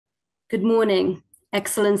Good morning,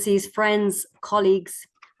 Excellencies, friends, colleagues.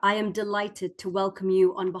 I am delighted to welcome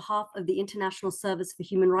you on behalf of the International Service for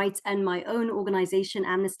Human Rights and my own organization,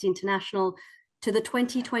 Amnesty International, to the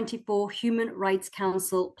 2024 Human Rights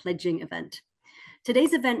Council pledging event.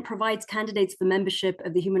 Today's event provides candidates for membership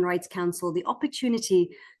of the Human Rights Council the opportunity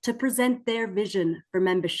to present their vision for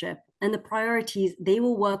membership and the priorities they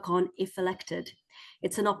will work on if elected.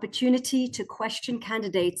 It's an opportunity to question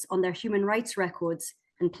candidates on their human rights records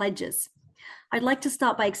and pledges. I'd like to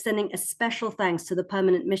start by extending a special thanks to the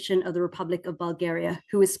Permanent Mission of the Republic of Bulgaria,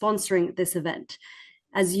 who is sponsoring this event.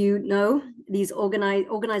 As you know,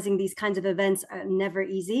 organizing these kinds of events are never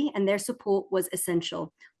easy, and their support was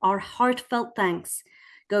essential. Our heartfelt thanks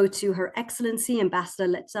go to Her Excellency Ambassador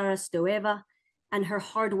Letsara Stoeva and her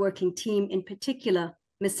hardworking team, in particular,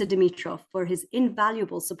 Mr. Dimitrov, for his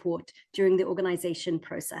invaluable support during the organization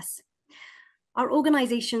process. Our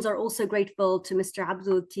organizations are also grateful to Mr.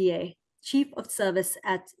 Abdul Tiye, Chief of Service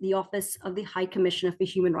at the Office of the High Commissioner for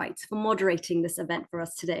Human Rights, for moderating this event for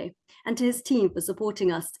us today, and to his team for supporting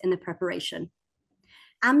us in the preparation.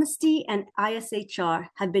 Amnesty and ISHR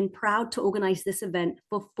have been proud to organize this event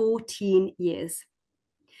for 14 years.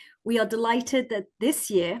 We are delighted that this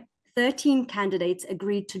year, 13 candidates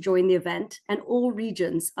agreed to join the event, and all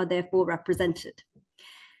regions are therefore represented.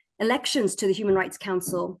 Elections to the Human Rights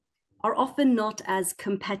Council are often not as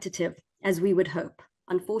competitive as we would hope.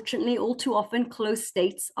 Unfortunately, all too often, closed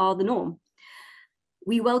states are the norm.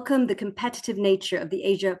 We welcome the competitive nature of the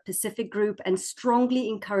Asia-Pacific group and strongly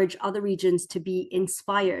encourage other regions to be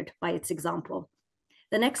inspired by its example.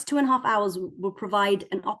 The next 2.5 hours will provide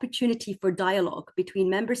an opportunity for dialogue between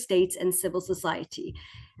member states and civil society,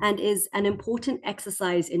 and is an important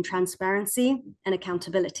exercise in transparency and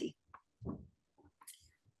accountability.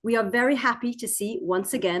 We are very happy to see,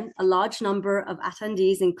 once again, a large number of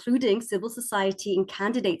attendees, including civil society and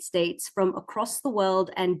candidate states from across the world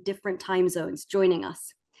and different time zones joining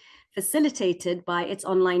us, facilitated by its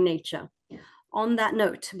online nature. On that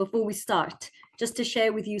note, before we start, just to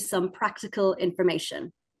share with you some practical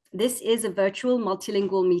information. This is a virtual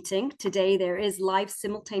multilingual meeting. Today, there is live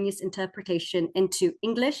simultaneous interpretation into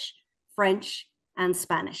English, French, and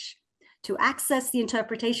Spanish. To access the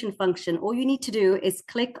interpretation function, all you need to do is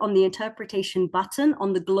click on the interpretation button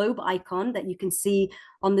on the globe icon that you can see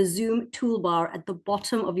on the Zoom toolbar at the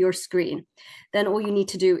bottom of your screen. Then all you need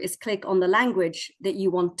to do is click on the language that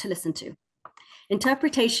you want to listen to.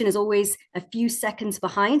 Interpretation is always a few seconds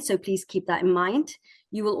behind, so please keep that in mind.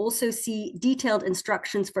 You will also see detailed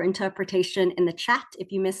instructions for interpretation in the chat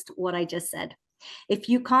if you missed what I just said. If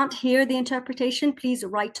you can't hear the interpretation, please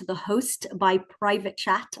write to the host by private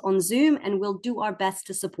chat on Zoom, and we'll do our best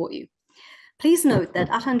to support you. Please note that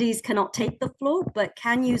attendees cannot take the floor, but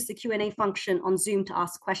can use the Q&A function on Zoom to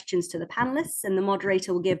ask questions to the panelists, and the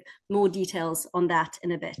moderator will give more details on that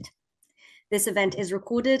in a bit. This event is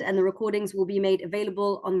recorded, and the recordings will be made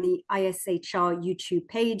available on the ISHR YouTube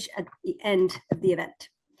page at the end of the event.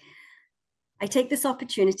 I take this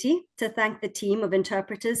opportunity to thank the team of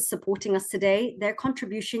interpreters supporting us today. Their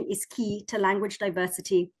contribution is key to language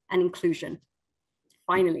diversity and inclusion.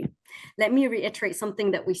 Finally, let me reiterate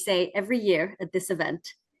something that we say every year at this event.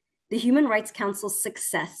 The Human Rights Council's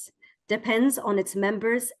success depends on its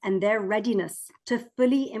members and their readiness to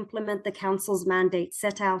fully implement the Council's mandate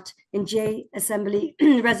set out in J Assembly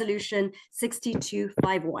Resolution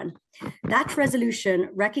 6251. That resolution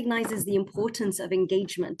recognizes the importance of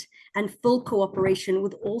engagement and full cooperation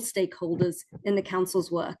with all stakeholders in the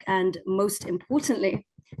Council's work, and most importantly,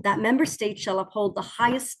 that member states shall uphold the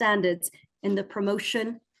highest standards in the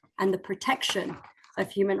promotion and the protection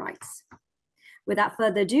of human rights. Without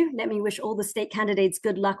further ado, let me wish all the state candidates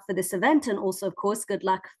good luck for this event, and also, of course, good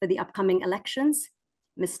luck for the upcoming elections.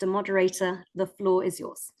 Mr. Moderator, the floor is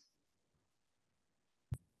yours.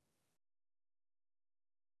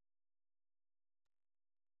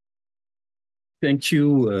 Thank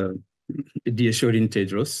you, dear Shorin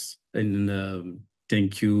Tedros, and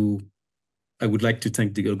thank you. I would like to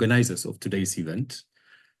thank the organizers of today's event,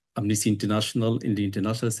 Amnesty International and the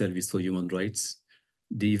International Service for Human Rights,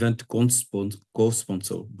 the event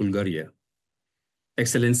co-sponsor, Bulgaria.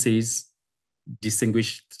 Excellencies,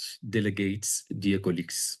 distinguished delegates, dear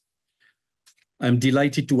colleagues. I'm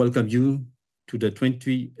delighted to welcome you to the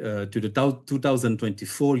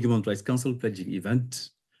 2024 Human Rights Council pledging event.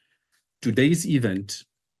 Today's event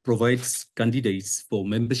provides candidates for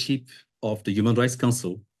membership of the Human Rights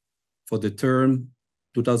Council for the term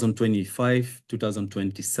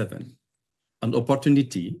 2025-2027. An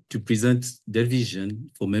opportunity to present their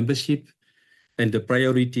vision for membership and the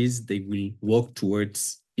priorities they will work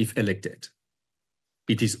towards if elected.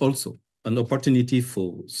 It is also an opportunity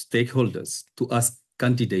for stakeholders to ask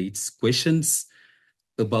candidates questions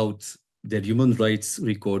about their human rights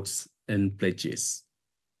records and pledges.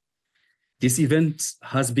 This event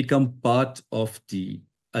has become part of the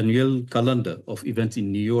annual calendar of events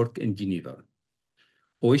in New York and Geneva.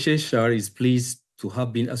 NHR is pleased to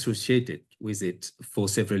have been associated with it for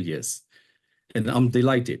several years, and I'm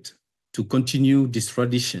delighted to continue this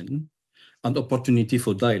tradition and opportunity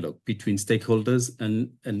for dialogue between stakeholders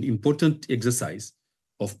and an important exercise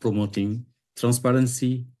of promoting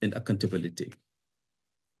transparency and accountability.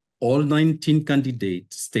 All 19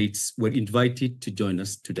 candidate states were invited to join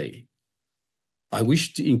us today. I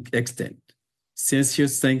wish to extend sincere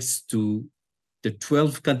thanks to the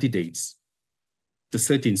 13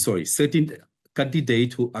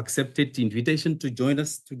 candidates who accepted the invitation to join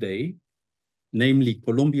us today, namely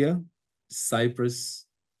Colombia, Cyprus,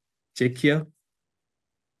 Czechia,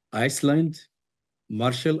 Iceland,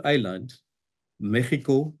 Marshall Island,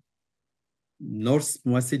 Mexico, North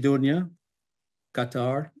Macedonia,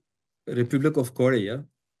 Qatar, Republic of Korea,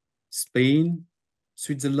 Spain,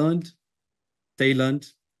 Switzerland,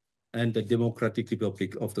 Thailand, and the Democratic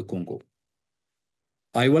Republic of the Congo.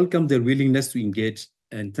 I welcome their willingness to engage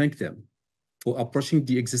and thank them for approaching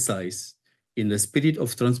the exercise in a spirit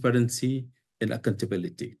of transparency and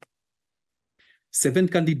accountability. 7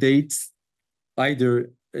 candidates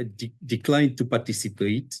either declined to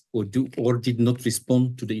participate or did not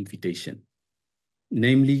respond to the invitation,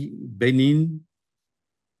 namely Benin,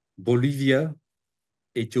 Bolivia,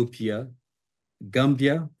 Ethiopia,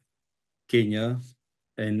 Gambia, Kenya,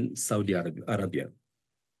 and Saudi Arabia.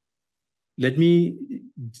 Let me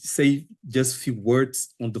say just a few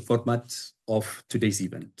words on the format of today's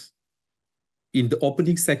event. In the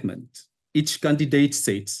opening segment, each candidate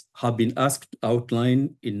states have been asked to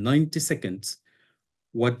outline in 90 seconds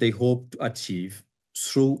what they hope to achieve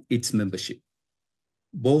through its membership,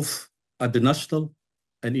 both at the national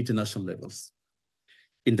and international levels.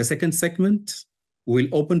 In the second segment, we'll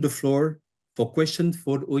open the floor for questions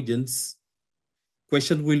for the audience.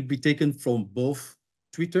 Questions will be taken from both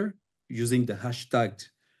Twitter using the hashtag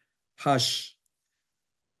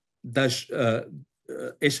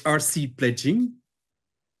 #HRC pledging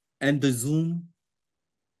and the Zoom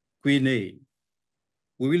Q&A.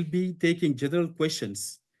 We will be taking general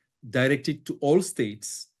questions directed to all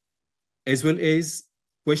states, as well as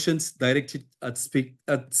questions directed at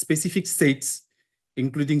specific states,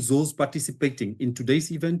 including those participating in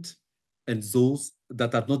today's event and those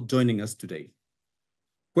that are not joining us today.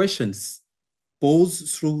 Questions posed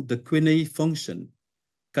through the Q&A function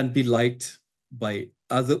can be liked by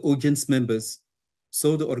other audience members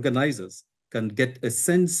so the organizers can get a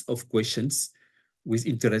sense of questions with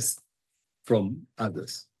interest from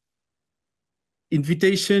others.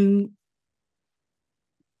 Invitation.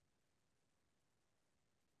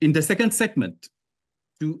 In the second segment,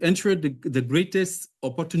 to ensure the greatest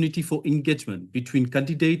opportunity for engagement between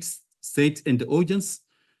candidates, states, and the audience,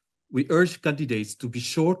 we urge candidates to be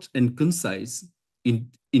short and concise in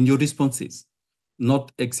your responses,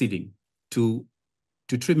 not exceeding to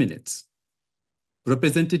 3 minutes.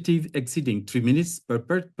 Representative exceeding 3 minutes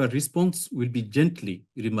per response will be gently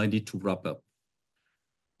reminded to wrap up.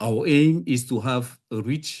 Our aim is to have a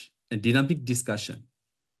rich and dynamic discussion.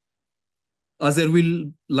 As there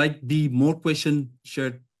will be more questions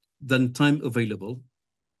shared than time available,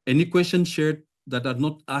 any questions shared that are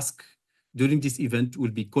not asked during this event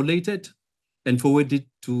will be collated and forwarded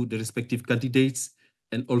to the respective candidates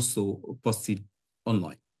and also posted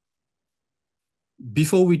online.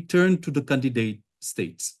 Before we turn to the candidate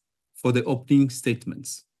states for the opening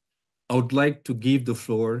statements, I would like to give the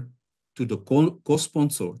floor to the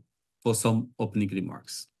co-sponsor for some opening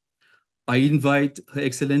remarks. I invite Her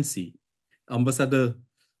Excellency Ambassador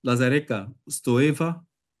Lazareka Stoeva,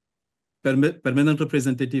 Permanent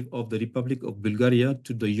Representative of the Republic of Bulgaria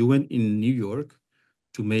to the UN in New York,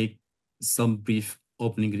 to make some brief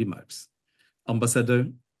opening remarks.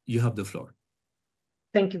 Ambassador, you have the floor.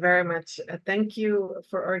 Thank you very much. Thank you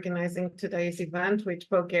for organizing today's event, which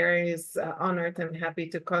Bulgaria is honored and happy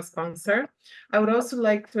to co-sponsor. I would also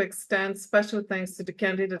like to extend special thanks to the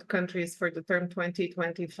candidate countries for the term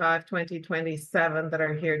 2025-2027 that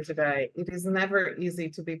are here today. It is never easy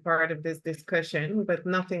to be part of this discussion, but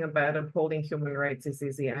nothing about upholding human rights is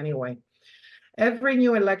easy anyway. Every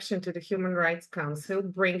new election to the Human Rights Council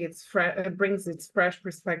brings its fresh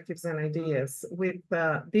perspectives and ideas. With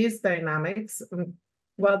these dynamics,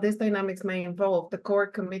 while these dynamics may involve the core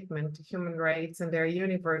commitment to human rights and their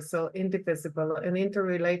universal, indivisible, and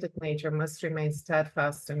interrelated nature must remain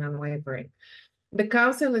steadfast and unwavering. The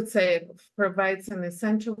Council itself provides an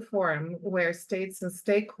essential forum where states and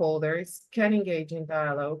stakeholders can engage in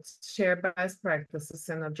dialogues, share best practices,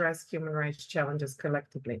 and address human rights challenges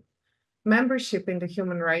collectively. Membership in the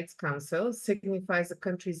Human Rights Council signifies a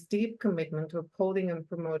country's deep commitment to upholding and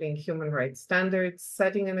promoting human rights standards,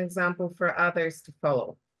 setting an example for others to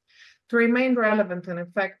follow. To remain relevant and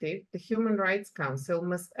effective, the Human Rights Council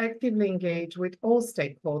must actively engage with all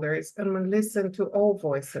stakeholders and must listen to all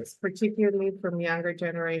voices, particularly from younger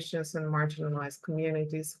generations and marginalized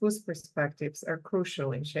communities whose perspectives are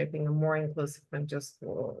crucial in shaping a more inclusive and just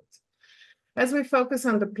world. As we focus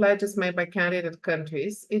on the pledges made by candidate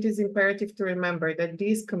countries, it is imperative to remember that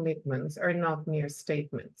these commitments are not mere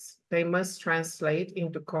statements. They must translate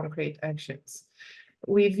into concrete actions.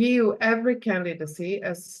 We view every candidacy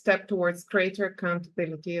as a step towards greater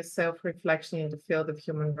accountability and self-reflection in the field of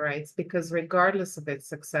human rights, because regardless of its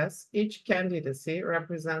success, each candidacy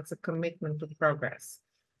represents a commitment to progress.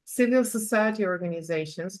 Civil society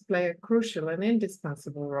organizations play a crucial and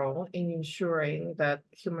indispensable role in ensuring that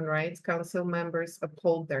Human Rights Council members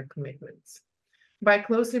uphold their commitments. By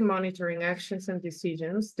closely monitoring actions and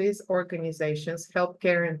decisions, these organizations help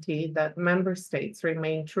guarantee that member states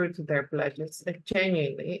remain true to their pledges and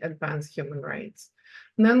genuinely advance human rights.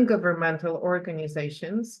 Non-governmental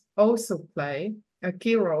organizations also play a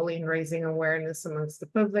key role in raising awareness amongst the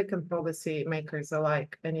public and policy makers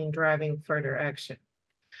alike and in driving further action.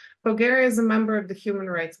 Bulgaria, as a member of the Human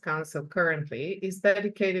Rights Council currently, is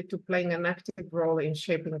dedicated to playing an active role in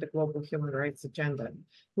shaping the global human rights agenda.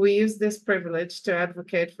 We use this privilege to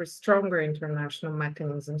advocate for stronger international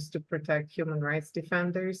mechanisms to protect human rights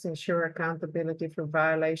defenders, ensure accountability for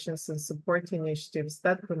violations, and support initiatives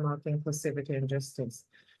that promote inclusivity and justice.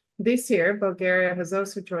 This year, Bulgaria has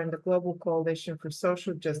also joined the Global Coalition for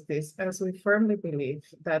Social Justice, as we firmly believe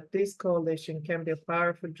that this coalition can be a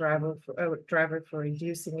powerful driver for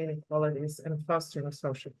reducing inequalities and fostering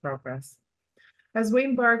social progress. As we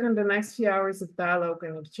embark on the next few hours of dialogue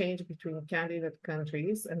and exchange between candidate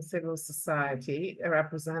countries and civil society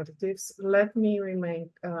representatives, let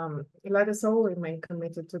us all remain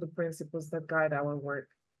committed to the principles that guide our work.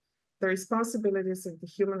 The responsibilities of the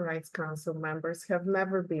Human Rights Council members have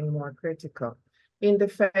never been more critical. In the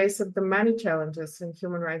face of the many challenges and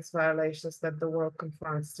human rights violations that the world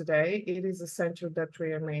confronts today, it is essential that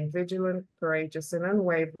we remain vigilant, courageous, and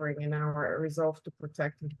unwavering in our resolve to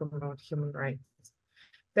protect and promote human rights.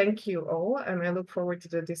 Thank you all, and I look forward to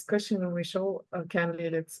the discussion and wish all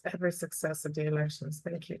candidates every success at the elections.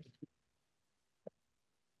 Thank you.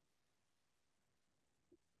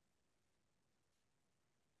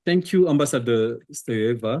 Thank you, Ambassador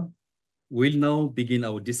Stoeva. We'll now begin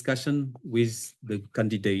our discussion with the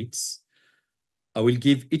candidates. I will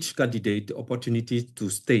give each candidate the opportunity to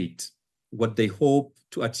state what they hope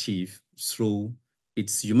to achieve through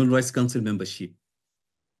its Human Rights Council membership,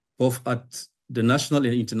 both at the national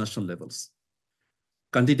and international levels.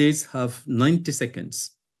 Candidates have 90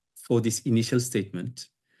 seconds for this initial statement.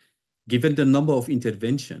 Given the number of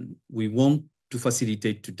interventions we want to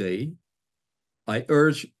facilitate today, I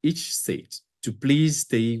urge each state to please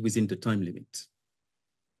stay within the time limit.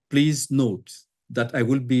 Please note that I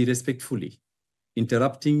will be respectfully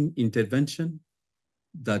interrupting intervention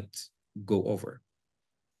that go over.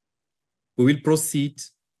 We will proceed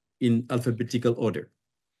in alphabetical order.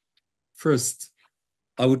 First,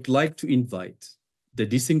 I would like to invite the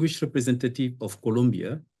distinguished representative of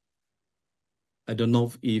Colombia. I don't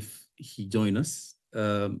know if he joins us.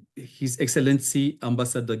 His Excellency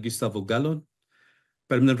Ambassador Gustavo Gallon,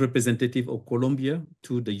 Permanent Representative of Colombia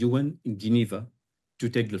to the UN in Geneva, to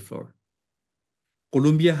take the floor.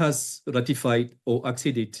 Colombia has ratified or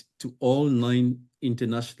acceded to all 9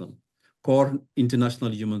 core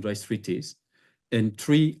international human rights treaties and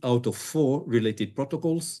 3 out of 4 related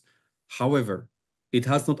protocols. However, it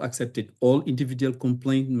has not accepted all individual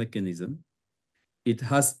complaint mechanisms. It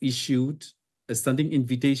has issued a standing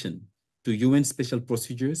invitation to UN special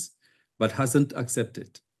procedures, but hasn't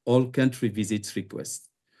accepted all country visits requests.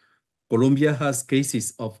 Colombia has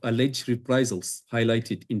cases of alleged reprisals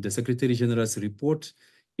highlighted in the Secretary General's report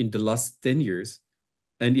in the last 10 years,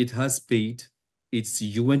 and it has paid its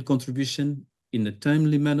UN contribution in a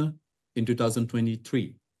timely manner in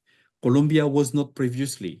 2023. Colombia was not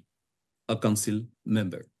previously a council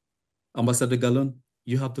member. Ambassador Gallon,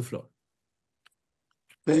 you have the floor.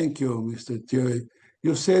 Thank you, Mr. Thierry.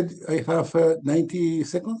 You said I have 90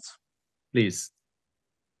 seconds? Please.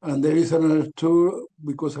 And there is another 2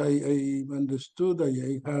 because I understood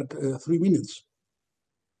I had 3 minutes.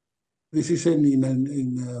 This is in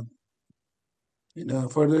a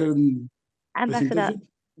further Ambassador, presentation?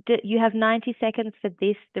 you have 90 seconds for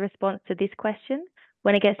the response to this question.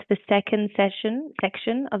 When it gets to the second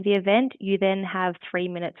section of the event, you then have 3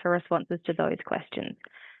 minutes for responses to those questions.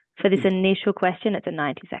 For this initial question, it's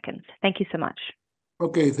 90 seconds. Thank you so much.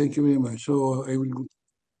 Okay, thank you very much. So I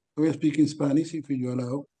will speak in Spanish if you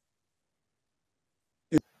allow.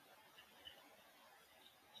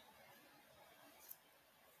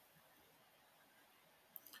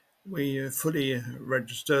 We fully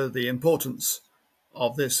register the importance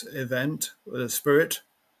of this event with a spirit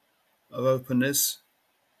of openness.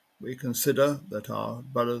 We consider that our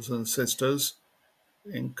brothers and sisters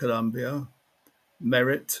in Colombia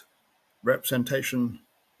merit representation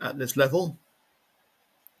at this level,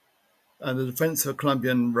 and the defense of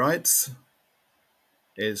Colombian rights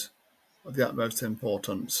is of the utmost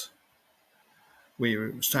importance.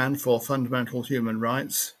 We stand for fundamental human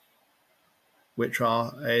rights, which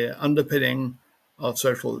are an underpinning of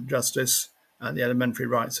social justice and the elementary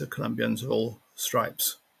rights of Colombians of all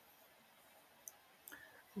stripes.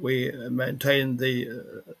 We maintain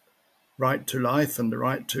the right to life and the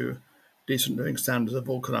right to decent living standards of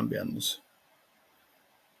all Colombians.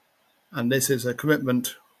 And this is a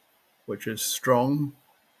commitment which is strong,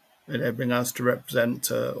 enabling us to represent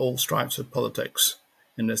all stripes of politics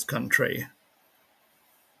in this country.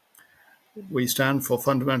 We stand for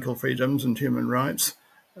fundamental freedoms and human rights,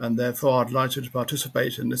 and therefore are delighted to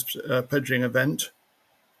participate in this pledging event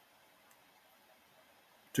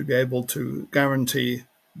to be able to guarantee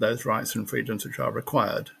those rights and freedoms which are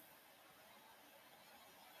required.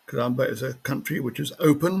 Colombia is a country which is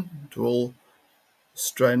open to all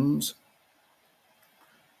strands,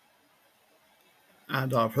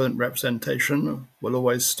 and our present representation will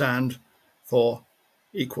always stand for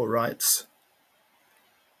equal rights.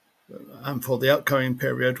 And for the upcoming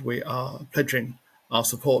period, we are pledging our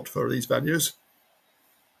support for these values.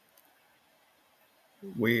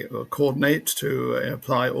 We coordinate to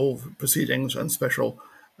apply all proceedings and special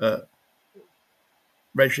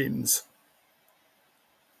regimes.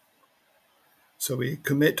 So we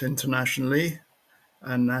commit internationally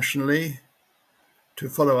and nationally to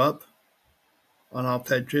follow up on our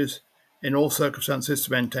pledges in all circumstances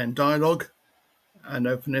to maintain dialogue and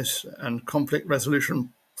openness and conflict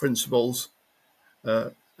resolution principles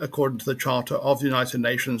according to the Charter of the United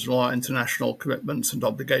Nations and our international commitments and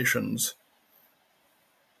obligations,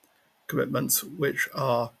 commitments which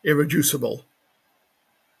are irreducible.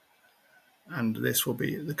 And this will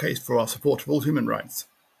be the case for our support of all human rights.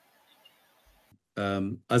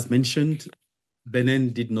 As mentioned,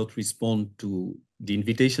 Benin did not respond to the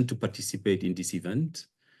invitation to participate in this event.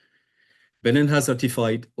 Benin has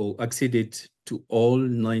ratified or acceded to all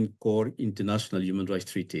 9 core international human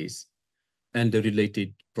rights treaties and the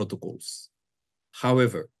related protocols.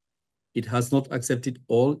 However, it has not accepted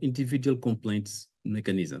all individual complaints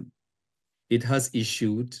mechanism. It has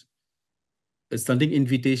issued a standing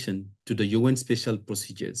invitation to the UN special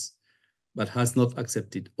procedures, but has not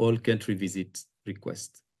accepted all country visit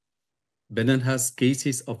requests. Benin has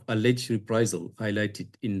cases of alleged reprisal highlighted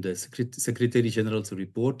in the Secretary General's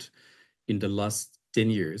report in the last 10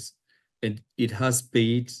 years, and it has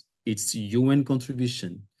paid its UN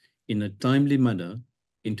contribution in a timely manner.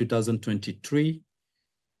 In 2023,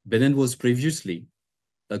 Benin was previously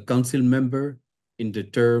a council member in the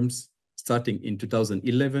terms starting in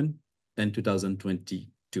 2011 and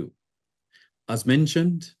 2022. As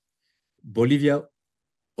mentioned, Bolivia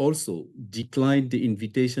also declined the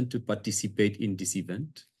invitation to participate in this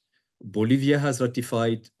event. Bolivia has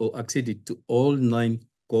ratified or acceded to all 9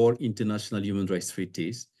 core international human rights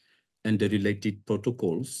treaties and the related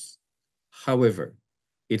protocols. However,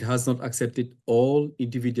 it has not accepted all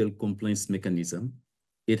individual complaints mechanism.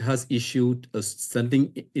 It has issued a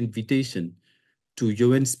standing invitation to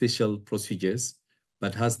UN special procedures,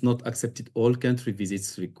 but has not accepted all country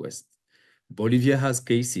visits requests. Bolivia has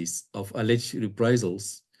cases of alleged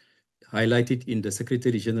reprisals highlighted in the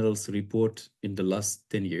Secretary General's report in the last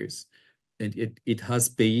 10 years, and it has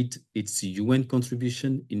paid its UN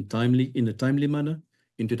contribution in a timely manner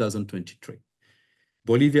in 2023.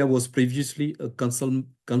 Bolivia was previously a council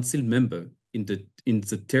member in the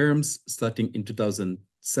terms starting in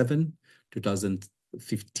 2007,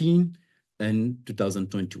 2015, and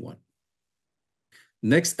 2021.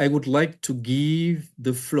 Next, I would like to give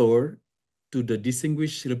the floor to the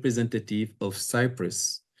distinguished representative of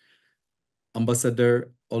Cyprus,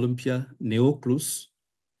 Ambassador Olympia Neocleous,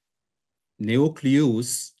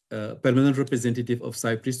 permanent representative of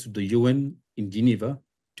Cyprus to the UN in Geneva,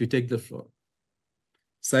 to take the floor.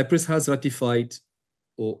 Cyprus has ratified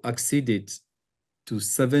or acceded to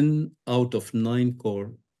 7 out of 9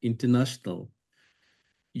 core international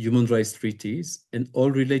human rights treaties and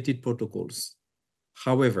all related protocols.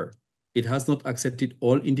 However, it has not accepted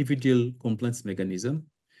all individual compliance mechanisms.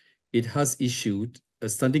 It has issued a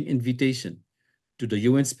standing invitation to the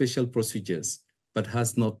UN special procedures, but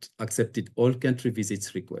has not accepted all country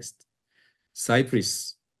visits requests.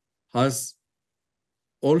 Cyprus has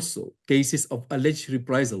also cases of alleged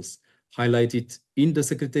reprisals highlighted in the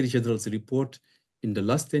Secretary General's report in the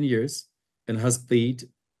last 10 years and has paid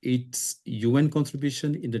its UN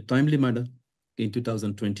contribution in a timely manner in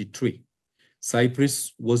 2023.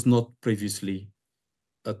 Cyprus was not previously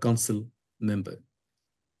a council member.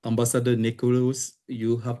 Ambassador Nicholas,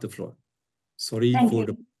 you have the floor. Sorry for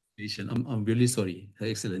the presentation. I'm really sorry, Her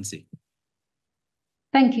Excellency.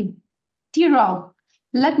 Thank you. Dear all,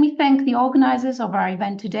 let me thank the organizers of our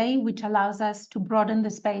event today, which allows us to broaden the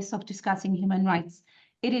space of discussing human rights.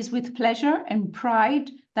 It is with pleasure and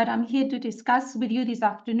pride that I'm here to discuss with you this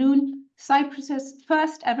afternoon Cyprus's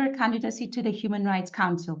first ever candidacy to the Human Rights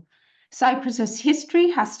Council. Cyprus's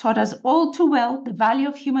history has taught us all too well the value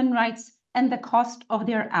of human rights and the cost of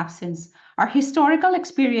their absence. Our historical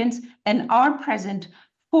experience and our present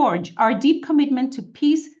forge our deep commitment to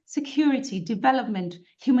peace, security, development,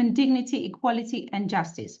 human dignity, equality, and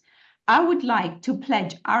justice. I would like to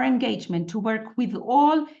pledge our engagement to work with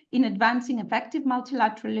all in advancing effective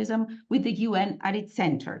multilateralism with the UN at its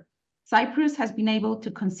center. Cyprus has been able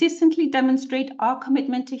to consistently demonstrate our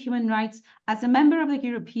commitment to human rights as a member of the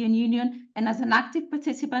European Union and as an active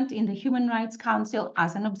participant in the Human Rights Council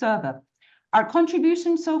as an observer. Our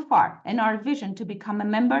contribution so far and our vision to become a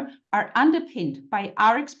member are underpinned by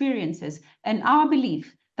our experiences and our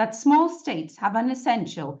belief that small states have an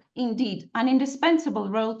essential, indeed an indispensable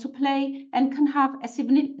role to play and can have a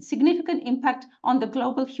significant impact on the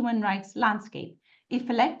global human rights landscape. If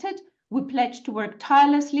elected, we pledge to work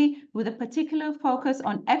tirelessly with a particular focus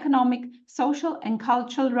on economic, social, and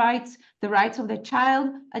cultural rights, the rights of the child,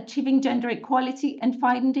 achieving gender equality, and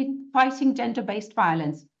fighting gender-based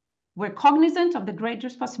violence. We're cognizant of the great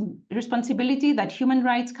responsibility that Human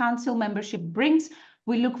Rights Council membership brings.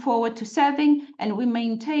 We look forward to serving, and we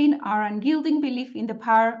maintain our unyielding belief in the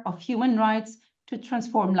power of human rights to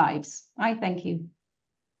transform lives. I thank you.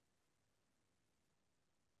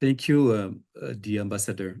 Thank you, dear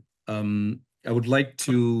Ambassador. I would like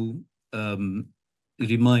to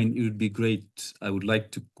remind, it would be great, I would like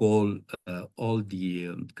to call all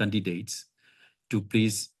the candidates to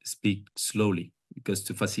please speak slowly, because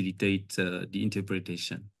to facilitate the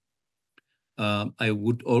interpretation. I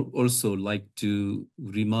would also like to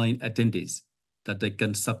remind attendees that they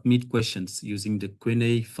can submit questions using the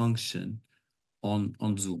Q&A function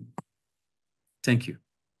on Zoom. Thank you.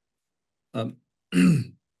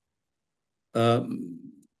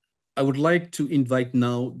 I would like to invite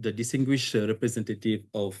now the distinguished representative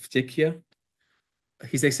of Czechia,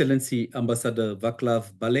 His Excellency Ambassador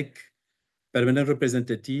Václav Balek, Permanent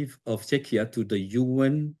Representative of Czechia to the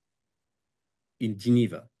UN in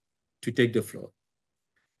Geneva, to take the floor.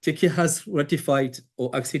 Czechia has ratified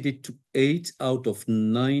or acceded to 8 out of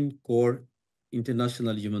 9 core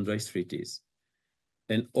international human rights treaties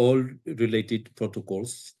and all related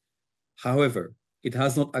protocols. However, it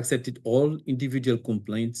has not accepted all individual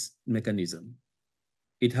complaints mechanism.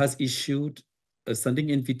 It has issued a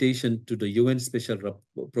standing invitation to the UN special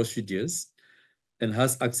procedures and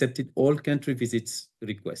has accepted all country visits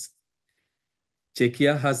requests.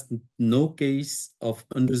 Czechia has no case of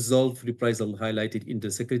unresolved reprisal highlighted in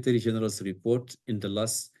the Secretary General's report in the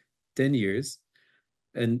last 10 years,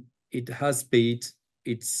 and it has paid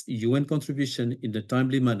its UN contribution in a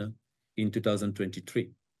timely manner in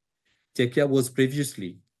 2023. Czechia was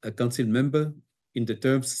previously a council member in the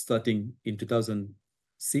terms starting in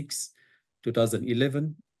 2006,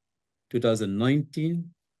 2011,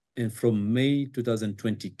 2019, and from May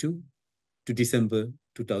 2022 to December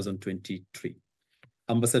 2023.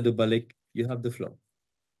 Ambassador Balek, you have the floor.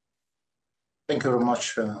 Thank you very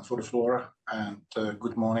much for the floor, and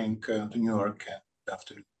good morning to New York and good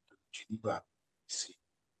afternoon to Geneva. See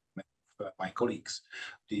my colleagues.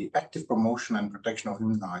 The active promotion and protection of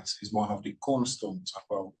human rights is one of the cornerstones of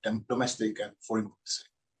our domestic and foreign policy.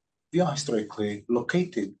 We are historically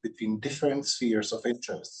located between different spheres of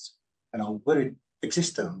interests, and our very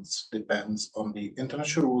existence depends on the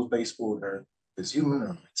international rules-based order with human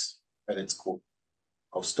rights at its core.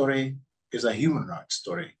 Our story is a human rights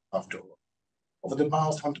story, after all. Over the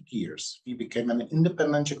past 100 years, we became an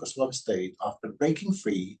independent Czechoslovak state after breaking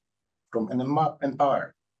free from an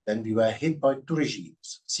empire. Then we were hit by 2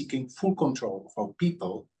 regimes seeking full control of our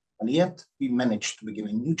people, and yet we managed to begin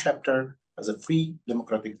a new chapter as a free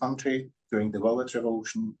democratic country during the Velvet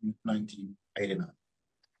Revolution in 1989.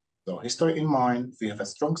 So history in mind, we have a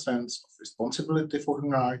strong sense of responsibility for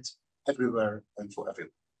human rights everywhere and for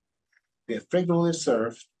everyone. We have regularly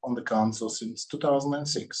served on the Council since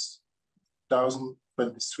 2006.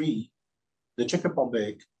 2023, the Czech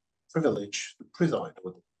Republic privilege to preside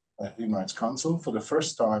over the Human Rights Council for the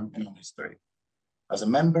first time in our history. As a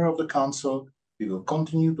member of the Council, we will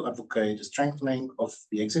continue to advocate the strengthening of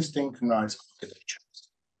the existing human rights architectures.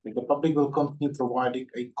 The Republic will continue providing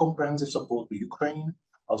a comprehensive support to Ukraine,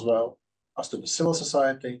 as well as to the civil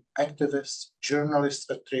society, activists, journalists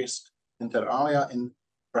at risk, inter alia in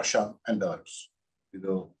Russia and Belarus. We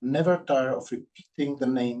will never tire of repeating the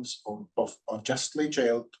names of unjustly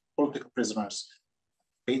jailed political prisoners,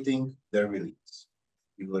 awaiting their release.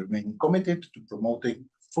 We will remain committed to promoting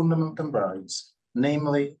fundamental rights,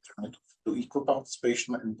 namely to equal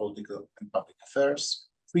participation in political and public affairs,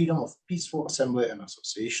 freedom of peaceful assembly and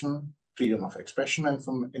association, freedom of expression and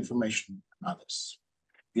information, and others.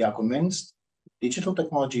 We are convinced digital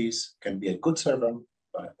technologies can be a good servant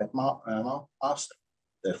but a bad master.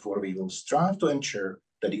 Therefore, we will strive to ensure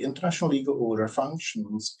that the international legal order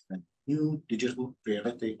functions in a new digital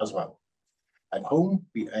reality as well. At home,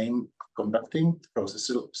 we aim at conducting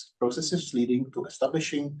processes leading to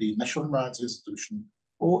establishing the National Human Rights Institution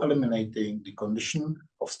or eliminating the condition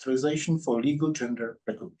of sterilization for legal gender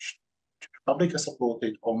recognition. The Republic has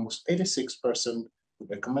supported almost 86% of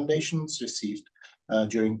recommendations received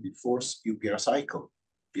during the fourth UPR cycle.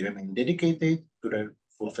 We remain dedicated to their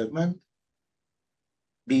fulfillment,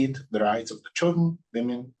 be it the rights of the children,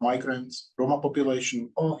 women, migrants, Roma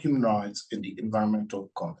population, or human rights in the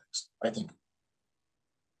environmental context. I think.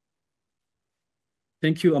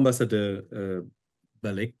 Thank you, Ambassador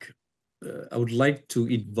Balek. I would like to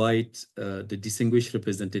invite the distinguished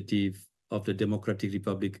representative of the Democratic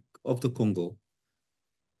Republic of the Congo,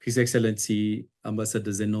 His Excellency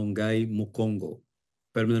Ambassador Zenongai Mukongo,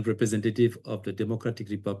 Permanent Representative of the Democratic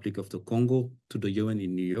Republic of the Congo to the UN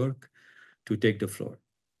in New York, to take the floor.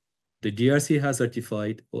 The DRC has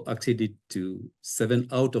ratified or acceded to 7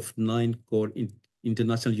 out of 9 core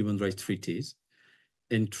international human rights treaties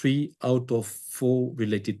and 3 out of 4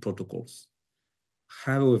 related protocols.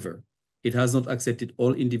 However, it has not accepted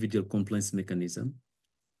all individual complaints mechanisms.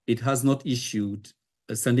 It has not issued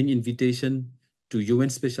a standing invitation to UN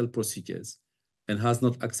special procedures and has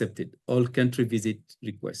not accepted all country visit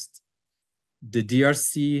requests. The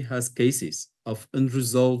DRC has cases of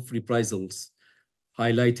unresolved reprisals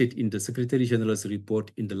highlighted in the Secretary General's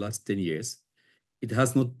report in the last 10 years. It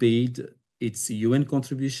has not paid its UN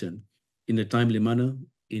contribution in a timely manner.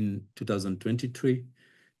 In 2023,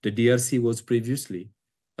 the DRC was previously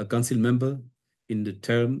a council member in the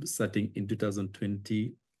term starting in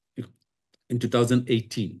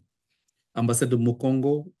 2018. Ambassador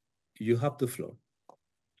Mukongo, you have the floor.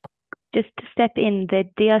 Just to step in, the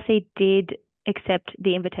DRC did accept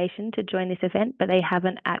the invitation to join this event, but they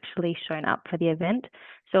haven't actually shown up for the event.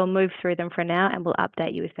 So we'll move through them for now and we'll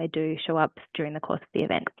update you if they do show up during the course of the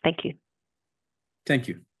event. Thank you. Thank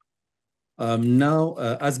you. Now,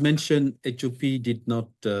 as mentioned, Ethiopia did not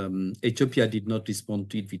respond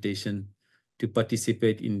to invitation to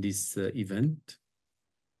participate in this event.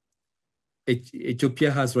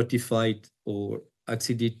 Ethiopia has ratified or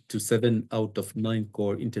acceded to 7 out of 9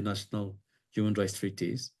 core international human rights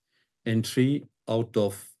treaties and 3 out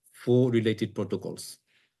of 4 related protocols.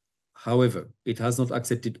 However, it has not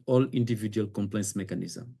accepted all individual complaints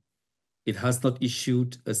mechanisms. It has not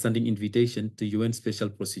issued a standing invitation to UN special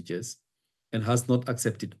procedures and has not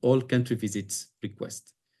accepted all country visits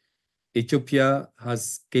requests. Ethiopia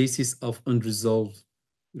has cases of unresolved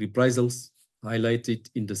reprisals highlighted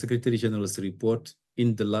in the Secretary General's report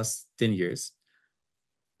in the last 10 years,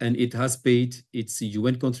 and it has paid its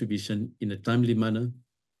UN contribution in a timely manner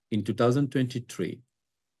in 2023.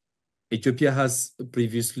 Ethiopia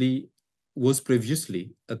was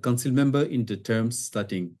previously a council member in the terms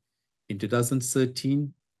starting in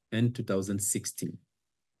 2013 and 2016.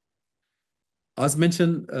 As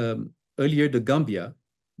mentioned earlier, the Gambia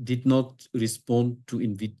did not respond to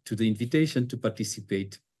the invitation to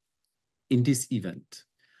participate in this event.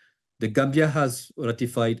 The Gambia has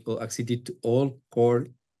ratified or acceded to all core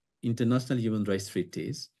international human rights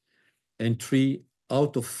treaties and 3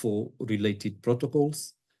 out of 4 related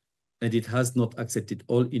protocols, and it has not accepted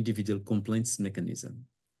all individual complaints mechanisms.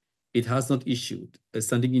 It has not issued a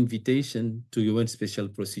standing invitation to UN special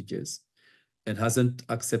procedures and hasn't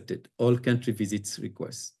accepted all country visits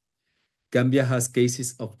requests. Gambia has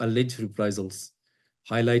cases of alleged reprisals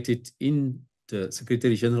highlighted in the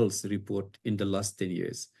Secretary General's report in the last 10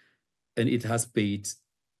 years, and it has paid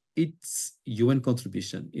its UN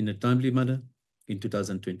contribution in a timely manner in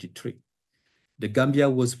 2023. The Gambia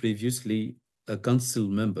was previously a council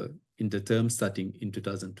member in the term starting in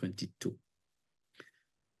 2022.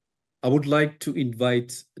 I would like to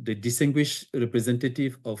invite the distinguished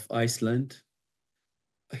representative of Iceland,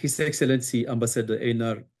 His Excellency Ambassador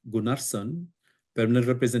Einar Gunnarsson, permanent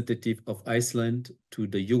representative of Iceland to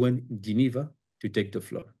the UN in Geneva, to take the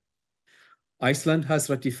floor. Iceland has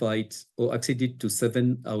ratified or acceded to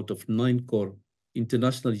 7 out of 9 core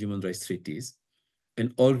international human rights treaties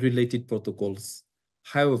and all related protocols.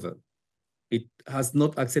 However, it has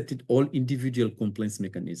not accepted all individual complaints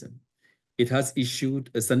mechanisms. It has issued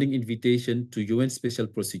a standing invitation to UN special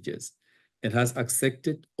procedures and has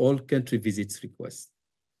accepted all country visits requests.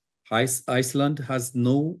 Iceland has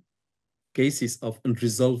no cases of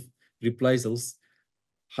unresolved reprisals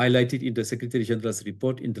highlighted in the Secretary General's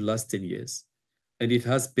report in the last 10 years, and it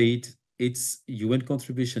has paid its UN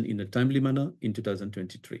contribution in a timely manner in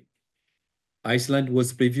 2023. Iceland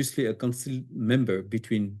was previously a council member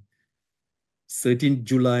between 13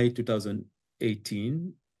 July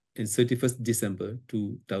 2018 and 31st December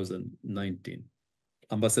 2019.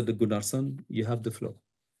 Ambassador Gunnarsson, you have the floor.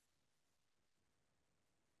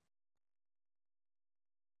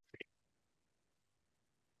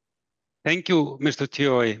 Thank you, Mr.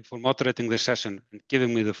 Tioe, for moderating this session and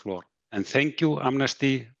giving me the floor. And thank you,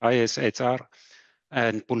 Amnesty, ISHR,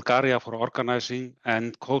 and Bulgaria for organizing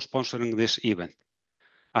and co-sponsoring this event.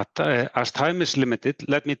 As time is limited,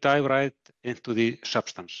 let me dive right into the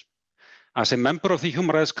substance. As a member of the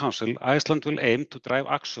Human Rights Council, Iceland will aim to drive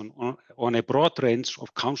action on a broad range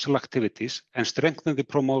of Council activities and strengthen the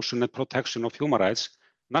promotion and protection of human rights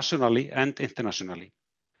nationally and internationally.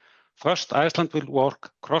 First, Iceland will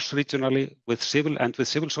work cross-regionally with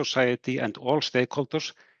civil society and all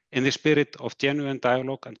stakeholders in the spirit of genuine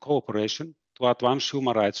dialogue and cooperation to advance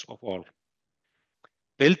human rights of all.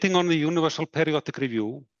 Building on the Universal Periodic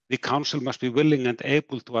Review, the Council must be willing and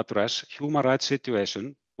able to address human rights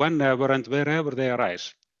situations whenever and wherever they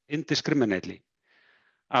arise, indiscriminately.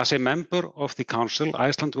 As a member of the Council,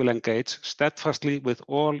 Iceland will engage steadfastly with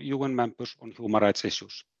all UN members on human rights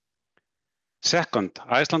issues. Second,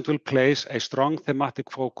 Iceland will place a strong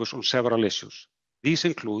thematic focus on several issues. These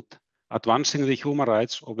include advancing the human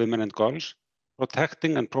rights of women and girls,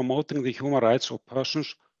 protecting and promoting the human rights of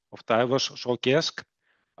persons of diverse socio-economic,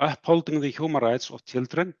 upholding the human rights of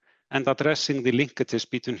children, and addressing the linkages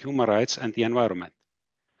between human rights and the environment.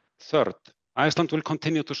 Third, Iceland will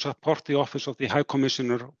continue to support the Office of the High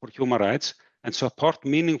Commissioner for Human Rights and support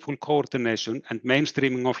meaningful coordination and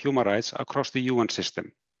mainstreaming of human rights across the UN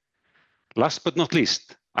system. Last but not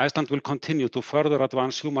least, Iceland will continue to further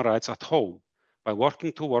advance human rights at home by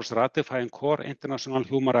working towards ratifying core international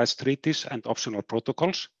human rights treaties and optional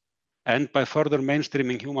protocols, and by further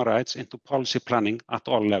mainstreaming human rights into policy planning at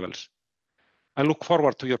all levels. I look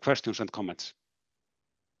forward to your questions and comments.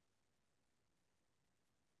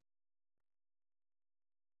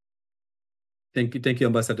 Thank you,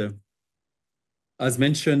 Ambassador. As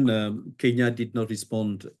mentioned, Kenya did not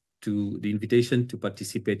respond to the invitation to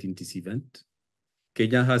participate in this event.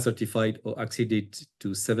 Kenya has ratified or acceded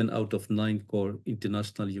to 7 out of 9 core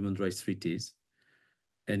international human rights treaties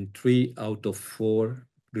and 3 out of 4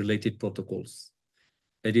 related protocols.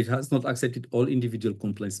 And it has not accepted all individual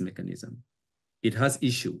complaints mechanisms. It has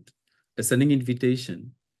issued a standing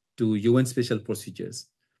invitation to UN special procedures,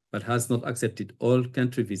 but has not accepted all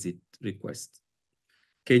country visit requests.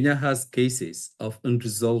 Kenya has cases of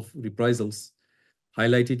unresolved reprisals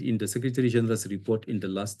highlighted in the Secretary General's report in the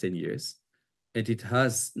last 10 years, and it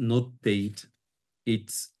has not paid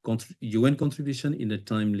its UN contribution in a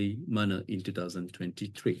timely manner in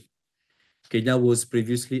 2023. Kenya was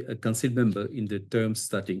previously a council member in the term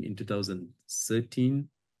starting in 2013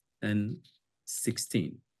 and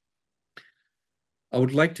 16. I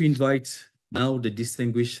would like to invite now the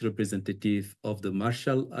distinguished representative of the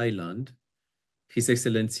Marshall Islands, His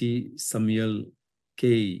Excellency Samuel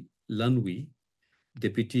K. Lanwi,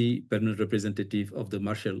 Deputy Permanent Representative of the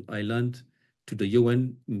Marshall Islands to the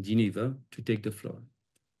UN in Geneva, to take the floor.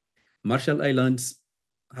 Marshall Islands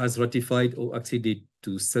has ratified or acceded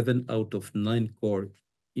to 7 out of 9 core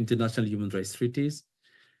international human rights treaties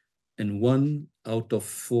and 1 out of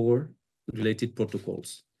 4 related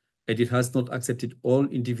protocols, and it has not accepted all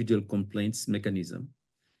individual complaints mechanism.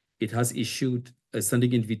 It has issued a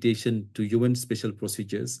standing invitation to UN special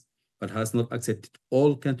procedures, but has not accepted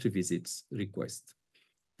all country visits requests.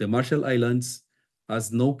 The Marshall Islands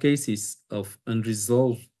has no cases of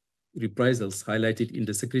unresolved reprisals highlighted in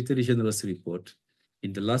the Secretary General's report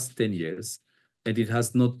in the last 10 years, and it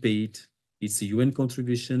has not paid its UN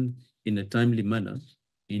contribution in a timely manner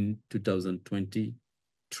in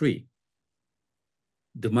 2023.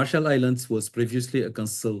 The Marshall Islands was previously a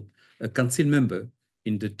council member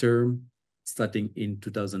in the term starting in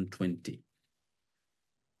 2020.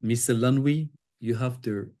 Mr. Lanwi, you have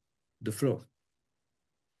the floor.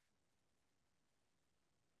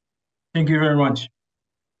 Thank you very much.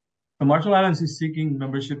 The Marshall Islands is seeking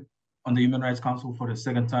membership on the Human Rights Council for the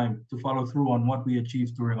second time to follow through on what we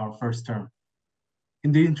achieved during our first term.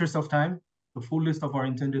 In the interest of time, the full list of our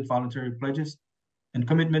intended voluntary pledges and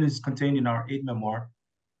commitment is contained in our aid memoir,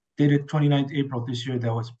 dated 29th April this year,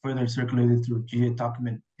 that was further circulated through GA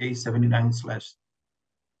document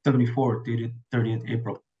A79/74, dated 30th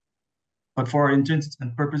April. But for our intents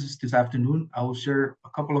and purposes this afternoon, I will share a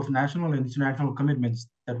couple of national and international commitments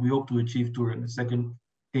that we hope to achieve during the second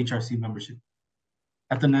HRC membership.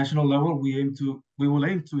 At the national level, we will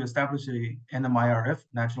aim to establish a NMIRF,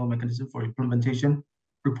 National Mechanism for Implementation,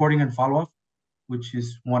 Reporting and Follow-up, which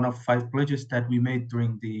is one of 5 pledges that we made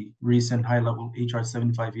during the recent high-level HR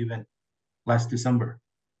 75 event last December.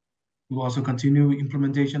 We will also continue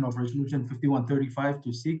implementation of Resolution 5135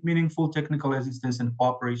 to seek meaningful technical assistance and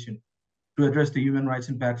cooperation to address the human rights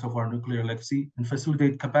impacts of our nuclear legacy and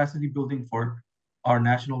facilitate capacity building for our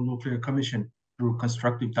National Nuclear Commission through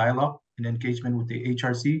constructive dialogue and engagement with the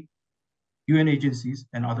HRC, UN agencies,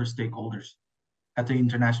 and other stakeholders. At the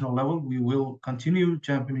international level, we will continue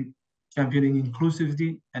championing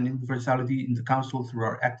inclusivity and universality in the Council through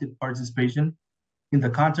our active participation in the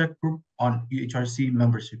contact group on HRC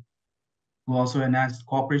membership. We'll also enhance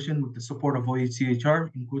cooperation with the support of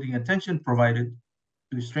OHCHR, including attention provided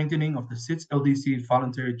to strengthening of the SITS LDC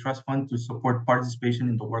Voluntary Trust Fund to support participation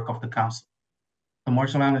in the work of the Council. The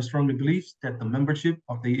Marshall Islands strongly believes that the membership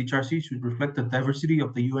of the HRC should reflect the diversity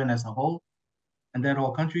of the UN as a whole, and that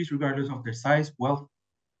all countries, regardless of their size, wealth,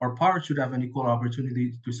 or power, should have an equal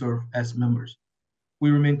opportunity to serve as members.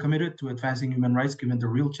 We remain committed to advancing human rights given the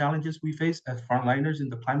real challenges we face as frontliners in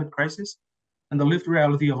the climate crisis and the lived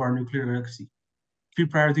reality of our nuclear legacy, 3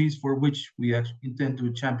 priorities for which we intend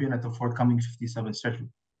to champion at the forthcoming 57th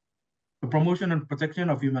session. The promotion and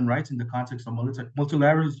protection of human rights in the context of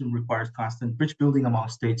multilateralism requires constant bridge building among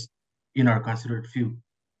states in our considered view.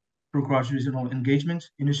 Through cross-regional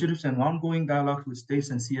engagements, initiatives, and ongoing dialogue with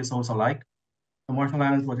states and CSOs alike, the Marshall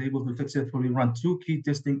Islands was able to successfully run 2 key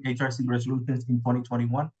distinct HRC resolutions in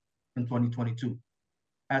 2021 and 2022.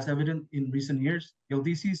 As evident in recent years,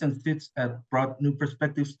 LDCs and SITs have brought new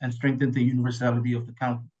perspectives and strengthened the universality of the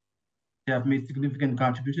Council. They have made significant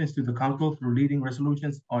contributions to the Council through leading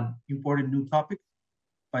resolutions on important new topics,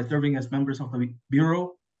 by serving as members of the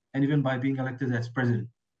Bureau, and even by being elected as President.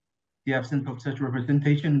 The absence of such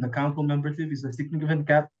representation in the Council membership is a significant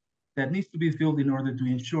gap that needs to be filled in order to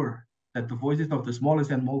ensure that the voices of the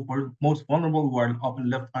smallest and most vulnerable, who are often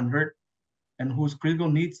left unheard and whose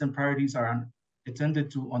critical needs and priorities are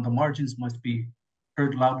attended to on the margins, must be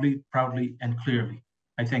heard loudly, proudly, and clearly.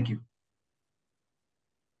 I thank you.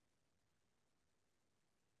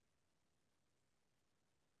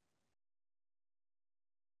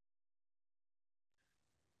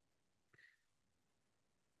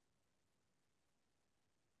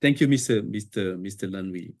 Thank you, Mr.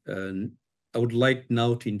 Lanwi. I would like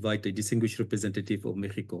now to invite the distinguished representative of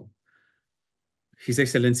Mexico, His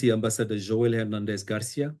Excellency Ambassador Joel Hernandez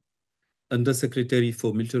Garcia, Undersecretary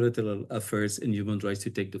for Multilateral Affairs and Human Rights, to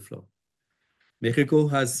take the floor. Mexico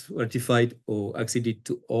has ratified or acceded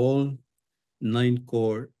to all 9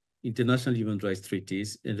 core international human rights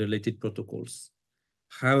treaties and related protocols.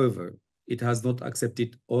 However, it has not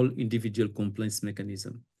accepted all individual complaints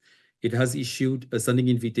mechanisms. It has issued a standing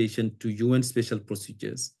invitation to UN special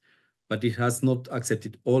procedures, but it has not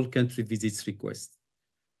accepted all country visits requests.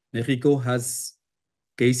 Mexico has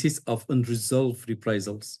cases of unresolved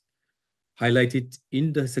reprisals highlighted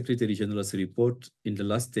in the Secretary General's report in the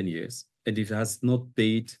last 10 years, and it has not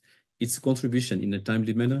paid its contribution in a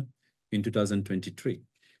timely manner in 2023.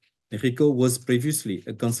 Mexico was previously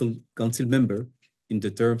a council member in the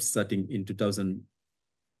term starting in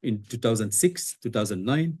 2006,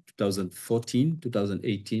 2009, 2014,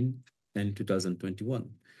 2018, and 2021.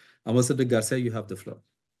 Ambassador Garcia, you have the floor.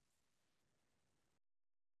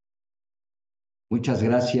 Muchas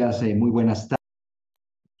gracias. Muy buenas tardes.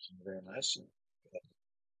 Thank you very much.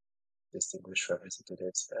 Distinguished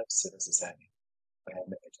representatives of civil society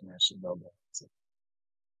and international movement.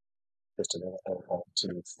 First of all, I want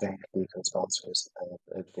to thank the co-sponsors of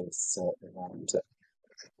this event.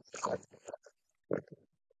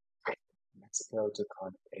 Mexico took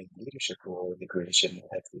on a leadership role in the creation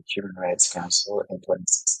of the Human Rights Council in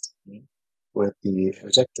 2016 with the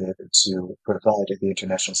objective to provide the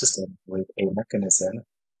international system with a mechanism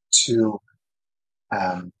to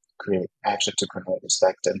create action to promote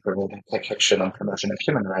respect and promote protection and promotion of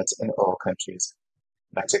human rights in all countries.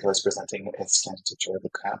 Mexico is presenting its candidature to the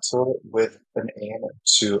Council with an aim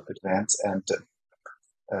to advance and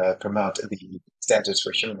promote the standards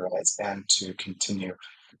for human rights and to continue.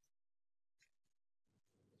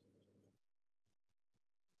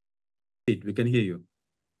 We can hear you.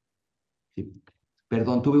 Sí.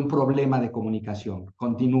 Perdón, tuve un problema de comunicación.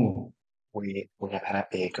 Continúo. We have had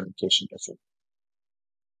a communication issue.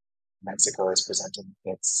 Mexico is presenting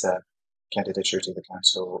its candidature to the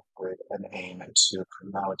Council with an aim to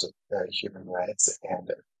promote human rights and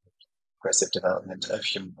aggressive development of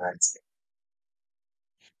human rights.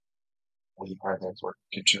 We are therefore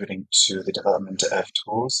contributing to the development of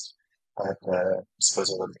tools at the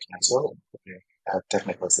disposal of the Council,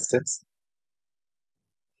 technical assistance.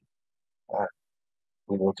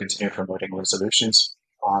 We will continue promoting resolutions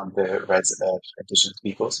on the rights of indigenous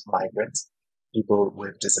peoples, migrants, people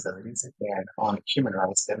with disabilities, and on human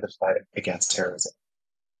rights in the fight against terrorism.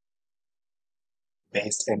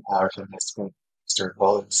 Based in our feminist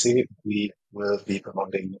policy, we will be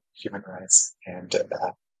promoting human rights and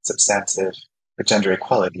substantive gender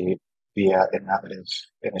equality via innovative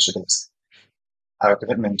initiatives. Our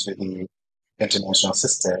commitment to the international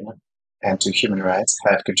system and to human rights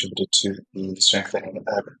have contributed to the strengthening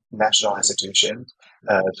of national institutions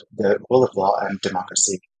of the rule of law and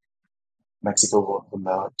democracy. Mexico will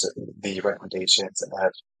promote the recommendations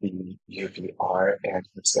of the UPR and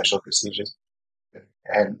the special procedures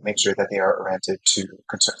and make sure that they are oriented to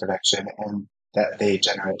constructive action and that they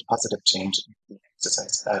generate positive change in the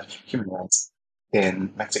exercise of human rights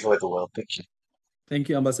in Mexico and the world. Thank you. Thank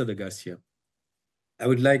you, Ambassador Garcia. I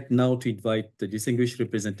would like now to invite the distinguished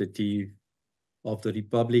representative of the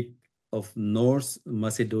Republic of North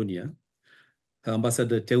Macedonia,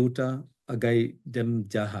 Ambassador Teuta Agai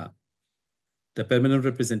Demjaha, the permanent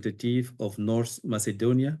representative of North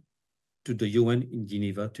Macedonia to the UN in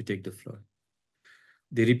Geneva, to take the floor.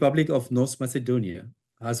 The Republic of North Macedonia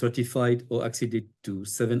has ratified or acceded to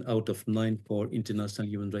 7 out of 9 core international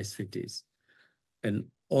human rights treaties and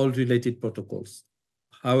all related protocols.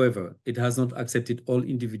 However, it has not accepted all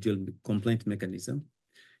individual complaint mechanisms.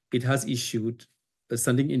 It has issued a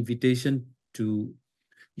standing invitation to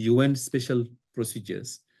UN special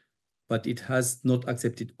procedures, but it has not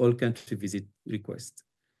accepted all country visit requests.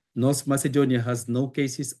 North Macedonia has no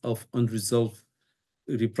cases of unresolved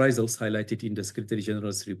reprisals highlighted in the Secretary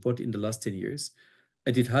General's report in the last 10 years,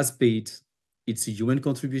 and it has paid its UN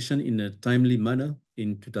contribution in a timely manner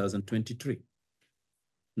in 2023.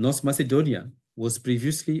 North Macedonia was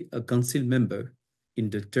previously a council member in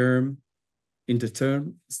the term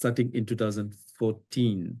starting in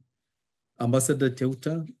 2014. Ambassador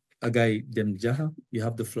Teuta Agai Demjaha, you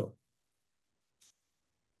have the floor.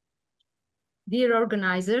 Dear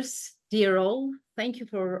organizers, dear all, thank you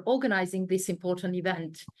for organizing this important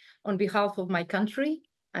event. On behalf of my country,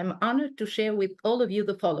 I'm honored to share with all of you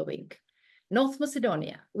the following. North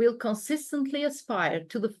Macedonia will consistently aspire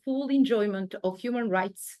to the full enjoyment of human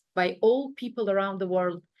rights by all people around the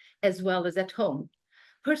world, as well as at home.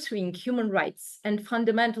 Pursuing human rights and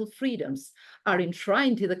fundamental freedoms are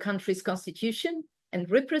enshrined in the country's constitution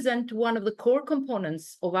and represent one of the core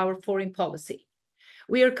components of our foreign policy.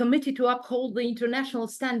 We are committed to uphold the international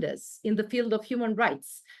standards in the field of human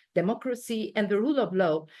rights, democracy, and the rule of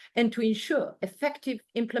law, and to ensure effective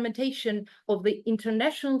implementation of the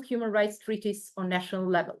international human rights treaties on national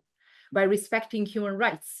level. By respecting human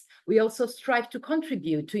rights, we also strive to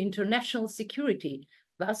contribute to international security,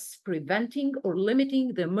 thus preventing or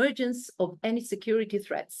limiting the emergence of any security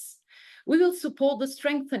threats. We will support the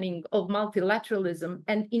strengthening of multilateralism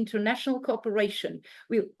and international cooperation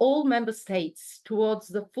with all member states towards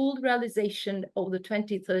the full realization of the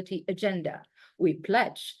 2030 Agenda. We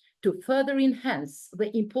pledge to further enhance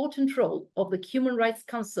the important role of the Human Rights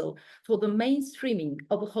Council for the mainstreaming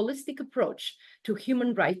of a holistic approach to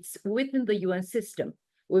human rights within the UN system.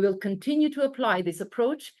 We will continue to apply this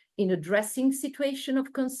approach in addressing situations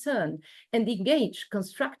of concern and engage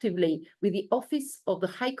constructively with the Office of the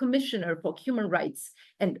High Commissioner for Human Rights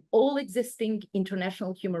and all existing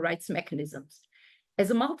international human rights mechanisms. As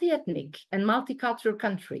a multi-ethnic and multicultural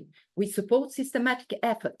country, we support systematic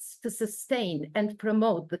efforts to sustain and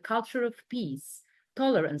promote the culture of peace,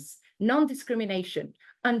 tolerance, non-discrimination,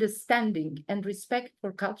 understanding, and respect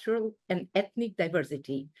for cultural and ethnic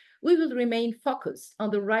diversity. We will remain focused on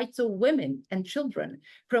the rights of women and children,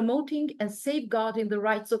 promoting and safeguarding the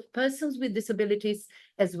rights of persons with disabilities,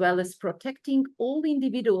 as well as protecting all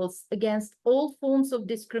individuals against all forms of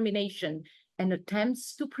discrimination and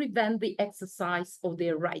attempts to prevent the exercise of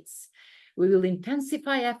their rights. We will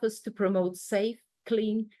intensify efforts to promote safe,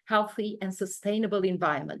 clean, healthy, and sustainable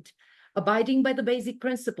environment. Abiding by the basic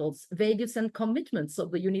principles, values, and commitments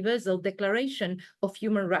of the Universal Declaration of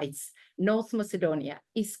Human Rights, North Macedonia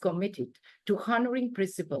is committed to honoring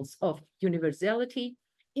principles of universality,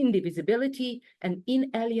 indivisibility, and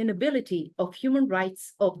inalienability of human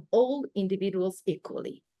rights of all individuals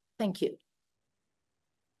equally. Thank you.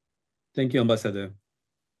 Thank you, Ambassador.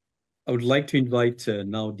 I would like to invite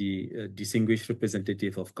now the distinguished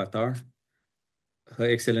representative of Qatar, Her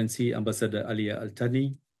Excellency Ambassador Alia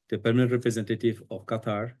Al-Thani, the permanent representative of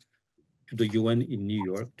Qatar to the UN in New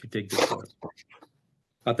York, to take the floor.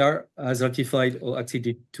 Qatar has ratified or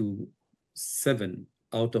acceded to 7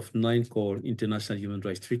 out of 9 core international human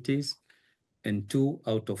rights treaties and 2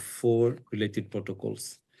 out of 4 related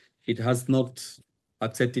protocols. It has not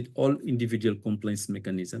accepted all individual complaints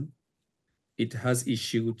mechanism. It has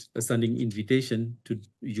issued a standing invitation to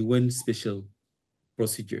UN special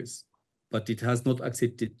procedures, but it has not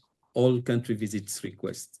accepted all country visits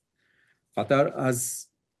requests. Qatar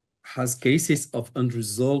has cases of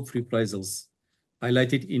unresolved reprisals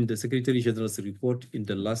highlighted in the Secretary General's report in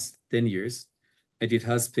the last 10 years, and it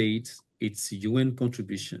has paid its UN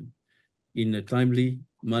contribution in a timely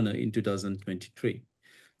manner in 2023.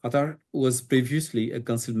 Qatar was previously a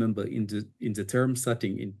council member in the term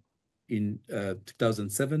starting in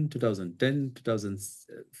 2007, 2010,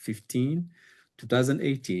 2015,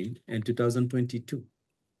 2018, and 2022.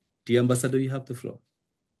 The Ambassador, you have the floor.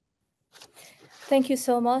 Thank you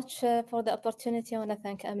so much for the opportunity. I want to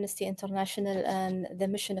thank Amnesty International and the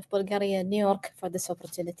mission of Bulgaria and New York for this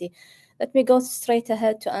opportunity. Let me go straight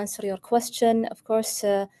ahead to answer your question. Of course,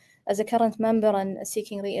 as a current member and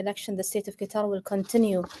seeking re-election, the state of Qatar will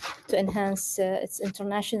continue to enhance its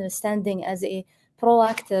international standing as a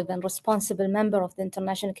proactive and responsible member of the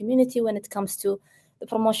international community when it comes to the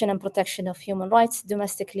promotion and protection of human rights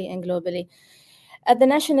domestically and globally. At the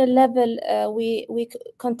national level, we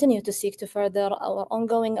continue to seek to further our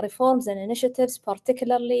ongoing reforms and initiatives,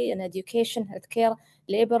 particularly in education, healthcare,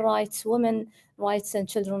 labor rights, women rights, and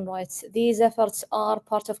children's rights. These efforts are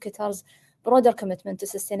part of Qatar's broader commitment to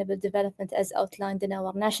sustainable development as outlined in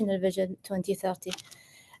our National Vision 2030.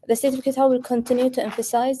 The state of Qatar will continue to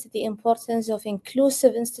emphasize the importance of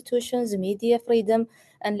inclusive institutions, media freedom,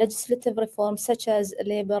 and legislative reforms such as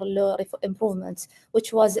labor law improvements,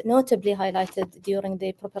 which was notably highlighted during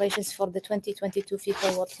the preparations for the 2022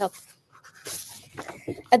 FIFA World Cup.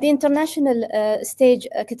 At the international stage,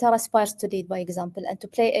 Qatar aspires to lead by example and to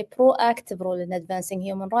play a proactive role in advancing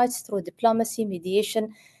human rights through diplomacy,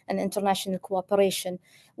 mediation, and international cooperation.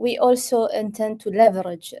 We also intend to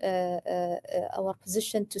leverage our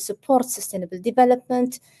position to support sustainable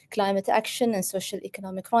development, climate action, and social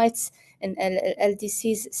economic rights in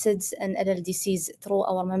LDCs, SIDS, and LLDCs through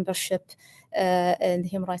our membership in the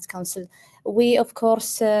Human Rights Council. We, of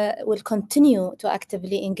course, will continue to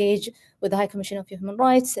actively engage with the High Commission of Human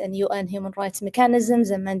Rights and UN human rights mechanisms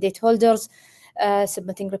and mandate holders,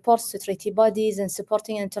 submitting reports to treaty bodies and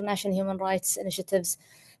supporting international human rights initiatives,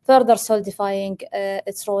 further solidifying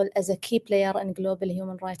its role as a key player in global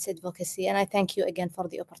human rights advocacy. And I thank you again for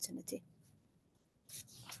the opportunity.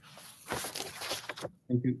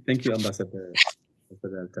 Thank you, Ambassador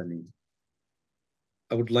Al-Thani.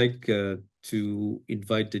 I would like to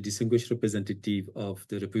invite the distinguished representative of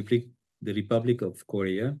the Republic of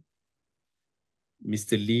Korea,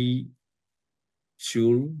 Mr. Lee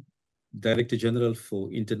Chul, Director General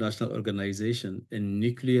for International Organization and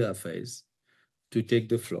Nuclear Affairs, to take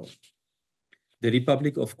the floor. The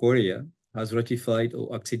Republic of Korea has ratified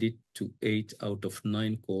or acceded to 8 out of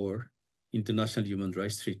 9 core international human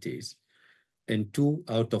rights treaties and 2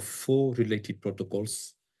 out of 4 related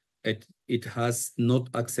protocols. It has not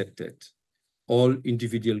accepted all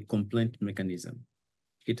individual complaint mechanism.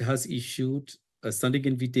 It has issued a standing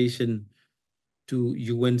invitation to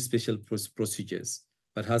UN special procedures,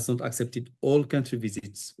 but has not accepted all country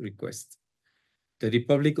visits requests. The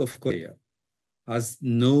Republic of Korea has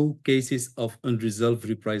no cases of unresolved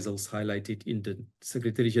reprisals highlighted in the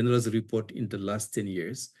Secretary General's report in the last 10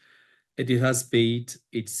 years, and it has paid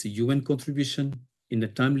its UN contribution in a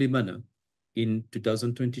timely manner in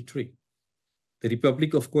 2023. The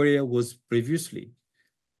Republic of Korea was previously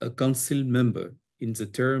a council member in the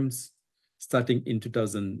terms starting in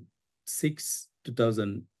 2006,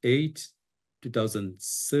 2008,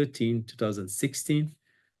 2013, 2016,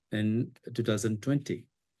 and 2020.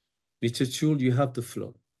 Mr. Chul, you have the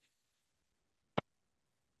floor.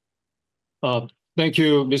 Thank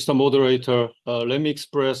you, Mr. Moderator. Let me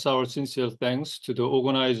express our sincere thanks to the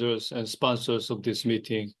organizers and sponsors of this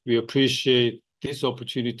meeting. We appreciate this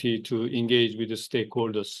opportunity to engage with the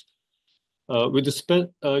stakeholders. With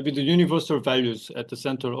the universal values at the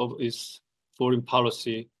center of its foreign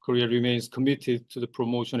policy, Korea remains committed to the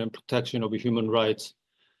promotion and protection of human rights,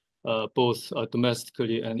 both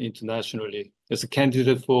domestically and internationally. As a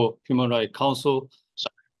candidate for Human Rights Council,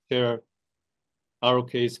 share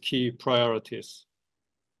ROK's key priorities.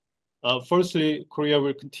 Firstly, Korea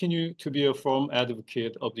will continue to be a firm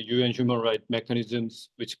advocate of the UN human rights mechanisms,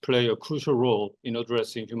 which play a crucial role in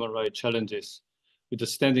addressing human rights challenges. With the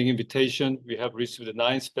standing invitation, we have received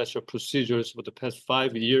 9 special procedures for the past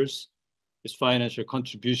 5 years. Its financial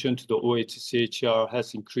contribution to the OHCHR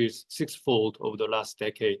has increased 6-fold over the last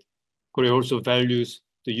decade. Korea also values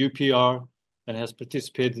the UPR and has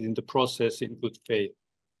participated in the process in good faith.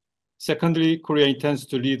 Secondly, Korea intends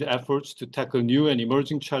to lead efforts to tackle new and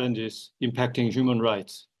emerging challenges impacting human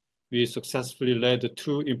rights. We successfully led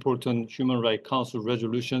 2 important Human Rights Council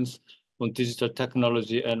resolutions on digital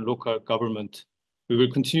technology and local government. We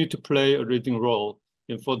will continue to play a leading role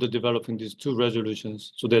in further developing these 2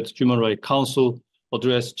 resolutions so that Human Rights Council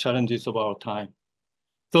address challenges of our time.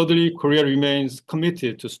 Thirdly, Korea remains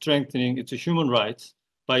committed to strengthening its human rights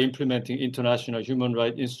by implementing international human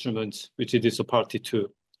rights instruments, which it is a party to,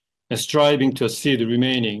 and striving to accede the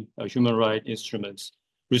remaining human rights instruments.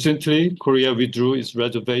 Recently, Korea withdrew its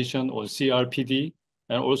reservation on CRPD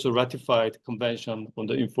and also ratified the Convention on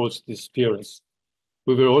the Enforced Disappearance.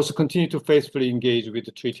 We will also continue to faithfully engage with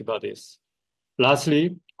the treaty bodies.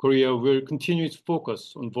 Lastly, Korea will continue its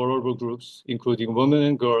focus on vulnerable groups, including women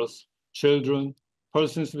and girls, children,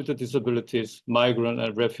 persons with disabilities, migrants,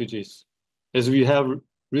 and refugees. As we have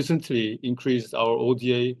recently increased our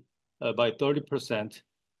ODA by 30%,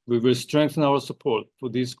 we will strengthen our support for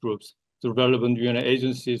these groups through relevant UN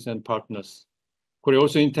agencies and partners. Korea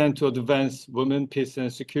also intends to advance women, peace,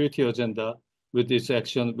 and security agenda with its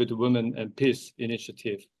action with the Women and Peace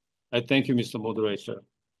initiative. I thank you, Mr. Moderator.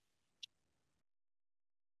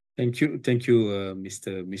 Thank you,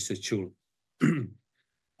 Mr. Chul.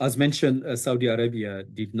 As mentioned, Saudi Arabia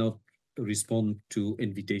did not respond to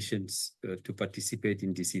invitations to participate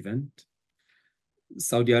in this event.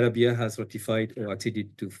 Saudi Arabia has ratified or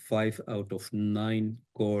acceded to 5 out of 9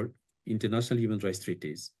 core international human rights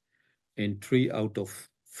treaties and 3 out of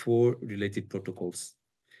 4 related protocols.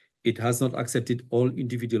 It has not accepted all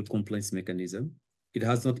individual complaints mechanisms. It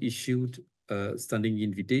has not issued a standing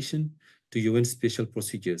invitation to UN special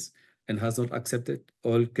procedures and has not accepted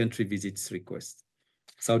all country visits requests.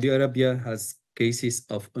 Saudi Arabia has cases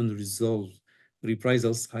of unresolved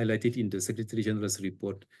reprisals highlighted in the Secretary General's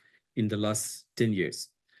report in the last 10 years,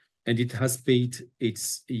 and it has paid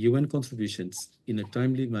its UN contributions in a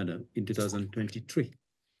timely manner in 2023.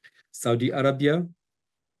 Saudi Arabia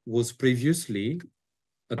was previously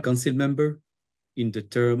a council member in the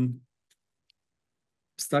term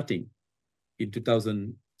starting in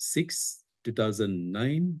 2006,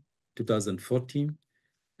 2009, 2014,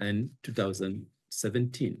 and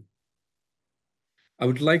 2017. I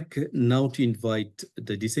would like now to invite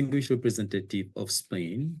the distinguished representative of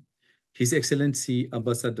Spain, His Excellency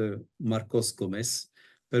Ambassador Marcos Gomez,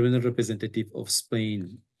 permanent representative of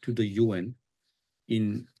Spain to the UN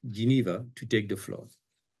in Geneva, to take the floor.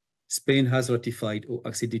 Spain has ratified or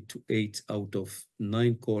acceded to 8 out of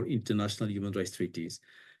 9 core international human rights treaties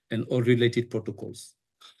and all related protocols.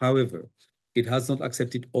 However, it has not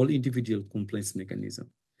accepted all individual complaints mechanisms.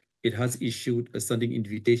 It has issued a standing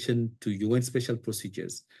invitation to UN special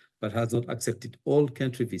procedures, but has not accepted all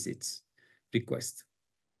country visits requests.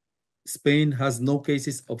 Spain has no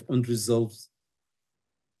cases of unresolved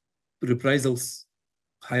reprisals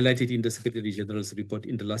highlighted in the Secretary General's report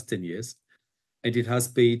in the last 10 years, and it has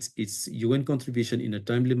paid its UN contribution in a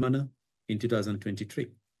timely manner in 2023.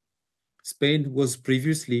 Spain was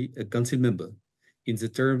previously a council member in the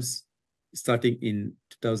terms starting in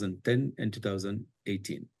 2010 and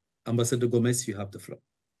 2018. Ambassador Gomez, you have the floor.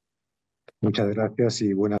 Muchas gracias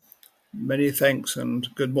y buenas. Many thanks and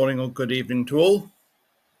good morning or good evening to all.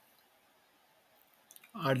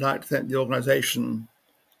 I'd like to thank the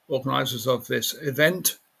organisers of this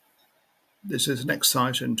event. This is an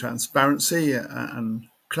exercise in transparency and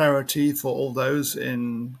clarity for all those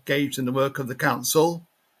engaged in the work of the Council,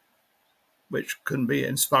 which can be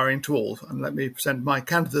inspiring to all. And let me present my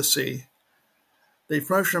candidacy. The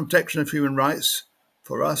promotion and protection of human rights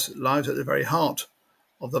for us lies at the very heart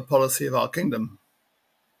of the policy of our kingdom.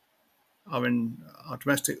 Our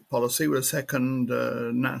domestic policy with a second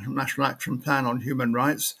National Action Plan on Human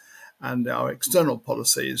Rights and our external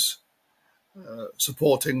policies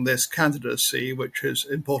supporting this candidacy, which is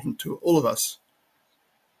important to all of us.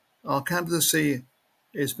 Our candidacy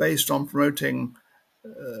is based on promoting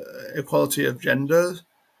equality of gender,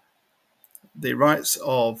 the rights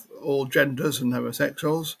of all genders and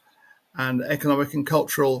homosexuals, and economic and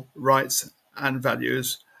cultural rights and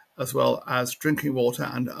values, as well as drinking water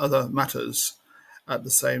and other matters. At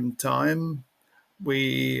the same time,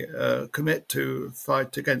 we commit to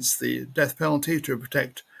fight against the death penalty, to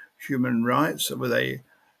protect human rights with a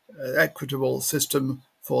equitable system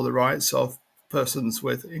for the rights of persons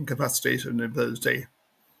with incapacities and inability.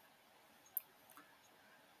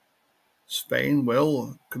 Spain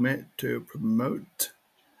will commit to promote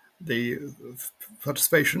the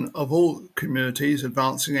participation of all communities,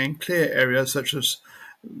 advancing in clear areas such as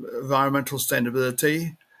environmental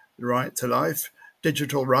sustainability, the right to life,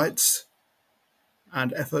 digital rights,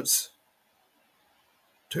 and efforts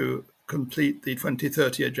to complete the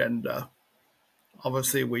 2030 agenda.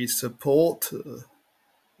 Obviously, we support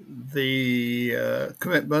the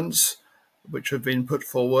commitments which have been put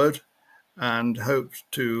forward and hope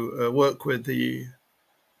to work with the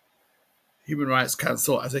Human Rights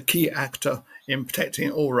Council as a key actor in protecting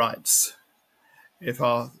all rights. If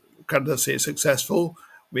our candidacy is successful,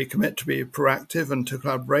 we commit to be proactive and to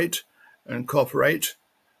collaborate and cooperate,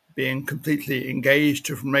 being completely engaged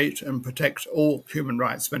to promote and protect all human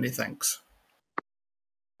rights. Many thanks.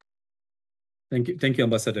 Thank you,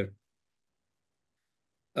 Ambassador.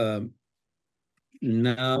 Now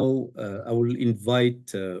I will invite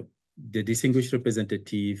the distinguished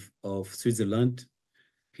representative of Switzerland,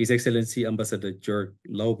 His Excellency Ambassador Jörg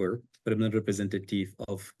Lauber, permanent representative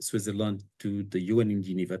of Switzerland to the UN in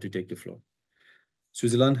Geneva, to take the floor.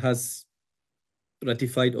 Switzerland has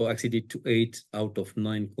ratified or acceded to 8 out of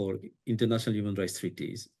 9 core international human rights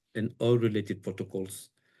treaties and all related protocols.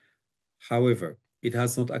 However, it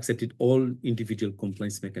has not accepted all individual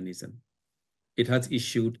complaints mechanisms. It has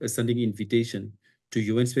issued a standing invitation to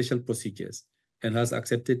UN special procedures and has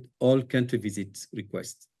accepted all country visit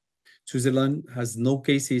requests. Switzerland has no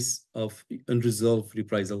cases of unresolved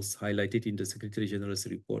reprisals highlighted in the Secretary General's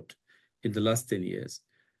report in the last 10 years,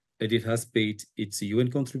 and it has paid its UN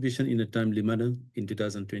contribution in a timely manner in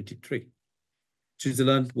 2023.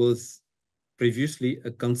 Switzerland was previously a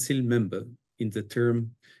council member in the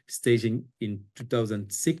term staging in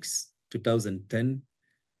 2006, 2010,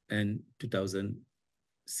 and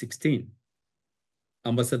 2016.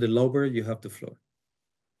 Ambassador Lauber, you have the floor.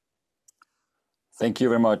 Thank you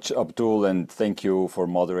very much, Abdul, and thank you for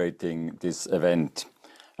moderating this event.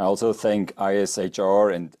 I also thank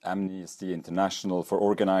ISHR and Amnesty International for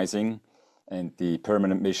organizing and the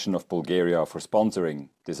Permanent Mission of Bulgaria for sponsoring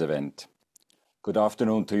this event. Good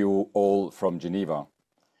afternoon to you all from Geneva.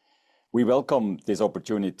 We welcome this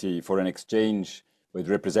opportunity for an exchange with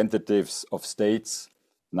representatives of states,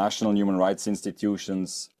 national human rights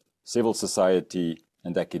institutions, civil society,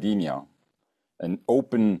 and academia. An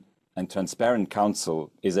open and transparent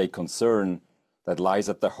council is a concern that lies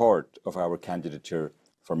at the heart of our candidature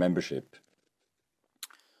for membership.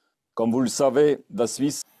 Comme vous le savez, la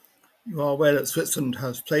Suisse... You are aware that Switzerland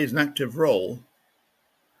has played an active role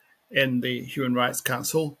in the Human Rights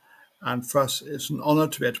Council, and for us it's an honour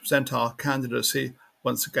to be able to present our candidacy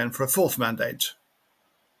once again for a 4th mandate.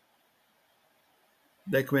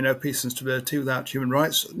 There can be no peace and stability without human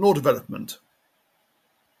rights nor development.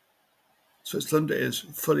 Switzerland is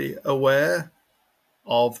fully aware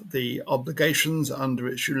of the obligations under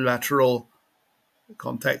its unilateral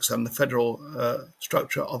context and the federal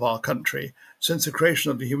structure of our country. Since the creation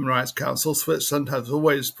of the Human Rights Council, Switzerland has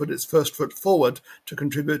always put its first foot forward to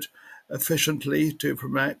contribute efficiently to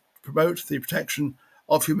promote the protection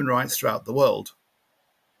of human rights throughout the world.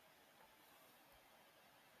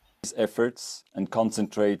 These efforts and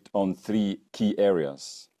concentrate on 3 key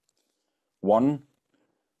areas. 1,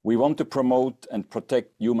 we want to promote and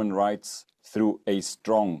protect human rights through a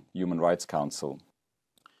strong Human Rights Council.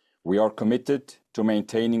 We are committed to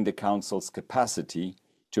maintaining the Council's capacity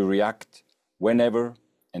to react whenever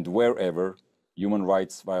and wherever human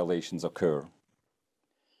rights violations occur.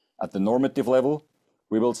 At the normative level,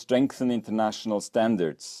 we will strengthen international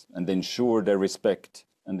standards and ensure their respect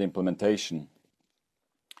and implementation.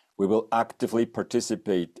 We will actively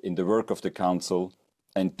participate in the work of the Council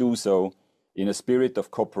and do so in a spirit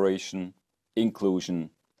of cooperation, inclusion,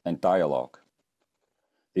 and dialogue.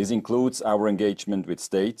 This includes our engagement with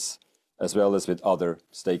states as well as with other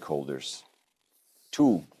stakeholders.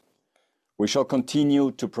 2, we shall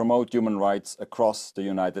continue to promote human rights across the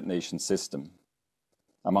United Nations system.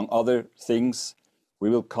 Among other things, we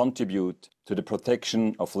will contribute to the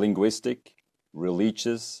protection of linguistic,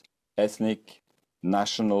 religious, ethnic,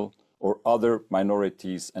 national, or other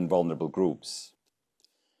minorities and vulnerable groups.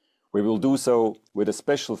 We will do so with a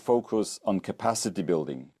special focus on capacity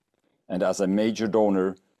building and as a major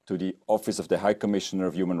donor to the Office of the High Commissioner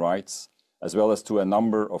of Human Rights as well as to a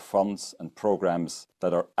number of funds and programs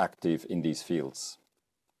that are active in these fields.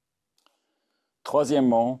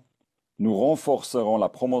 Troisièmement, nous renforcerons la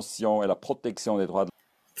promotion et la protection des droits de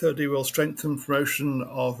Thirdly, we'll strengthen promotion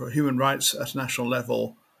of human rights at a national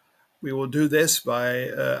level. We will do this by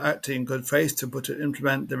acting in good faith to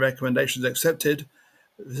implement the recommendations accepted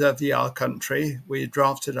vis-à-vis our country. We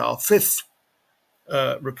drafted our fifth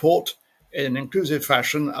report in an inclusive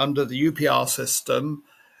fashion under the UPR system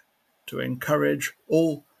to encourage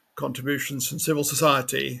all contributions from civil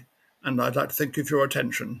society. And I'd like to thank you for your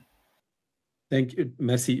attention. Thank you.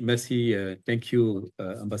 Merci. Thank you,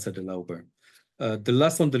 Ambassador Lauber. The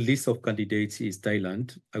last on the list of candidates is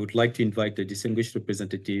Thailand. I would like to invite the distinguished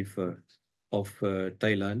representative of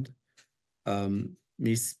Thailand,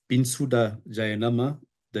 Ms. Pinsuda Jayanama,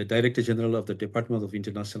 the Director General of the Department of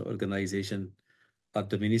International Organization at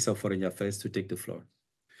the Ministry of Foreign Affairs, to take the floor.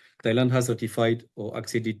 Thailand has ratified or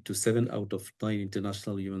acceded to 7 out of 9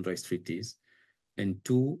 international human rights treaties and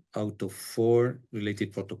 2 out of 4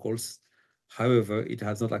 related protocols. However, it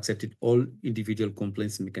has not accepted all individual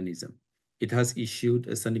complaints mechanisms. It has issued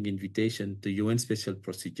a standing invitation to UN special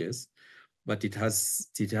procedures, but it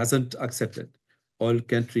hasn't accepted all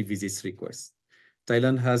country visits requests.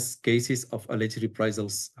 Thailand has cases of alleged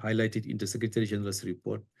reprisals highlighted in the Secretary General's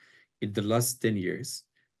report in the last 10 years,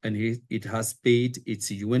 and it has paid its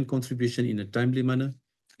UN contribution in a timely manner.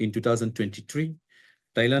 In 2023,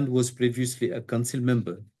 Thailand was previously a council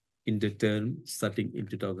member in the term starting in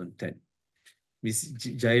 2010. Ms.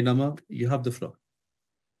 Jayanama, you have the floor.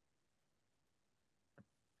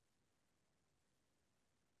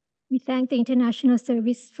 We thank the International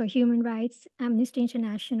Service for Human Rights, Amnesty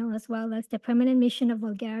International, as well as the Permanent Mission of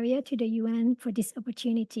Bulgaria to the UN for this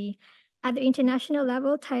opportunity. At the international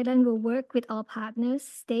level, Thailand will work with all partners,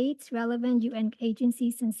 states, relevant UN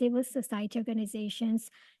agencies, and civil society organizations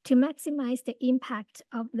to maximize the impact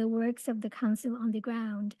of the works of the Council on the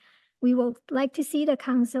ground. We would like to see the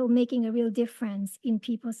Council making a real difference in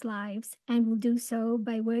people's lives, and will do so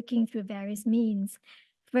by working through various means.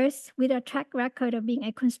 First, with a track record of being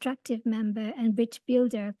a constructive member and bridge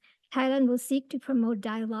builder, Thailand will seek to promote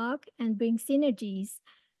dialogue and bring synergies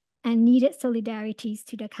and needed solidarities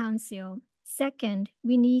to the Council. Second,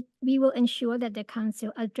 we will ensure that the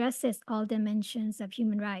Council addresses all dimensions of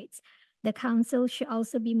human rights. The Council should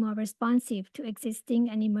also be more responsive to existing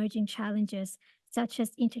and emerging challenges, such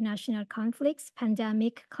as international conflicts,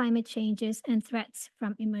 pandemic, climate changes, and threats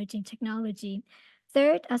from emerging technology.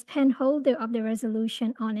 Third, as penholder of the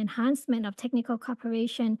resolution on enhancement of technical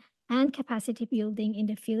cooperation and capacity building in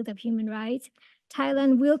the field of human rights,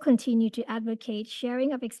 Thailand will continue to advocate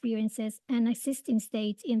sharing of experiences and assisting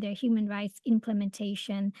states in their human rights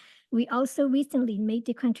implementation. We also recently made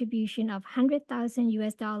the contribution of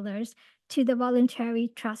 $100,000 to the Voluntary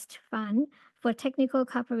Trust Fund for technical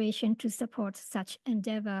cooperation to support such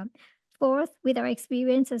endeavor. Fourth, with our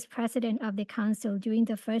experience as president of the Council during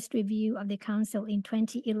the first review of the Council in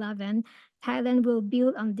 2011, Thailand will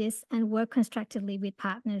build on this and work constructively with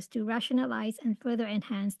partners to rationalize and further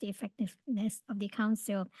enhance the effectiveness of the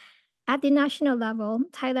Council. At the national level,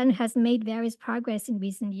 Thailand has made various progress in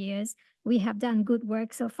recent years. We have done good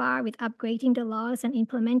work so far with upgrading the laws and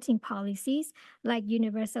implementing policies like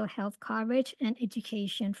universal health coverage and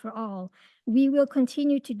education for all. We will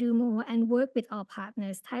continue to do more and work with all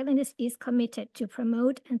partners. Thailand is committed to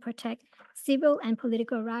promote and protect civil and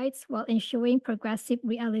political rights while ensuring progressive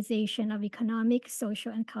realization of economic,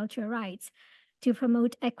 social, and cultural rights, to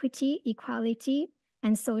promote equity, equality,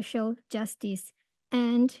 and social justice,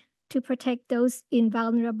 and to protect those in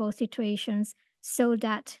vulnerable situations so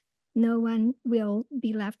that no one will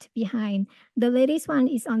be left behind. The latest one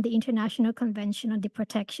is on the International Convention on the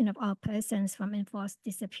Protection of All Persons from Enforced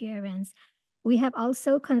Disappearance. We have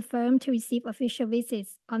also confirmed to receive official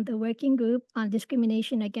visits on the Working Group on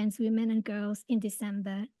Discrimination Against Women and Girls in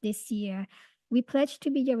December this year. We pledge to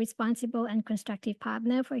be your responsible and constructive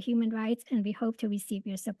partner for human rights, and we hope to receive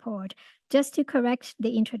your support. Just to correct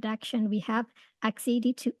the introduction, we have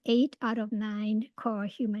acceded to 8 out of 9 core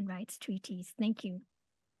human rights treaties. Thank you.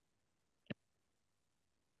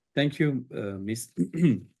 Thank you, Ms.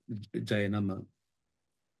 Jayanama.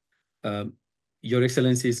 Your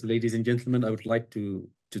Excellencies, ladies and gentlemen, I would like to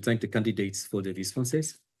thank the candidates for the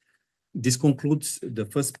responses. This concludes the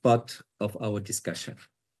first part of our discussion.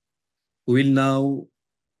 We will now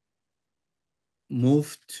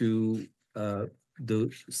move to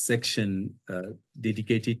the section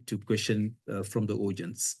dedicated to questions from the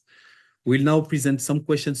audience. We'll now present some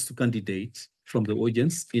questions to candidates from the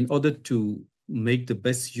audience in order to make the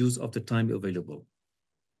best use of the time available.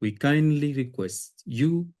 We kindly request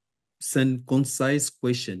you send concise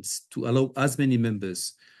questions to allow as many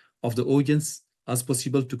members of the audience as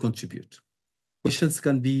possible to contribute. Questions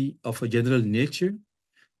can be of a general nature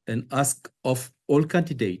and asked of all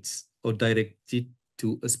candidates or directed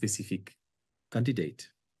to a specific candidate.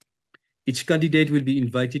 Each candidate will be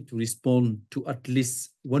invited to respond to at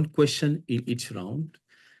least one question in each round,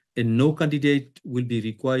 and no candidate will be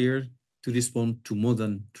required to respond to more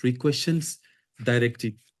than 3 questions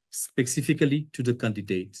directed specifically to the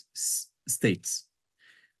candidate states.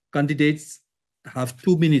 Candidates have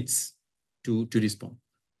 2 minutes to respond.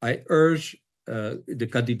 I urge the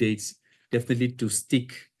candidates definitely to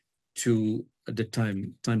stick to the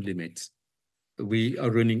time limit. We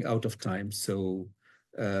are running out of time, so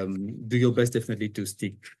do your best definitely to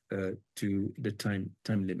stick to the time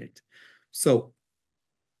limit. So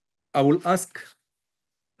I will ask,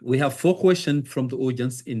 we have 4 questions from the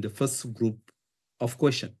audience in the first group of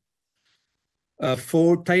questions.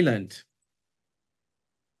 For Thailand,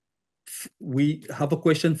 we have a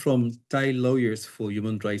question from Thai lawyers for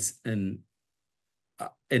human rights and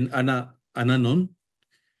Ananon,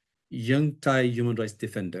 young Thai human rights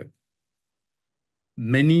defender.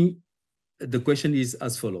 The question is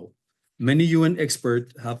as follows. Many UN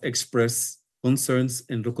experts have expressed concerns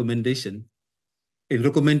and recommended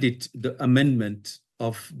the amendment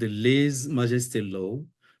of the lèse-majesté law,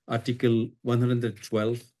 Article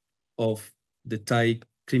 112 of the Thai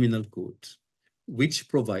Criminal Code, which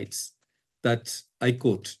provides that, I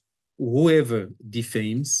quote, whoever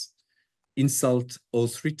defames, insult, or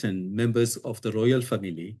threaten members of the royal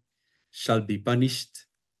family shall be punished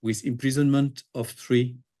with imprisonment of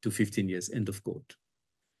 3 to 15 years, end of quote.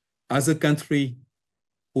 As a country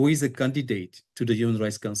who is a candidate to the Human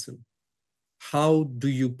Rights Council, how do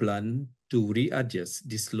you plan to readjust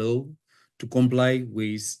this law to comply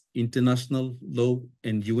with international law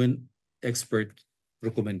and UN expert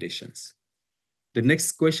recommendations? The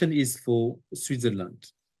next question is for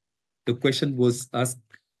Switzerland. The question was asked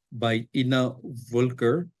by Ina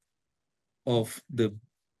Volker of the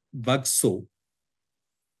Bagso,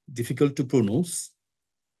 difficult to pronounce.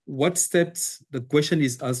 What steps, the question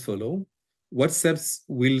is as follows, what steps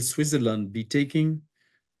will Switzerland be taking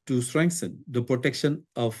to strengthen the protection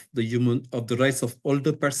of the rights of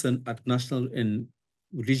older persons at national and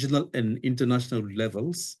regional and international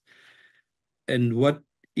levels? And what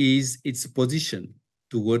is its position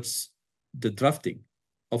towards the drafting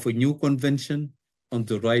of a new convention on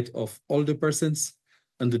the right of older persons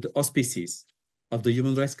under the auspices of the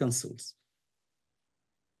Human Rights Councils?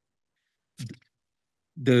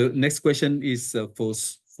 The next question is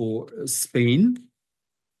for Spain.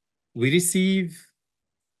 We receive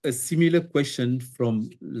a similar question from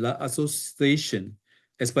la Asociación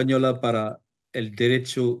Española para el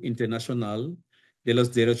Derecho Internacional de los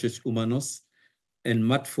Derechos Humanos and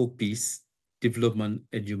Mat for Peace, Development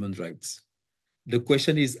and Human Rights. The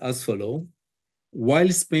question is as follows. While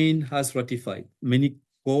Spain has ratified many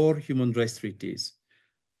core human rights treaties,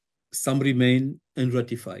 some remain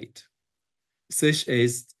unratified, such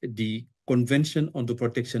as the Convention on the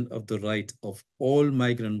Protection of the Right of All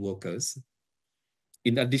Migrant Workers.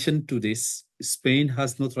 In addition to this, Spain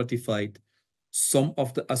has not ratified some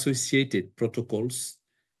of the associated protocols,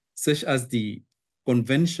 such as the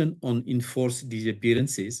Convention on Enforced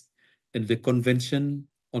Disappearances and the Convention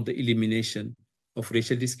on the Elimination of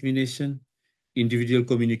Racial Discrimination, Individual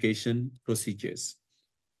Communication Procedures.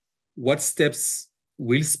 What steps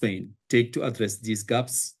will Spain take to address these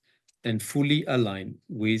gaps and fully align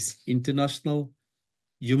with international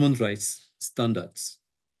human rights standards?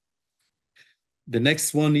 The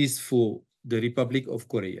next one is for the Republic of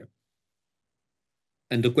Korea.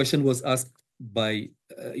 And the question was asked by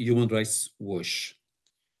Human Rights Watch.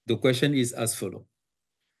 The question is as follows.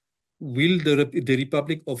 Will the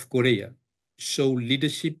Republic of Korea show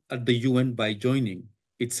leadership at the UN by joining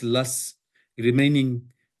its last remaining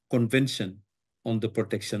convention on the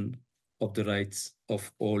protection of the rights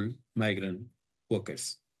of all migrant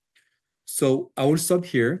workers? So I will stop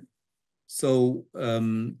here. So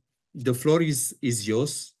the floor is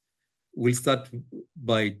yours. We'll start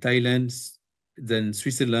by Thailand, then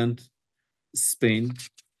Switzerland, Spain,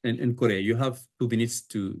 and Korea. You have 2 minutes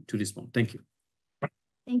to respond. Thank you.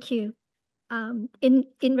 Thank you.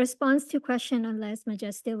 In response to question on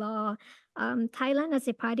lèse-majesté law, Thailand as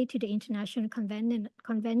a party to the International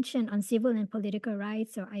Convention on Civil and Political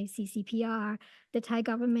Rights, or ICCPR, the Thai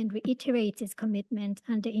government reiterates its commitment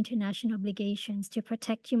under international obligations to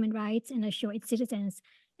protect human rights and assure its citizens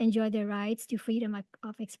enjoy their rights to freedom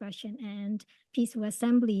of expression and peaceful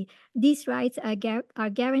assembly. These rights are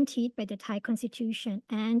guaranteed by the Thai Constitution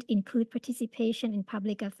and include participation in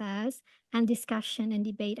public affairs and discussion and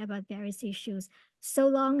debate about various issues, so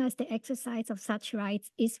long as the exercise of such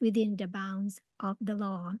rights is within the bounds of the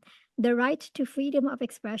law. The right to freedom of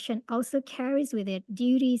expression also carries with it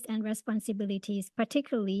duties and responsibilities,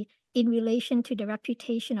 particularly in relation to the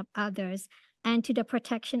reputation of others and to the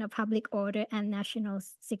protection of public order and national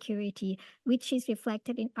security, which is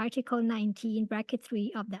reflected in Article 19, Bracket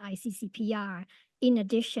 3 of the ICCPR. In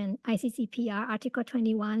addition, ICCPR Article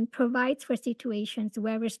 21 provides for situations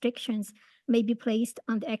where restrictions may be placed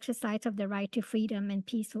on the exercise of the right to freedom and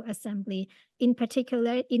peaceful assembly, in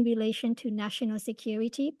particular in relation to national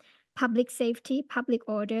security, public safety, public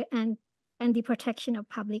order, and the protection of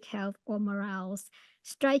public health or morals.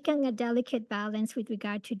 Striking a delicate balance with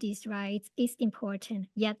regard to these rights is important,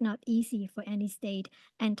 yet not easy for any state,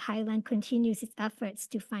 and Thailand continues its efforts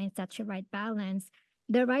to find such a right balance.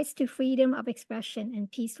 The rights to freedom of expression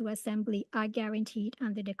and peaceful assembly are guaranteed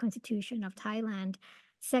under the Constitution of Thailand.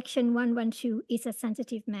 Section 112 is a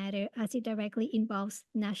sensitive matter as it directly involves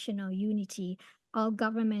national unity. All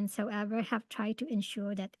governments, however, have tried to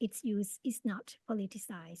ensure that its use is not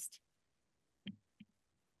politicized.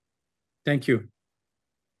 Thank you.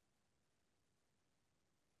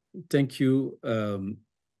 Thank you,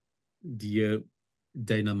 dear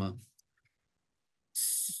Dynama.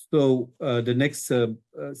 So the next,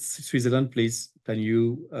 Switzerland, please, can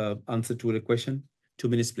you answer to the question? 2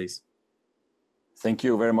 minutes, please. Thank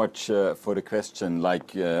you very much for the question.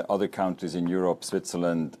 Like other countries in Europe,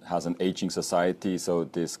 Switzerland has an aging society, so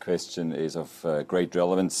this question is of great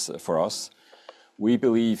relevance for us. We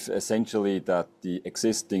believe essentially that the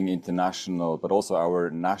existing international, but also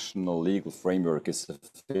our national legal framework is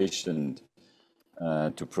sufficient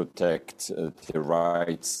to protect the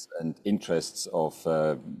rights and interests of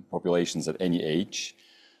populations at any age.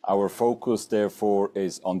 Our focus, therefore,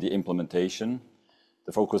 is on the implementation.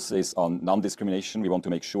 The focus is on non-discrimination. We want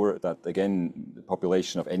to make sure that, again, the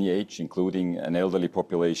population of any age, including an elderly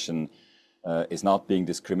population, is not being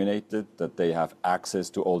discriminated, that they have access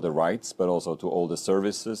to all the rights, but also to all the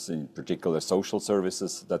services, in particular social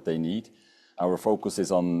services that they need. Our focus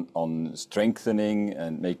is on strengthening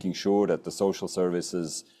and making sure that the social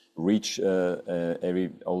services reach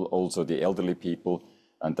also the elderly people,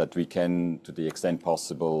 and that we can, to the extent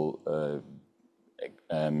possible,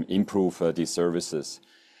 improve these services.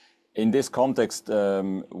 In this context,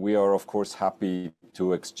 we are of course happy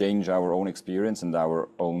to exchange our own experience and our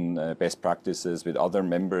own best practices with other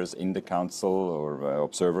members in the Council or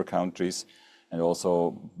observer countries, and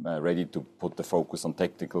also ready to put the focus on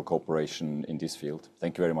technical cooperation in this field.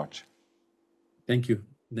 Thank you very much. Thank you.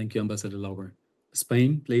 Thank you, Ambassador Lauber.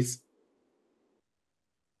 Spain, please.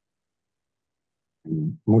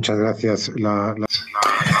 Muchas gracias.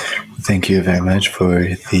 Thank you very much for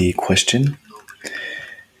the question.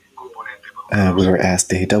 We were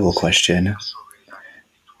asked a double question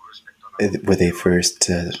with a first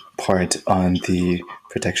part on the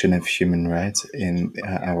protection of human rights in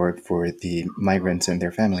our work for the migrants and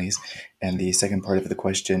their families. And the second part of the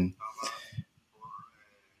question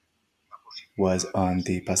was on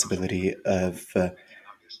the possibility of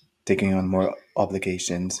taking on more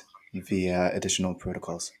obligations via additional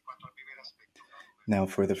protocols. Now,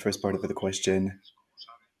 for the first part of the question,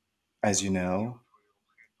 as you know,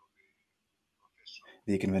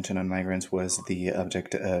 the Convention on Migrants was the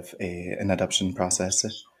object of an adoption process,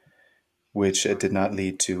 which did not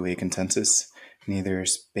lead to a consensus. Neither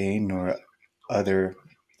Spain nor other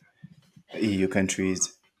EU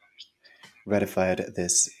countries ratified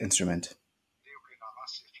this instrument.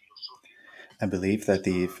 I believe that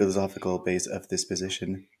the philosophical base of this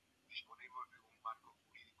position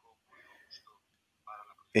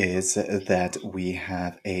is that we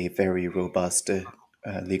have a very robust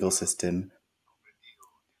legal system,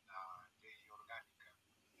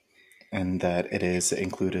 and that it is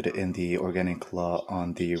included in the organic law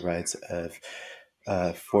on the rights of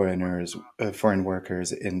foreign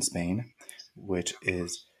workers in Spain, which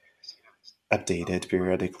is updated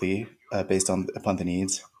periodically based upon the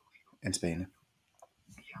needs in Spain.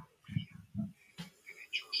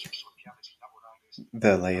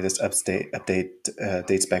 The latest update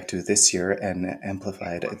dates back to this year and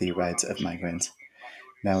amplified the rights of migrants.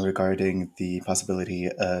 Now, regarding the possibility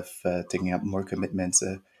of taking up more commitments,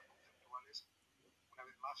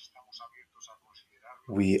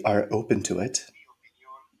 we are open to it.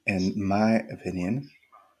 In my opinion,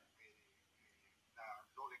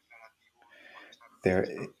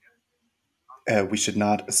 we should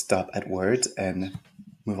not stop at words and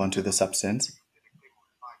move on to the substance.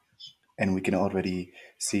 and we can already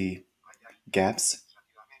see gaps.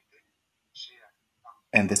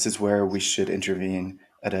 And this is where we should intervene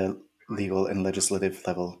at a legal and legislative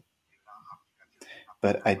level.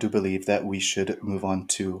 But I do believe that we should move on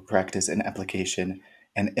to practice and application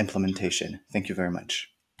and implementation. Thank you very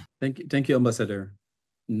much. Thank you, Ambassador.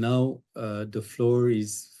 Now the floor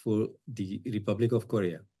is for the Republic of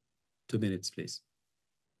Korea. 2 minutes, please.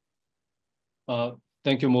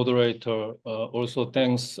 Thank you, moderator. Also,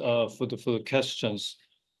 thanks for the questions.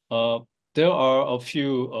 There are a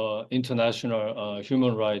few international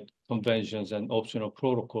human rights conventions and optional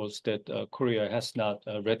protocols that Korea has not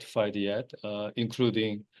ratified yet,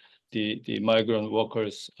 including the Migrant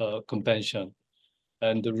Workers Convention.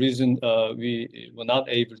 And the reason we were not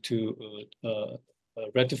able to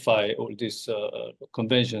ratify all these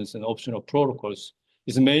conventions and optional protocols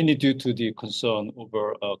is mainly due to the concern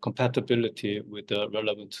over compatibility with the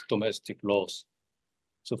relevant domestic laws.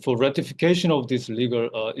 So for ratification of this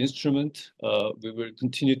legal instrument, we will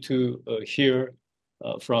continue to hear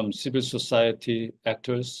from civil society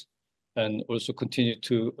actors and also continue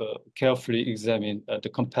to carefully examine the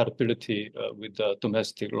compatibility with the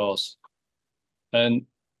domestic laws. And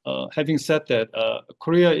having said that,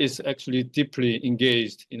 Korea is actually deeply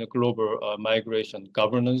engaged in a global migration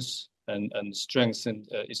governance and strengthened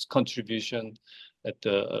its contribution at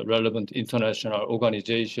the relevant international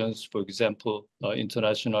organizations, for example,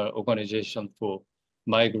 International Organization for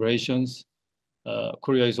Migrations.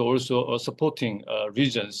 Korea is also supporting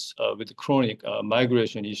regions with chronic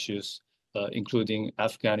migration issues, including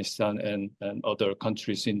Afghanistan and other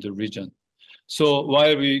countries in the region. So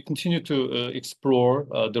while we continue to explore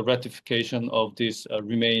the ratification of these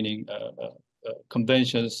remaining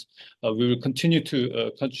conventions, we will continue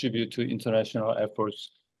to contribute to international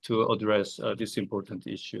efforts to address this important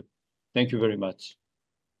issue. Thank you very much.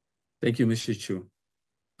 Thank you, Mr. Chu.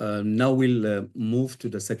 Now we'll move to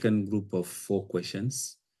the second group of 4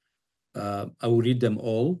 questions. I will read them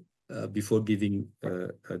all before giving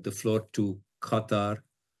the floor to Qatar,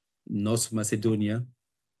 North Macedonia,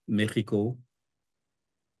 Mexico,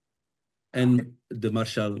 and the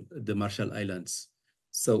Marshall Islands.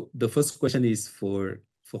 So the first question is for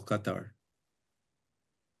Qatar.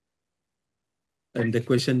 And the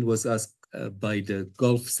question was asked by the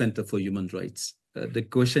Gulf Center for Human Rights. The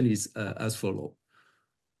question is as follows.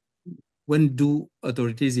 When do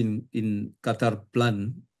authorities in Qatar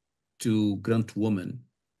plan to grant women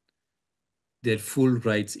their full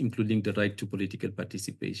rights, including the right to political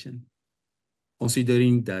participation,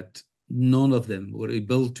 considering that none of them were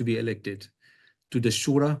able to be elected to the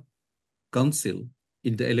Shura Council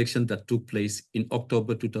in the election that took place in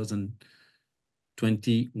October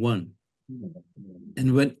 2021?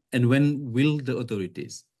 And when will the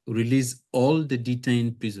authorities release all the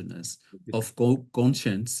detained prisoners of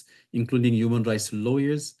conscience, including human rights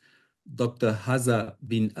lawyers, Dr. Haza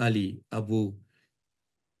bin Ali Abu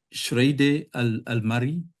Shreide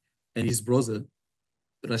al-Mari and his brother,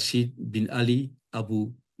 Rashid bin Ali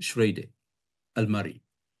Abu Shreide al-Mari,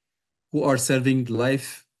 who are serving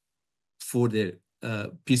life for their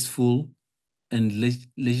peaceful and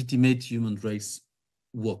legitimate human rights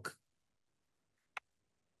work?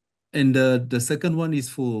 And the second one is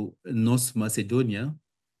for North Macedonia.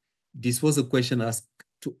 This was a question asked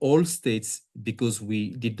to all states because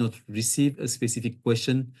we did not receive a specific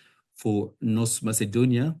question for North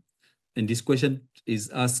Macedonia. And this question is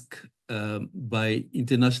asked by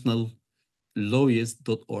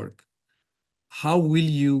internationallawyers.org. How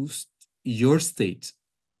will your state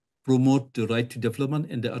promote the right to development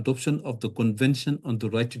and the adoption of the Convention on the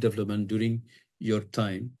Right to Development during your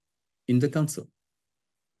time in the Council?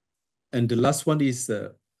 And the last one is,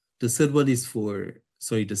 the third one is for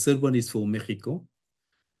Mexico.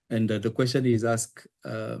 And the question is asked,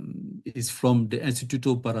 is from the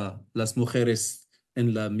Instituto para las Mujeres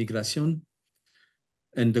en la Migración.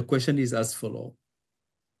 And the question is as follows.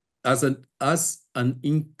 As an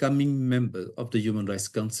incoming member of the Human Rights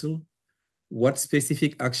Council, what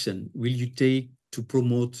specific action will you take to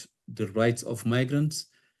promote the rights of migrants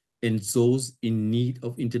and those in need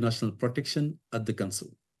of international protection at the Council?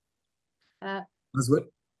 As well?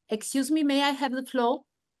 Excuse me, may I have the floor?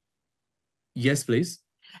 Yes, please.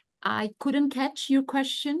 I couldn't catch your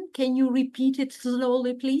question. Can you repeat it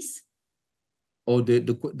slowly, please? Oh,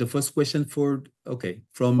 the first question from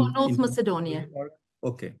North Macedonia.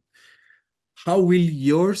 Okay. How will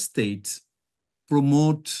your state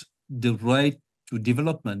promote the right to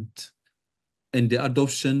development and the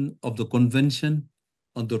adoption of the Convention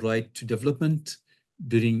on the Right to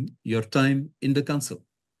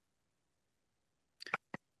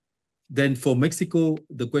Then for Mexico,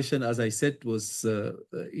 the question, as I said,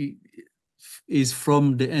 is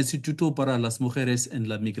from the Instituto para las Mujeres en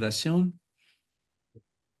la Migración.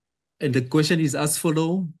 And the question is as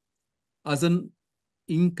follows: as an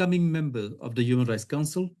incoming member of the Human Rights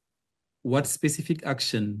Council, what specific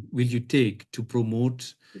action will you take to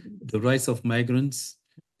promote the rights of migrants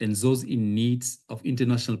and those in need of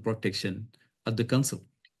international protection at the Council,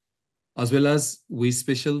 as well as with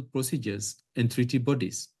special procedures and treaty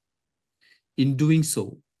bodies? In doing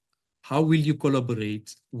so, how will you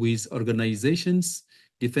collaborate with organizations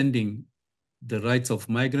defending the rights of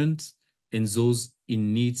migrants and those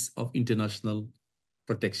in need of international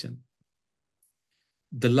protection?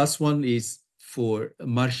 The last one is for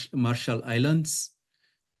Marshall Islands.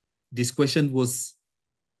 This question was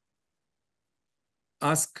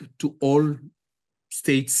asked to all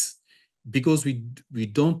states because we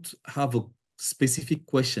don't have a specific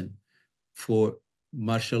question for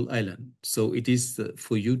Marshall Island. So it is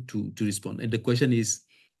for you to respond. And the question is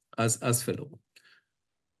as follows.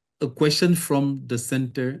 A question from the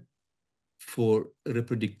Center for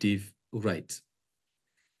Reproductive Rights.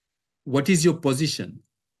 What is your position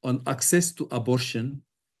on access to abortion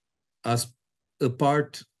as a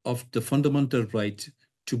part of the fundamental right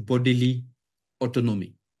to bodily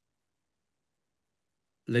autonomy?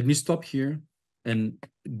 Let me stop here and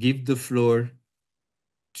give the floor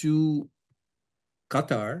to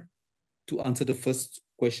Qatar to answer the first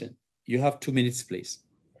question. You have 2 minutes, please.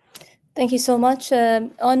 Thank you so much.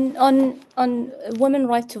 On women's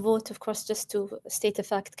right to vote, of course, just to state a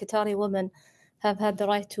fact, Qatari women have had the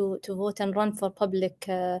right to vote and run for public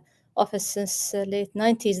office since late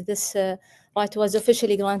 90s. This right was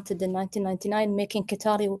officially granted in 1999, making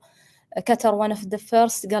Qatar one of the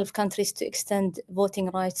first Gulf countries to extend voting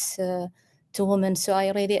rights to women. So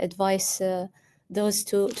I really advise those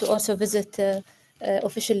to also visit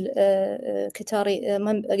official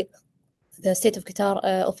Qatari, the state of Qatar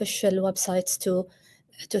official websites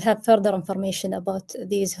to have further information about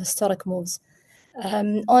these historic moves.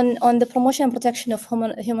 On the promotion and protection of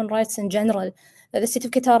human rights in general, the state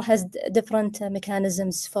of Qatar has different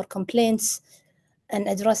mechanisms for complaints and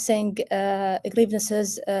addressing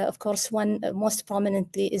grievances. Of course, one most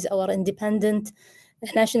prominently is our independent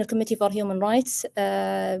National Committee for Human Rights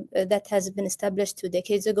that has been established 2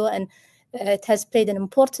 decades ago, and it has played an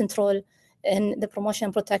important role in the promotion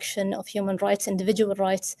and protection of human rights, individual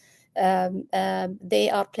rights. They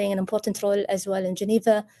are playing an important role as well in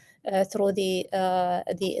Geneva through the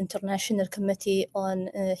International Committee on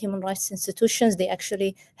Human Rights Institutions. They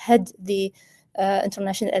actually head the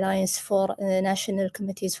International Alliance for National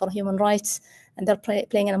Committees for Human Rights, and they're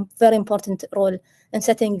playing a very important role in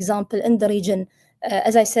setting example in the region.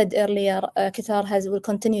 As I said earlier, Qatar will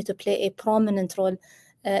continue to play a prominent role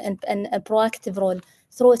and a proactive role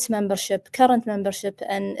through its membership, current membership,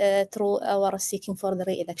 and through our seeking for the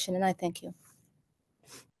re-election. And I thank you.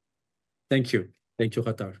 Thank you. Thank you,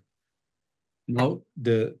 Qatar. Now,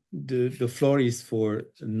 the floor is for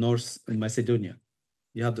North Macedonia.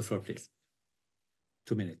 You have the floor, please.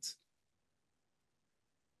 2 minutes.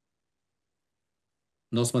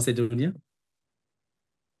 North Macedonia.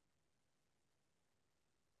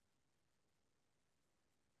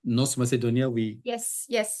 North Macedonia, Yes.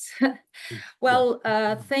 Well,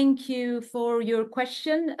 thank you for your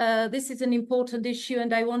question. This is an important issue,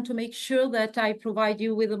 and I want to make sure that I provide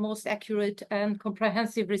you with the most accurate and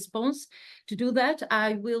comprehensive response. To do that,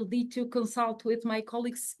 I will need to consult with my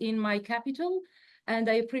colleagues in my capital, and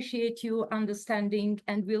I appreciate your understanding,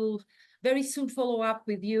 and will very soon follow up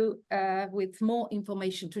with you with more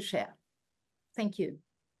information to share. Thank you.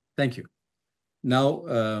 Thank you.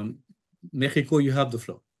 Now, Mexico, you have the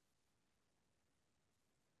floor.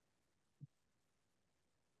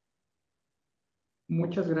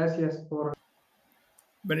 Muchas gracias por...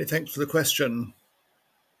 Many thanks for the question.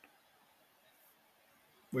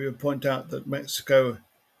 We would point out that Mexico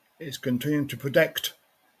is continuing to protect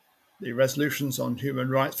the resolutions on human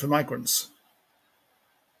rights for migrants.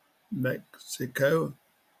 Mexico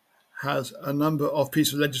has a number of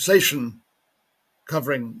pieces of legislation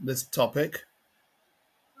covering this topic,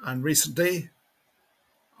 and recently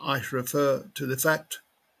I should refer to the fact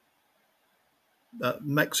that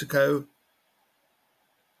Mexico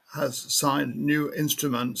has signed new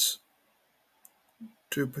instruments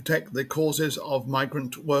to protect the causes of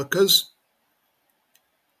migrant workers.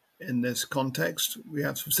 In this context, we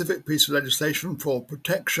have specific pieces of legislation for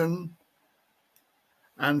protection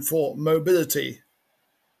and for mobility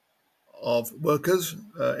of workers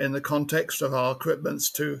in the context of our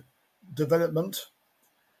commitments to development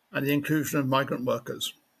and the inclusion of migrant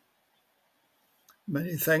workers.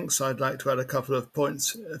 Many thanks. I'd like to add a couple of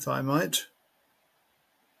points, if I might,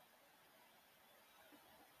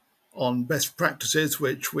 on best practices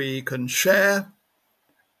which we can share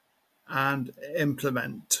and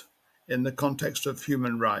implement in the context of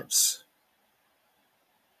human rights.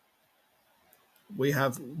 We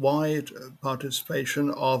have wide participation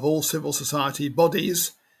of all civil society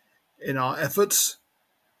bodies in our efforts,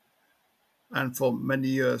 and for many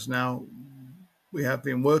years now we have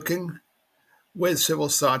been working with civil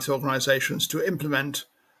society organizations to implement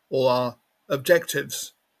all our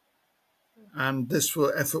objectives, and this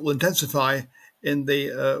effort will intensify in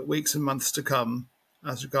the weeks and months to come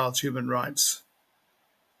as regards human rights.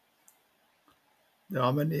 There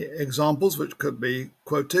are many examples which could be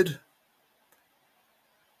quoted,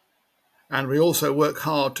 and we also work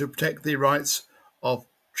hard to protect the rights of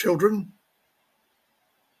children,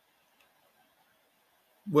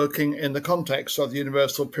 working in the context of the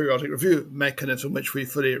Universal Periodic Review mechanism, which we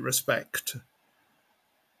fully respect.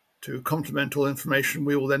 To complement all information,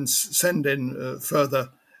 we will then send in further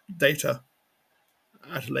data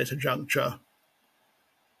at a later juncture.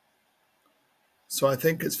 So I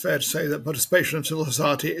think it's fair to say that participation of civil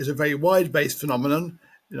society is a very wide-based phenomenon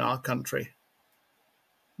in our country.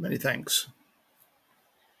 Many thanks.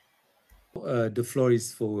 The floor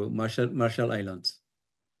is for Marshall Islands.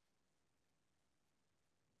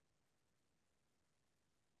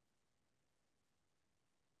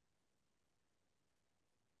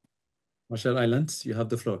 Marshall Islands, you have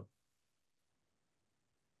the floor.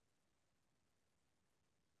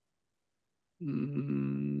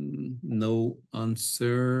 No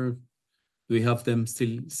answer. Do we have them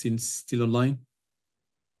still online?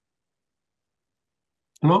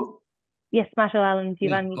 Hello? Yes, Marshall Islands,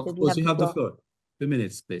 you've unmuted. Of course, you have the floor. 2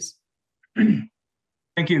 minutes, please.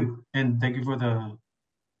 Thank you. And thank you for the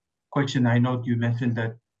question. I know you mentioned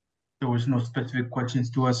that there was no specific questions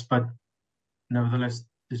to us, but nevertheless,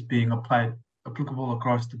 this being applicable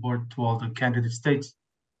across the board to all the candidate states.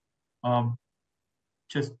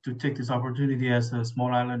 Just to take this opportunity as a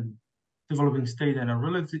small island developing state and a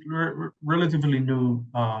relatively new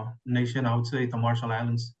nation, I would say the Marshall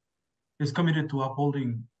Islands is committed to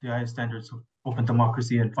upholding the highest standards of open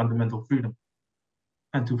democracy and fundamental freedom,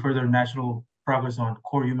 and to further national progress on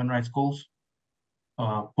core human rights goals,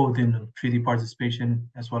 both in treaty participation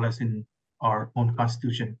as well as in our own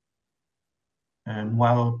constitution. And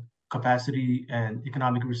while capacity and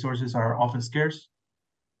economic resources are often scarce,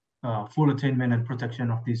 full attainment and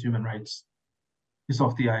protection of these human rights is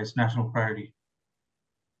of the highest national priority.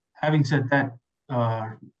 Having said that,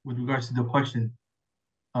 with regards to the question,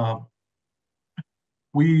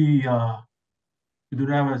 we do not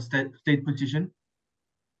have a state position,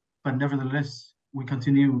 but nevertheless, we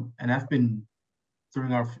continue and have been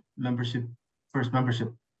during our first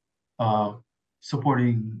membership,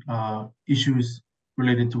 supporting issues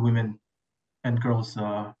related to women and girls'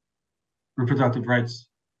 reproductive rights,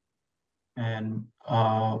 and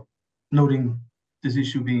noting this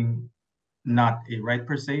issue being not a right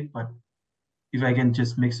per se, but if I can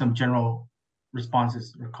just make some general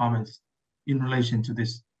responses or comments in relation to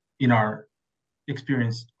this in our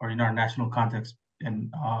experience or in our national context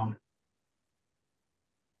and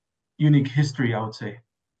unique history, I would say.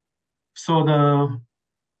 So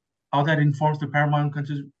how that informs the paramount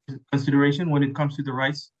consideration when it comes to the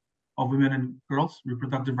rights of women and girls,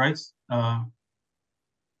 reproductive rights.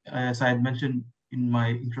 As I had mentioned in my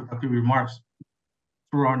introductory remarks,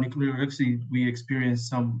 through our nuclear exit, we experienced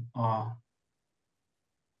some,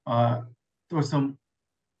 there was some,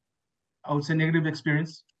 I would say, negative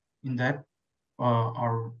experience in that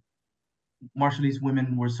our Marshallese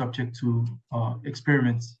women were subject to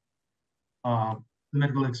experiments,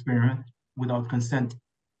 medical experiment without consent.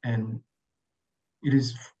 And it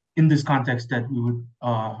is in this context that we would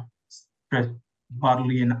stress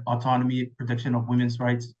bodily and autonomy, protection of women's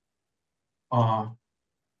rights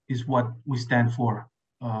is what we stand for.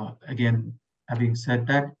 Again, having said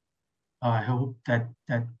that, I hope that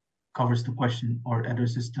covers the question or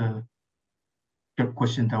addresses the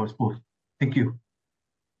question that was posed. Thank you.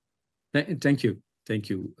 Thank you. Thank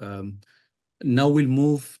you. Now we'll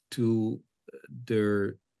move to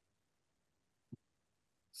the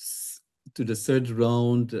third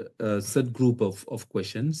round, third group of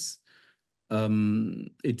questions.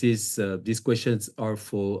 It is these questions are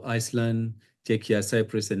for Iceland, Czechia,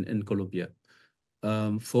 Cyprus, and Colombia.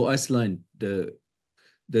 For Iceland, the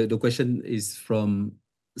question is from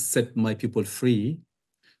Set My People Free,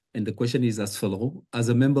 and the question is as follows: as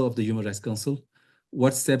a member of the Human Rights Council,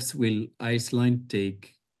 what steps will Iceland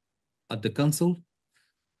take at the Council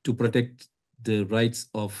to protect the rights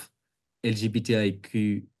of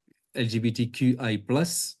LGBTIQ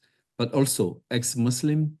LGBTQI+, but also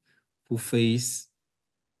ex-Muslim who face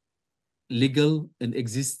legal and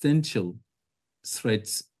existential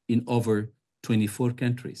threats in over 24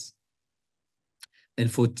 countries.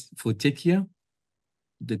 And for Czechia,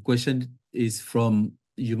 the question is from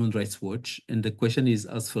Human Rights Watch, and the question is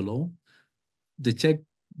as follows. The Czech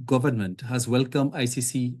government has welcomed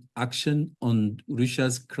ICC action on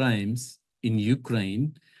Russia's crimes in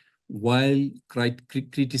Ukraine while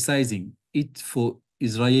criticizing it for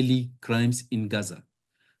Israeli crimes in Gaza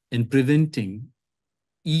and preventing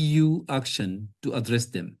EU action to address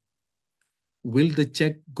them. Will the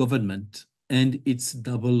Czech government end its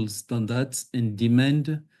double standards and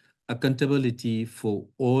demand accountability for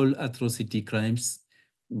all atrocity crimes,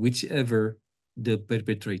 whichever the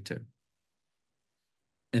perpetrator?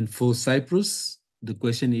 And for Cyprus, the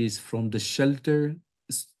question is from the shelter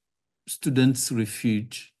students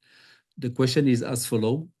refuge. The question is as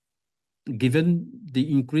follows. Given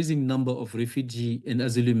the increasing number of refugee and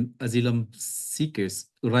asylum seekers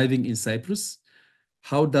arriving in Cyprus,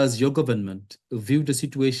 how does your government view the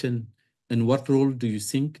situation, and what role do you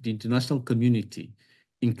think the international community,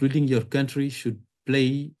 including your country, should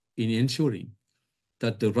play in ensuring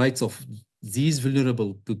that the rights of these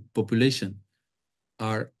vulnerable population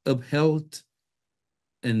are upheld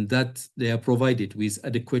and that they are provided with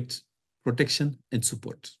adequate protection and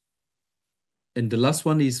support? And the last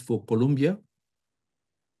one is for Colombia.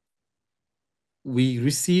 We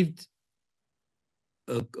received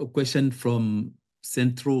a question from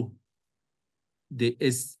Centro de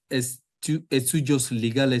Estudios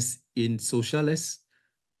Legales y Sociales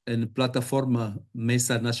and Plataforma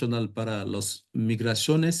Mesa Nacional para las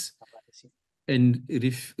Migraciones and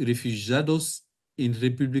Refugiados in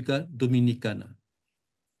República Dominicana.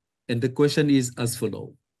 And the question is as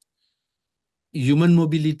follows. Human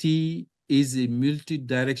mobility is a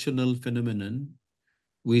multi-directional phenomenon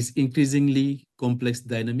with increasingly complex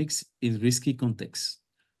dynamics in risky contexts.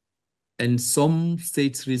 And some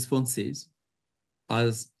states' responses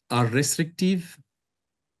are restrictive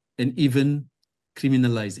and even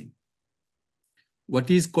criminalizing. What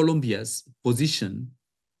is Colombia's position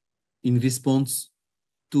in response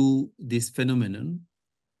to this phenomenon,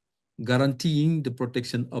 guaranteeing the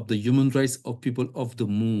protection of the human rights of people of the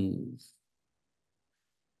move?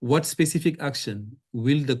 What specific action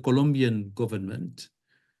will the Colombian government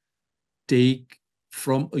take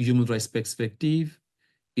from a human rights perspective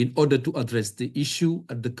in order to address the issue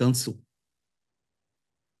at the Council,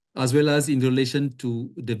 as well as in relation to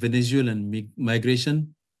the Venezuelan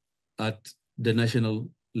migration at the national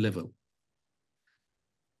level?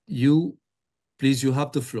 Please, you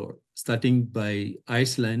have the floor, starting by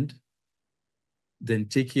Iceland, then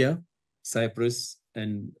Czechia, Cyprus,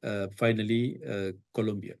 and finally,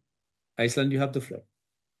 Colombia. Iceland, you have the floor.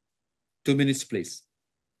 2 minutes, please.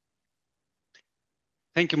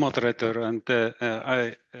 Thank you, moderator, and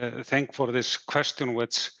I thank for this question,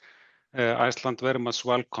 which Iceland very much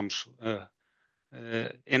welcomes.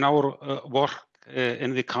 In our work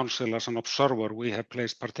in the Council as an observer, we have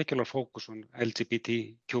placed particular focus on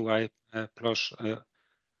LGBTQI+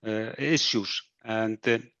 issues and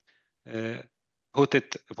put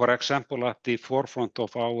it, for example, at the forefront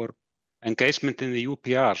of our engagement in the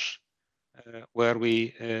UPRs, where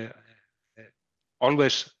we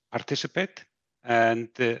always participate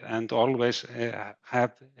and always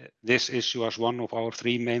have this issue as one of our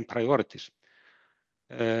 3 main priorities.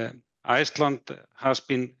 Iceland has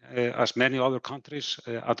been, as many other countries,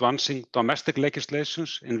 advancing domestic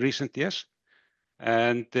legislations in recent years,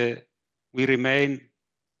 and we remain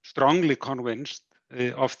strongly convinced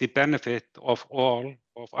of the benefit of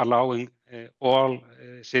allowing all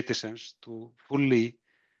citizens to fully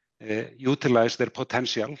utilize their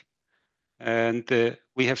potential. And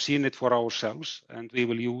we have seen it for ourselves, and we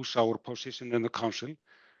will use our position in the Council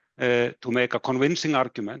to make a convincing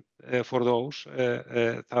argument for those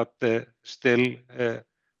that still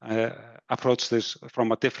approach this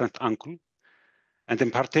from a different angle. And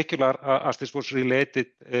in particular, as this was related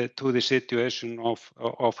to the situation of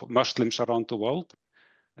Muslims around the world,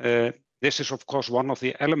 this is, of course, one of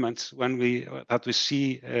the elements that we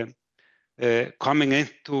see coming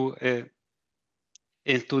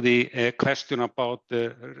into the question about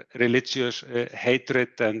religious hatred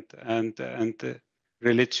and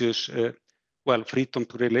religious, freedom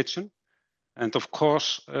to religion. And of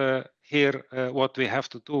course, here, what we have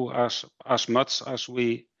to do as much as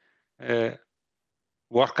we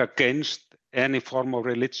work against any form of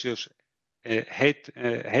religious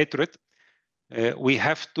hatred, we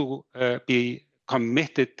have to be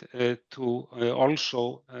committed to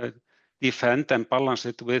also defend and balance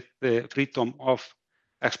it with the freedom of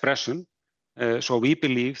expression. So we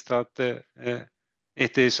believe that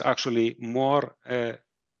it is actually more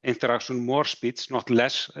interaction, more speech, not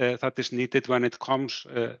less, that is needed when it comes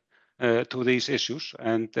to these issues,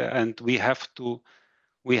 and we have to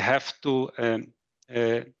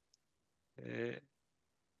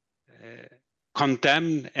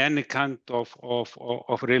condemn any kind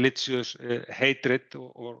of religious hatred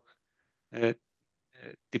or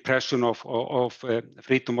depression of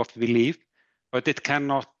freedom of belief, but it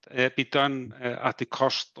cannot be done at the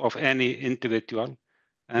cost of any individual.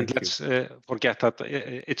 And let's forget that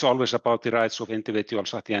it's always about the rights of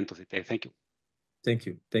individuals at the end of the day. Thank you. Thank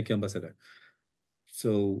you. Thank you, Ambassador.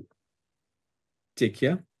 So,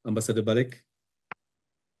 Czechia, Ambassador Balek.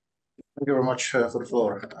 Thank you very much for the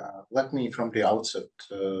floor. Let me, from the outset,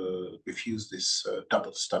 refuse this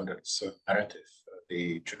double standards narrative.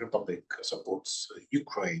 The Czech Republic supports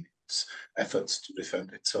Ukraine's efforts to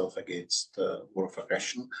defend itself against the war of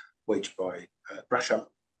aggression waged by Russia,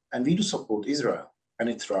 and we do support Israel and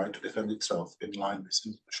its right to defend itself in line with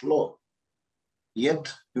international law.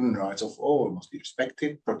 Yet, human rights of all must be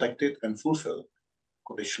respected, protected, and fulfilled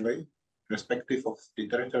conditionally, irrespective of the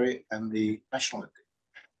territory and the nationality.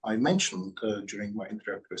 I mentioned during my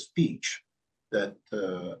introductory speech that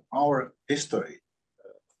our history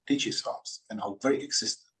teaches us, and our very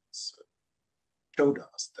existence showed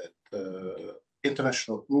us, that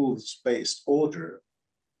international rules-based order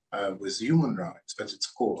with human rights at its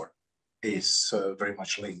core is very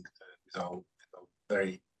much linked with our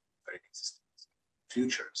very, very existence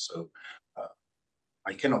future. So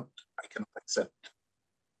I cannot accept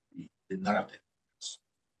the narrative.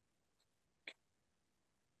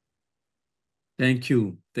 Thank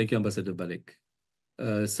you. Thank you, Ambassador Balek.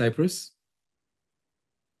 Cyprus.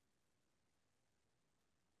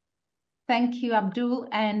 Thank you, Abdul,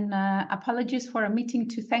 and apologies for omitting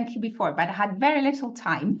to thank you before, but I had very little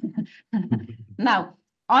time. Now,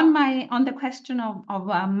 on the question of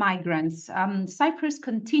migrants, Cyprus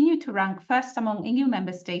continued to rank first among EU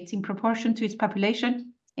member states in proportion to its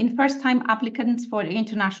population in first-time applicants for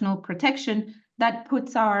international protection. That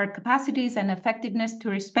puts our capacities and effectiveness to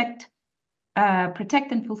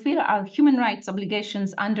protect and fulfill our human rights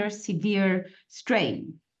obligations under severe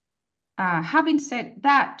strain. Having said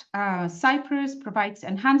that, Cyprus provides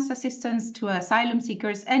enhanced assistance to asylum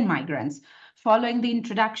seekers and migrants. Following the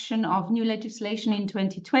introduction of new legislation in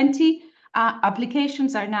 2020,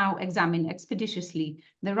 applications are now examined expeditiously.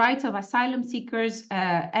 The rights of asylum seekers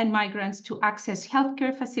and migrants to access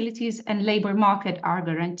healthcare facilities and labor market are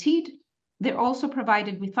guaranteed. They're also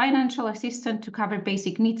provided with financial assistance to cover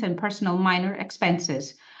basic needs and personal minor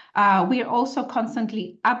expenses. We are also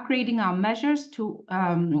constantly upgrading our measures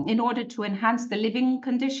in order to enhance the living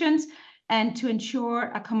conditions and to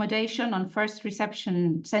ensure accommodation on first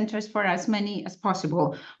reception centers for as many as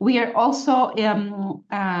possible. We are also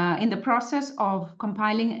in the process of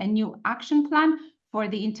compiling a new action plan for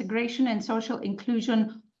the integration and social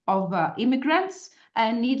inclusion of immigrants.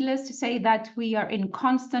 And needless to say that we are in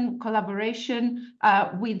constant collaboration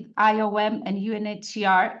with IOM and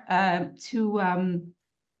UNHCR to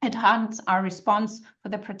enhance our response for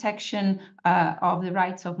the protection of the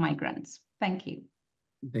rights of migrants. Thank you.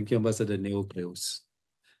 Thank you, Ambassador Neocleos.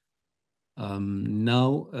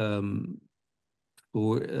 Now,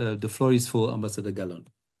 the floor is for Ambassador Gallon.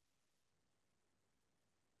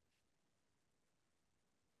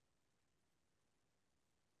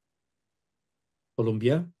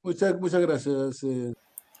 Colombia. Muchas gracias.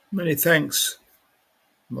 Many thanks,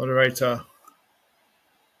 moderator.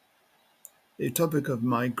 The topic of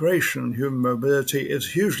migration and human mobility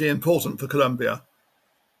is hugely important for Colombia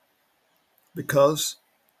because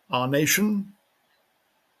our nation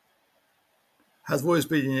has always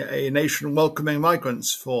been a nation welcoming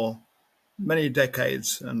migrants for many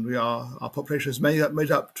decades, and our population is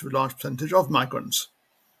made up to a large percentage of migrants.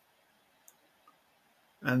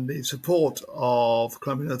 And the support of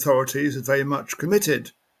Colombian authorities is very much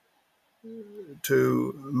committed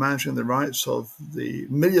to managing the rights of the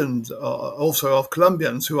millions also of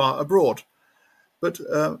Colombians who are abroad. But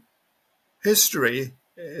history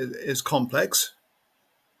is complex,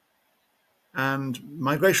 and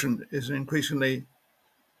migration is an increasingly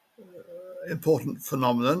important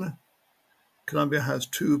phenomenon. Colombia has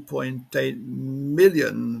 2.8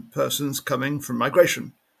 million persons coming from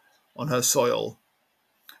migration on her soil.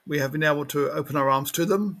 We have been able to open our arms to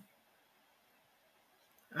them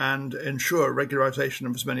and ensure regularization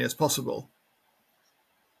of as many as possible.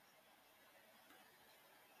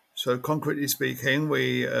 So concretely speaking,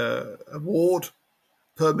 we award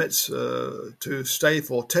permits to stay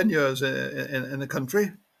for 10 years in the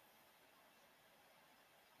country.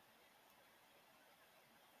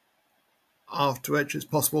 after which it's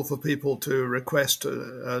possible for people to request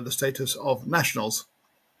the status of nationals.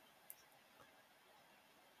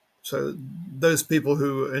 So those people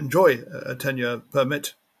who enjoy a 10-year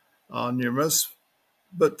permit are numerous,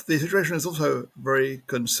 but the situation is also very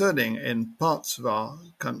concerning in parts of our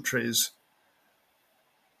countries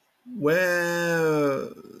where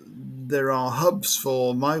there are hubs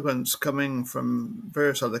for migrants coming from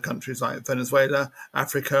various other countries like Venezuela,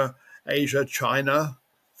 Africa, Asia, China,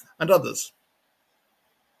 and others,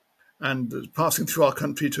 and passing through our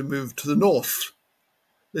country to move to the north.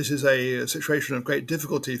 This is a situation of great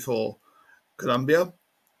difficulty for Colombia,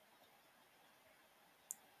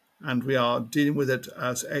 and we are dealing with it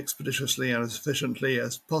as expeditiously and as efficiently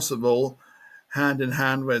as possible, hand in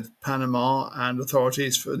hand with Panama and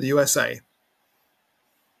authorities for the USA.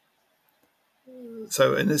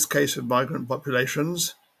 So in this case of migrant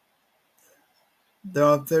populations, there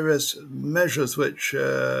are various measures which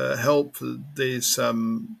help these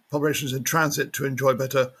populations in transit to enjoy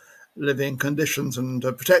better living conditions and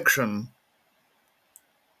protection.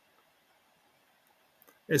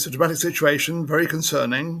 It's a dramatic situation, very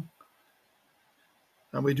concerning,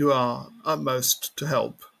 and we do our utmost to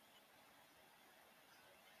help.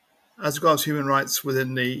 As regards human rights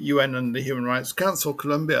within the UN and the Human Rights Council,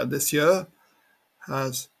 Colombia this year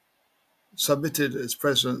has submitted its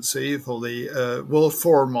presidency for the World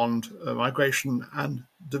Forum on Migration and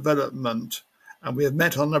Development, and we have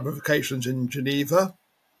met on a number of occasions in Geneva.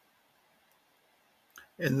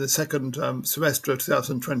 In the second semester of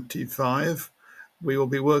 2025, we will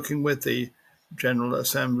be working with the General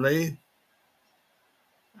Assembly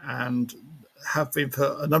and have been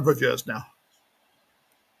for a number of years now.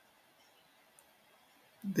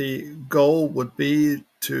 The goal would be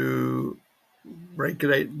to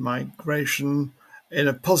regulate migration in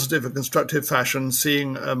a positive and constructive fashion,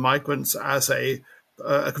 seeing migrants as a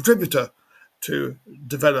contributor to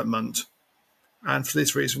development. And for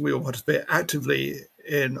this reason, we will participate actively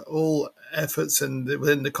in all efforts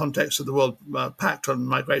within the context of the World Pact on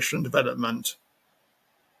Migration and Development.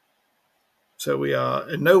 So we are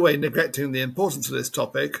in no way neglecting the importance of this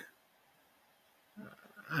topic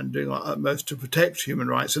and doing our utmost to protect human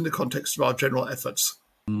rights in the context of our general efforts.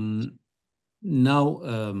 Now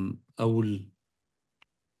I will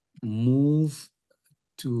move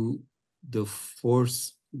to the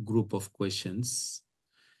fourth group of questions.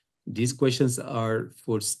 These questions are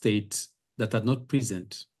for states that are not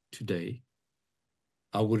present today.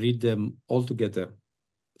 I will read them all together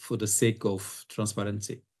for the sake of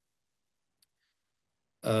transparency.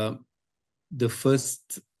 The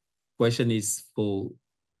first question is for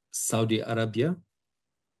Saudi Arabia.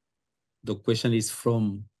 The question is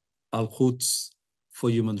from Al-Quds for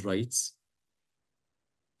Human Rights.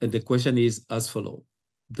 And the question is as follows.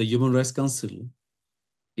 The Human Rights Council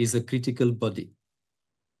is a critical body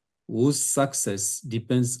whose success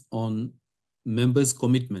depends on members'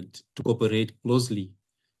 commitment to cooperate closely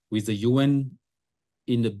with the UN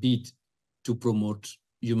in a bid to promote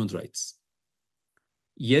human rights.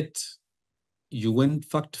 Yet, UN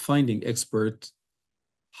fact-finding experts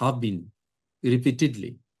have been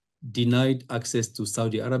repeatedly denied access to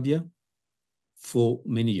Saudi Arabia for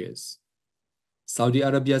many years. Saudi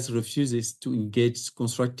Arabia refuses to engage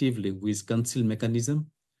constructively with council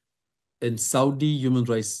mechanism, and Saudi human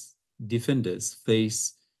rights defenders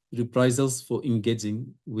face reprisals for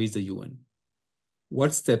engaging with the UN.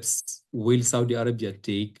 What steps will Saudi Arabia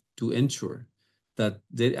take to ensure that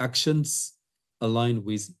their actions align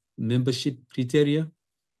with membership criteria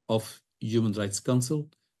of Human Rights Council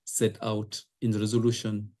set out in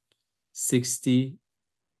Resolution 60-251?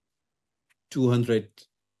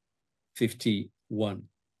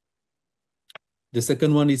 The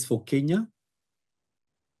second one is for Kenya.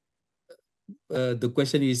 The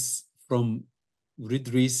question is from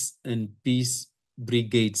Redress and Peace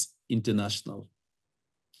Brigades International.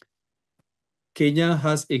 Kenya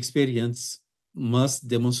has experienced mass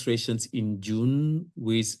demonstrations in June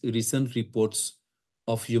with recent reports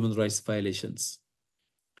of human rights violations,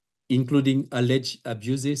 including alleged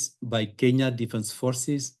abuses by Kenya Defense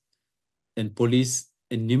Forces and police,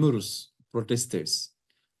 and numerous protesters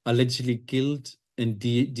allegedly killed and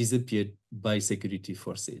disappeared by security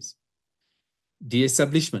forces. The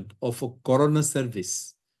establishment of a coroner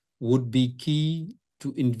service would be key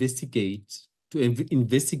to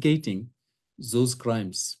investigating those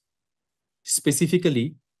crimes.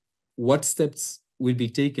 Specifically, what steps will be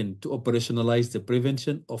taken to operationalize the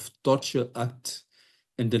Prevention of Torture Act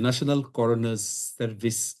and the National Coroner's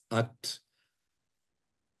Service Act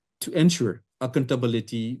to ensure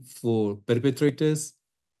accountability for perpetrators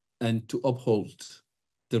and to uphold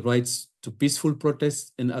the rights to peaceful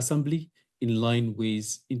protest and assembly in line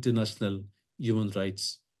with international human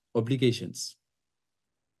rights obligations.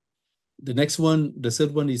 The next one, the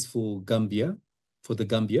third one is for Gambia, for the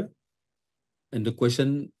Gambia. And the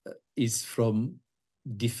question is from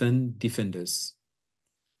defenders.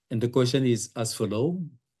 And the question is as follows: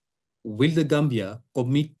 will the Gambia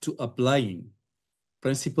commit to applying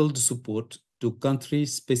principled support to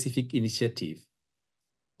country-specific initiative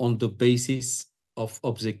on the basis of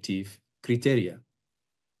objective criteria,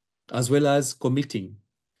 as well as committing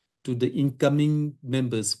to the incoming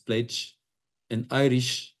members' pledge and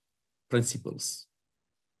Irish principles?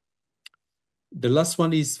 The last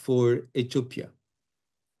one is for Ethiopia.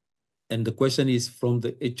 And the question is from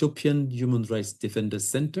the Ethiopian Human Rights Defenders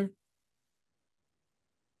Center.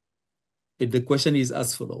 And the question is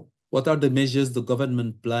as follows: what are the measures the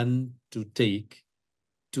government plan to take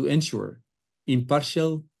to ensure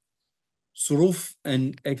impartial, thorough,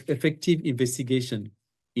 and effective investigation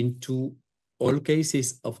into all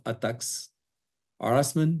cases of attacks,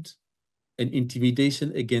 harassment, and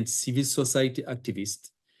intimidation against civil society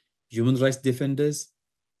activists, human rights defenders,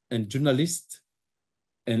 and journalists,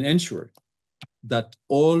 and ensure that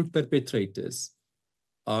all perpetrators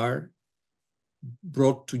are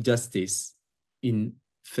brought to justice in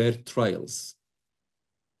fair trials?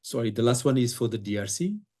 Sorry, the last one is for the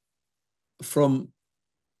DRC.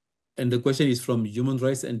 And the question is from Human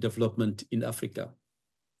Rights and Development in Africa.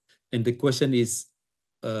 And the question is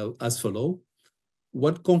as follows: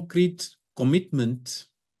 what concrete commitment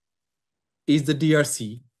is the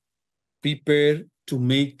DRC prepared to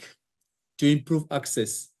make to improve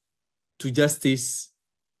access to justice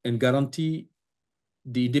and guarantee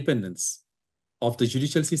the independence of the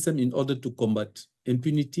judicial system in order to combat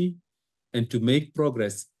impunity and to make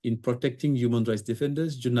progress in protecting human rights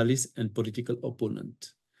defenders, journalists, and political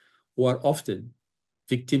opponents, who are often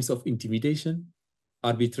victims of intimidation,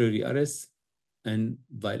 arbitrary arrests, and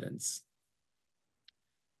violence?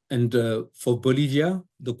 And for Bolivia,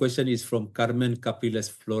 the question is from Carmen Capriles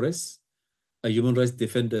Flores, a human rights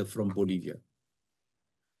defender from Bolivia.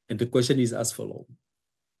 And the question is as follows: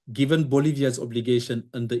 given Bolivia's obligation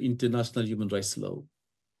under international human rights law,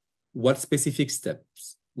 what specific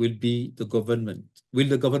steps will the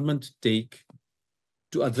government take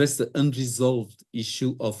to address the unresolved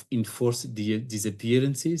issue of enforced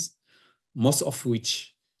disappearances, most of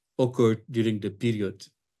which occurred during the period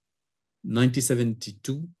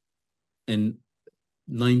 1972 and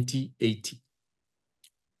 1980?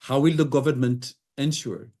 How will the government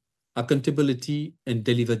ensure accountability and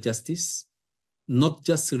deliver justice, not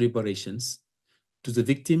just reparations, to the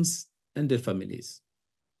victims and their families?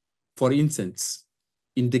 For instance,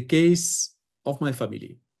 in the case of my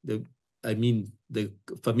family, the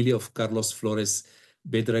family of Carlos Flores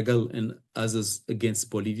Bedragal and others against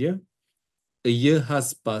Bolivia, a year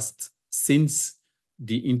has passed since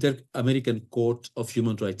the Inter-American Court of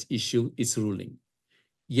Human Rights issued its ruling.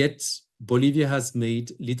 Yet, Bolivia has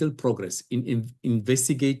made little progress in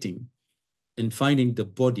investigating and finding the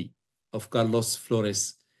body of Carlos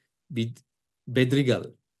Flores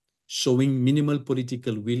Bedrigal, showing minimal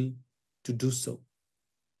political will to do so.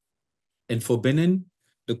 And for Benin,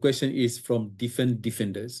 the question is from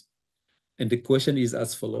defenders. And the question is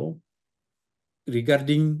as follows: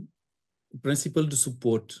 regarding principled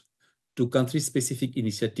support to country-specific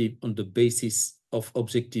initiative on the basis of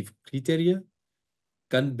objective criteria,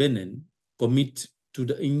 can Benin commit to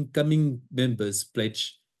the incoming members'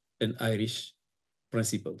 pledge and Irish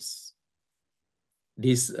principles?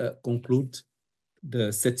 This concludes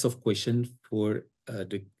the sets of questions for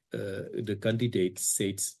the candidate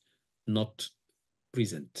states not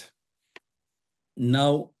present.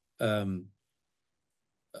 Now, I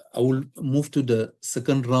will move to the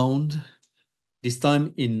second round, this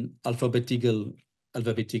time in alphabetical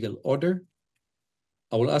order.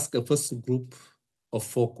 I will ask a first group of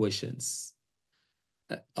 4 questions.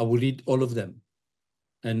 I will read all of them,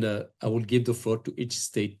 and I will give the floor to each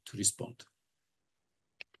state to respond.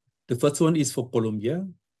 The first one is for Colombia,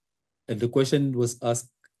 and the question was asked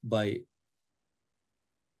by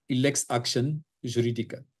Ilex Action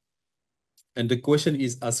Juridica. And the question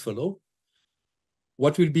is as follows: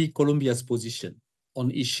 what will be Colombia's position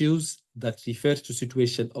on issues that refer to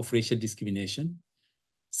situations of racial discrimination,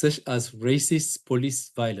 such as racist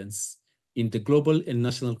police violence in the global and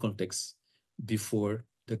national context, before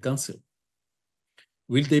the Council?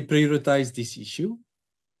 Will they prioritize this issue?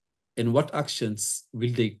 And what actions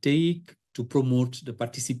will they take to promote the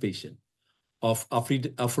participation of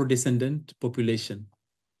Afro-descendant population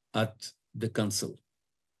at the Council?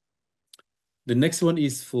 The next one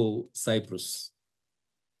is for Cyprus.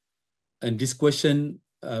 And this question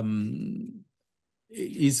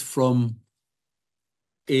is from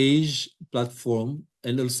Age platform,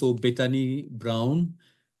 and also Bethany Brown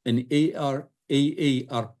and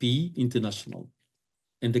AARP International.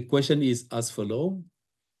 And the question is as follows: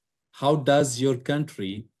 how does your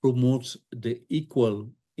country promote the equal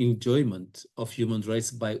enjoyment of human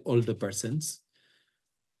rights by older persons?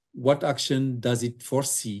 What action does it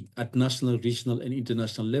foresee at national, regional, and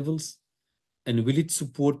international levels? And will it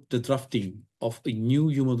support the drafting of a new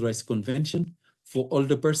human rights convention for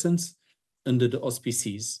older persons under the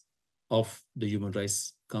auspices of the Human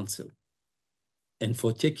Rights Council? And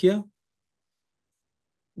for Czechia,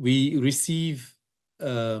 we receive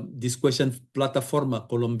this question: Plataforma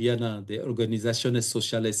Colombiana de Organizaciones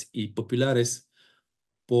Sociales y Populares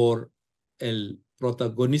por el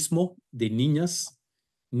Protagonismo de Niñas,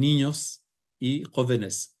 Niños y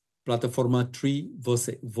Jóvenes, Plataforma Three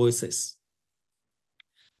Voices.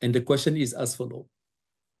 And the question is as follows: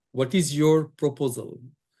 what is your proposal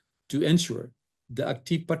to ensure the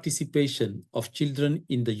active participation of children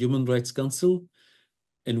in the Human Rights Council?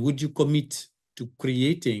 And would you commit to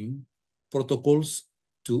creating protocols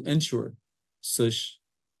to ensure such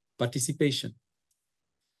participation?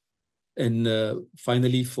 And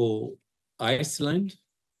finally, for Iceland,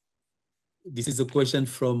 this is a question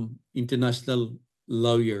from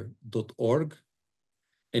internationallawyer.org.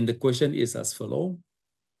 And the question is as follows: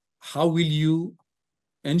 how will you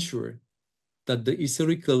ensure that the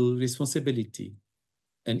historical responsibility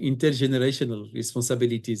and intergenerational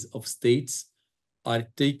responsibilities of states are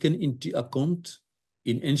taken into account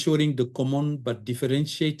in ensuring the common but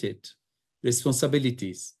differentiated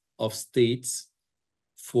responsibilities of states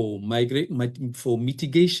for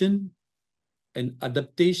mitigation and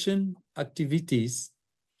adaptation activities,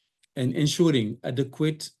 and ensuring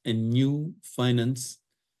adequate and new finance,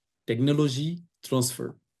 technology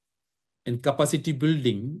transfer, and capacity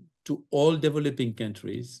building to all developing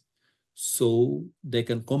countries so they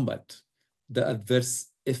can combat the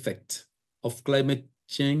adverse effect of climate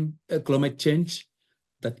change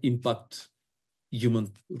that impact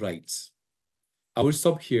human rights. I will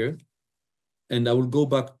stop here and I will go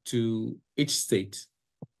back to each state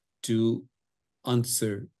to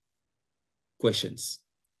answer questions.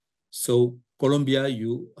 So, Colombia,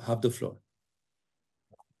 you have the floor.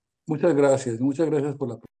 Muchas gracias por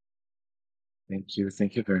la. Thank you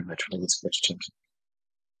very much for this question.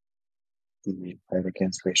 The fight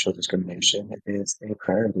against racial discrimination is a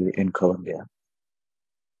priority in Colombia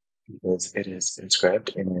because it is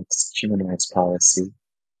inscribed in its human rights policy,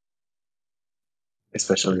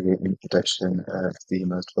 especially in protection of the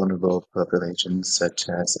most vulnerable populations, such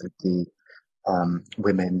as the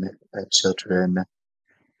women, children,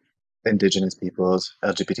 indigenous peoples,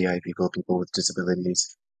 LGBTI people, people with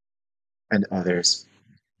disabilities, and others.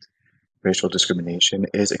 Racial discrimination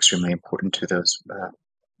is extremely important to those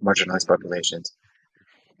marginalized populations.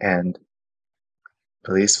 And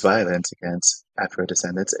police violence against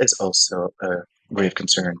Afro-descendants is also a grave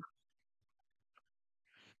concern.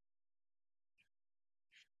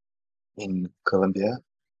 In Colombia,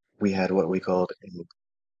 we had what we called a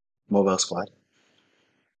mobile squad.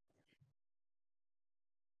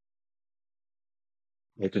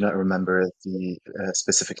 I do not remember the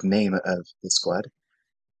specific name of the squad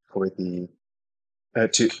for the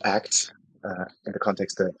to act in the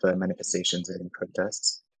context of manifestations and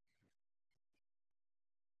protests.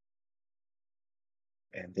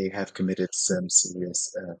 And they have committed some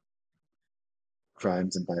serious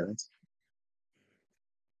crimes and violence.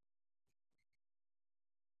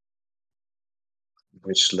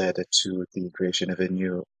 Which led to the creation of a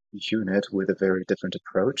new unit with a very different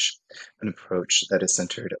approach, an approach that is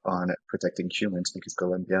centered on protecting humans, because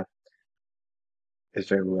Colombia is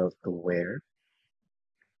very well aware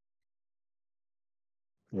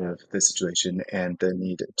of the situation and the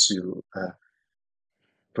need to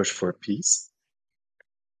push for peace.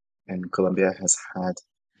 And Colombia has had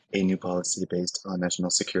a new policy based on national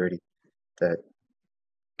security that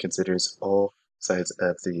considers all sides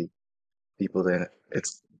of the people that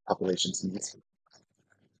its population's needs.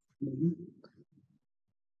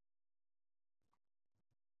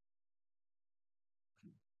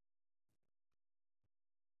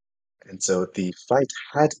 And so the fight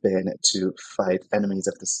had been to fight enemies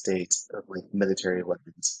of the state with military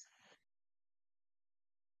weapons.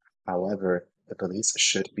 However, the police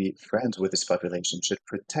should be friends with this population, should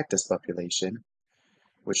protect this population,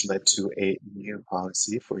 which led to a new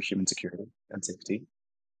policy for human security and safety.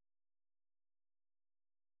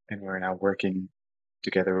 And we're now working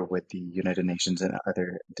together with the United Nations and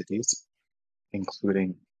other entities,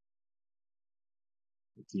 including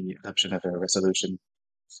the adoption of a resolution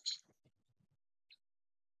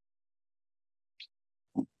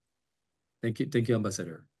Thank you,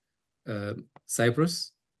 Ambassador.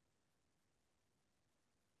 Cyprus?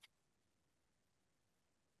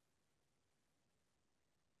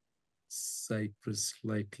 Cyprus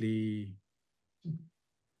likely.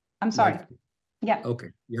 I'm sorry. Yeah. Okay,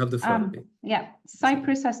 you have the floor. Yeah,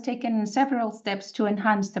 Cyprus has taken several steps to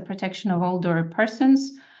enhance the protection of older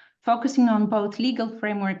persons, focusing on both legal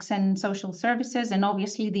frameworks and social services. And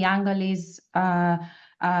obviously the angle is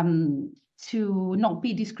to not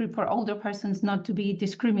be for older persons not to be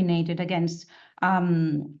discriminated against.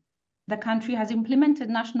 The country has implemented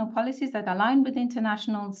national policies that align with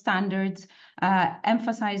international standards,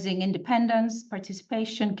 emphasizing independence,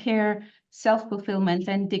 participation, care, self-fulfillment,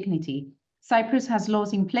 and dignity. Cyprus has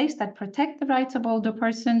laws in place that protect the rights of older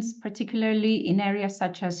persons, particularly in areas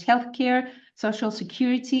such as healthcare, social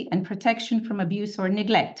security, and protection from abuse or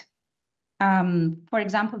neglect. For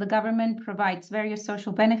example, the government provides various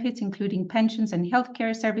social benefits, including pensions and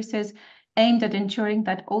healthcare services, aimed at ensuring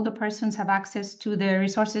that older persons have access to the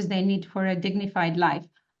resources they need for a dignified life.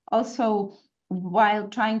 Also, while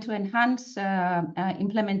trying to enhance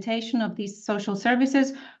implementation of these social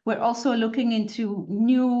services, we're also looking into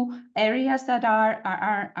new areas that are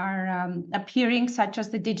appearing, such as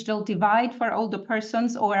the digital divide for older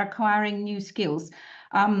persons or acquiring new skills.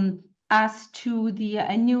 As to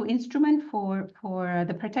a new instrument for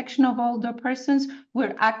the protection of older persons,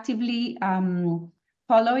 we're actively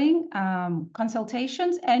following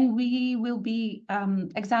consultations, and we will be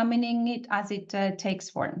examining it as it takes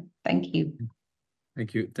form. Thank you.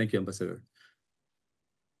 Thank you, Ambassador.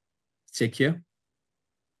 Czechia.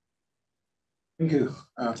 Thank you.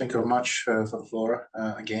 Thank you very much for the floor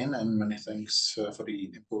again, and many thanks for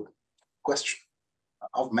the important question.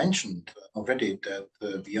 I've mentioned already that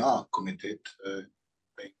we are committed to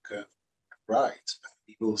make rights.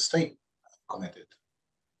 We will stay committed.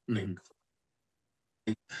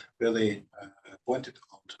 Really pointed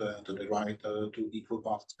out to the right to equal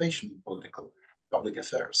participation in political public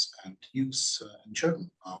affairs, and youth and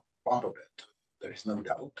children are part of it. There is no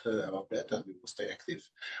doubt about that, and we will stay active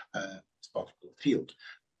in this particular field.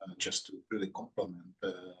 Just to really complement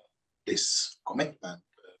this commitment,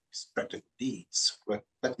 these practical deeds,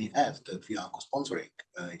 let me add that we are co-sponsoring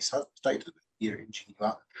a state here in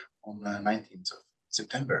Geneva on 19th of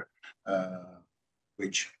September,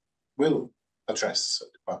 which will address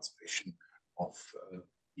the participation of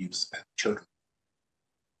youth and children.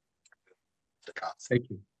 Thank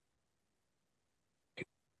you.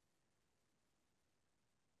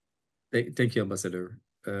 Thank you, Ambassador.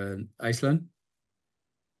 Iceland?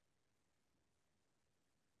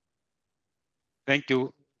 Thank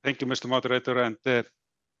you, Mr. Moderator.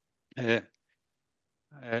 And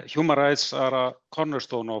human rights are a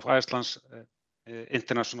cornerstone of Iceland's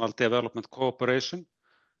international development cooperation.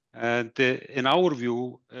 And in our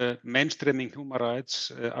view, mainstreaming human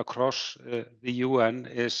rights across the UN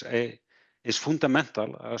is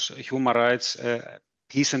fundamental, as human rights,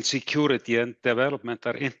 peace and security and development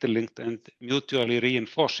are interlinked and mutually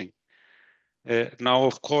reinforcing. Now,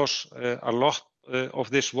 of course, a lot of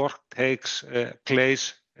this work takes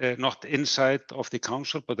place not inside of the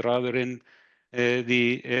Council, but rather in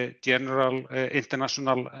the general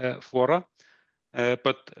international fora.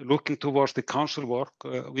 But looking towards the Council work,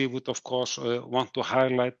 we would, of course, want to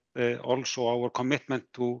highlight also our commitment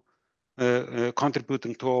to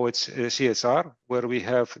contributing to OHCHR, where we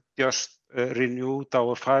have just renewed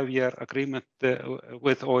our 5-year agreement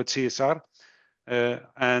with OHCHR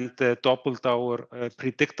and doubled our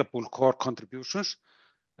predictable core contributions.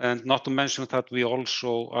 And not to mention that we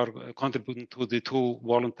also are contributing to the 2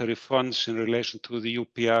 voluntary funds in relation to the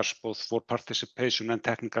UPRs, both for participation and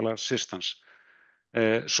technical assistance.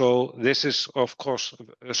 So this is, of course,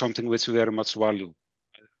 something which we very much value.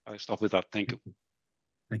 I stop with that. Thank you.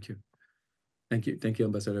 Thank you. Thank you,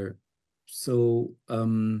 Ambassador. So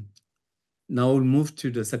now we'll move to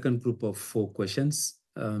the second group of 4 questions.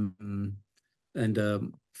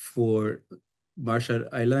 For Marshall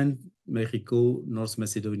Island, Mexico, North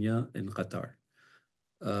Macedonia, and Qatar.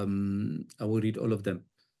 I will read all of them.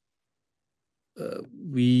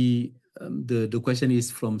 The question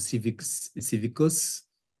is from Civicus.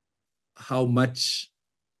 How much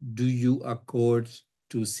do you accord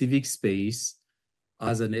to civic space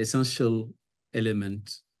as an essential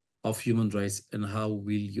element of human rights, and how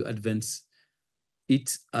will you advance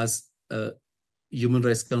it as a Human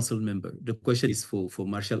Rights Council member? The question is for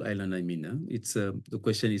Marshall Island, I mean. The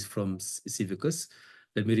question is from Civicus.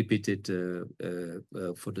 Let me repeat it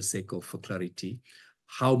for the sake of clarity.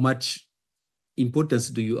 How much importance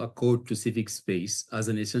do you accord to civic space as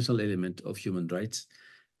an essential element of human rights,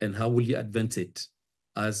 and how will you advance it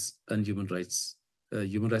as a Human Rights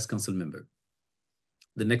Human Rights Council member.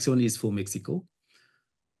 The next one is for Mexico.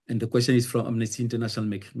 And the question is from Amnesty International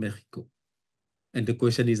Mexico. And the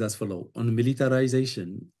question is as follows. On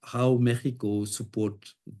militarization, how Mexico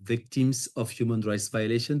support victims of human rights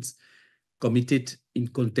violations committed in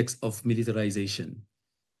context of militarization,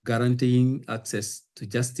 guaranteeing access to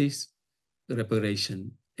justice,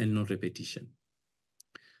 reparation, and non-repetition.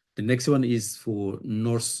 The next one is for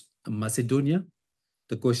North Macedonia.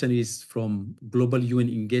 The question is from Global UN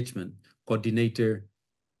Engagement Coordinator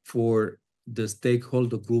for the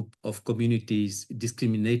stakeholder group of communities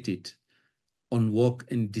discriminated on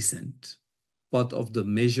work and descent, part of the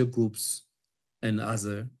major groups and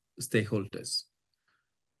other stakeholders.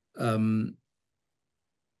 Give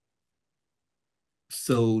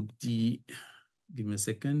me a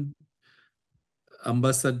second.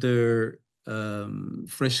 Ambassador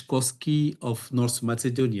Freshkowski of North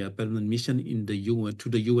Macedonia, permanent mission in the UN, to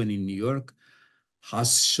the UN in New York,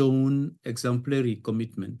 has shown exemplary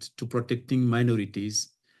commitment to protecting minorities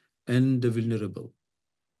and the vulnerable,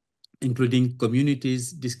 including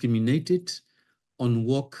communities discriminated on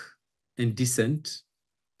work and descent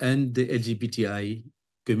and the LGBTI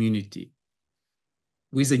community.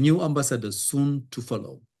 With a new ambassador soon to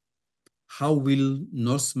follow, how will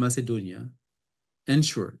North Macedonia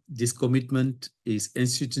ensure this commitment is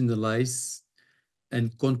institutionalized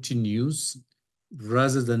and continues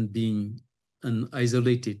rather than being an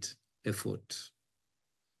isolated effort?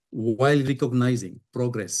 While recognizing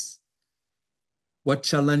progress, what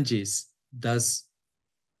challenges does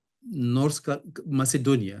North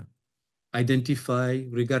Macedonia identify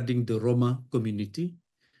regarding the Roma community,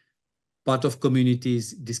 part of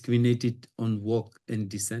communities discriminated on work and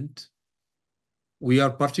descent? We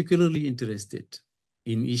are particularly interested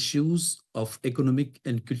in issues of economic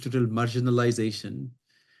and cultural marginalization,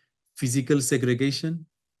 physical segregation,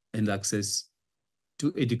 and access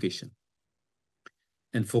to education.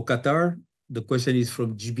 And for Qatar, the question is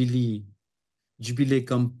from Jubilee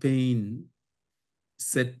campaign,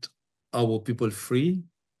 Set Our People Free.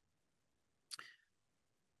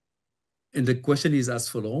 And the question is as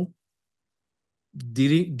follows.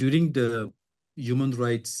 During the Human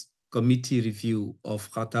Rights Committee review of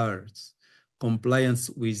Qatar's compliance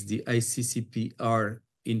with the ICCPR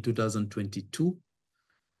in 2022,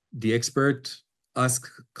 the expert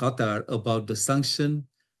asked Qatar about the sanction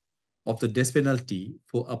of the death penalty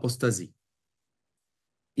for apostasy.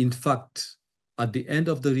 In fact, at the end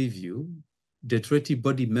of the review, the treaty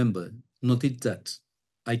body member noted that,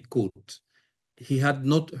 I quote, he had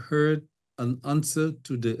not heard an answer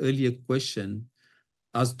to the earlier question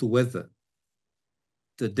as to whether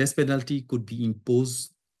the death penalty could be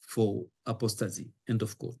imposed for apostasy, end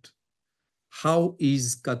of quote. How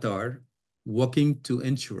is Qatar working to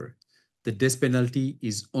ensure the death penalty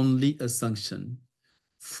is only a sanction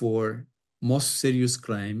for most serious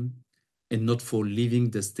crime and not for leaving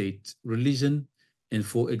the state religion and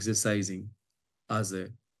for exercising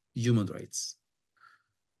other human rights?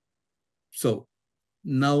 So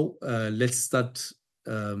now let's start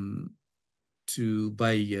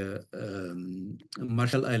by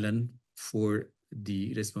Marshall Islands for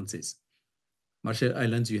the responses. Marshall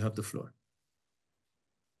Islands, you have the floor.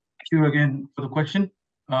 Thank you again for the question.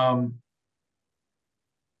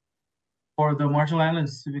 For the Marshall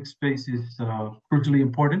Islands, civic space is crucially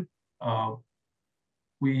important.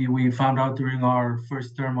 We found out during our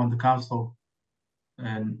first term on the council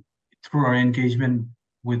and through our engagement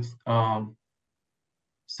with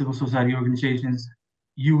civil society organizations,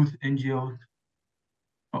 youth, NGOs,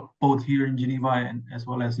 both here in Geneva and as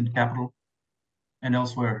well as in the capital and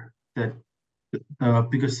elsewhere, that the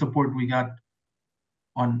biggest support we got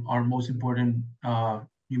on our most important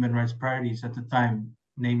human rights priorities at the time,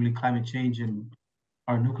 namely climate change and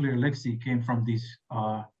our nuclear legacy, came from these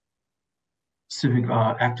civic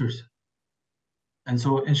actors. And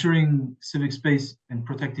so ensuring civic space and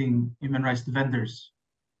protecting human rights defenders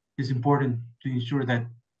is important to ensure that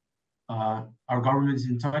our government is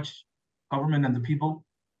in touch, government and the people,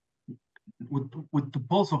 with the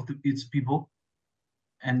pulse of its people.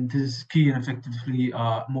 And this is key in effectively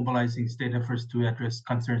mobilizing state efforts to address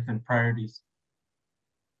concerns and priorities.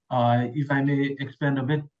 If I may expand a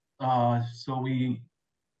bit, so we,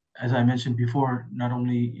 as I mentioned before, not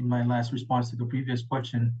only in my last response to the previous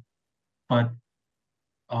question, but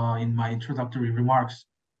in my introductory remarks,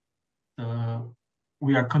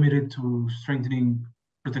 we are committed to strengthening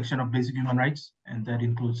protection of basic human rights, and that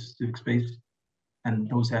includes civic space and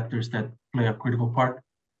those actors that play a critical part.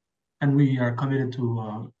 And we are committed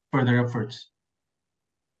to further efforts.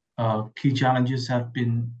 Key challenges have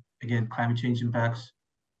been, again, climate change impacts,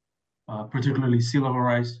 particularly sea level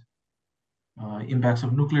rise, impacts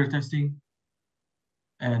of nuclear testing,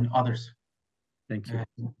 and others. Thank you.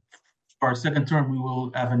 And for our second term, we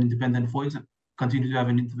will have an independent voice, continue to have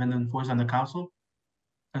an independent voice on the council,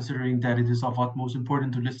 considering that it is of utmost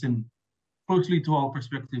importance to listen closely to all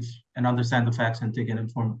perspectives and understand the facts and take an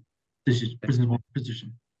informed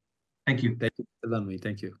position. Thank you. Thank you, Salami.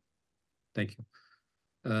 Thank you. Thank you.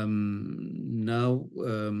 Now,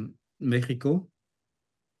 Mexico.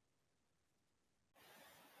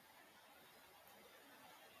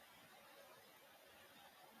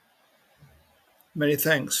 Many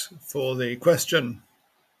thanks for the question.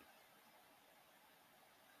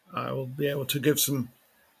 I will be able to give some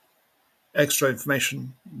extra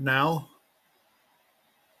information now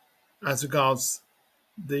as regards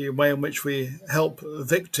the way in which we help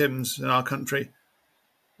victims in our country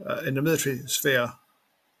in the military sphere.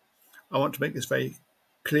 I want to make this very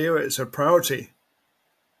clear. It's a priority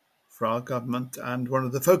for our government, and one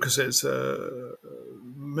of the focuses.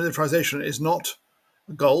 Militarization is not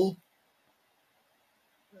a goal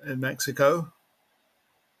in Mexico,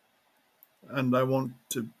 and I want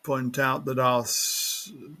to point out that our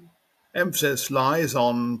emphasis lies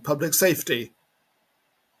on public safety,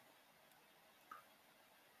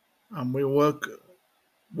 and we work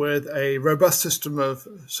with a robust system of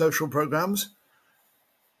social programs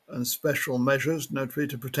and special measures, notably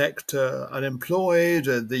to protect unemployed,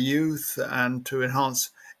 the youth, and to enhance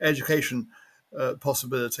education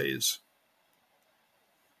possibilities.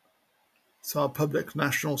 So our public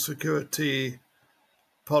national security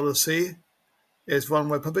policy is one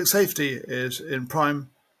where public safety is in prime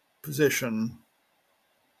position.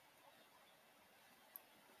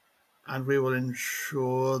 And we will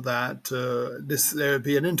ensure that there will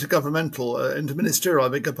be an intergovernmental, interministerial, I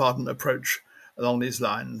beg your pardon, approach along these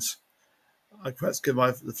lines. I perhaps give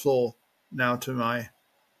the floor now to my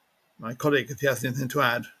colleague if he has anything to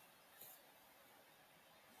add.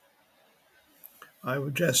 I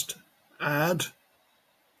would just add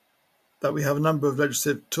that we have a number of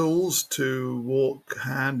legislative tools to walk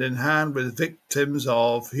hand in hand with victims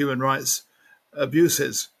of human rights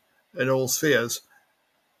abuses in all spheres.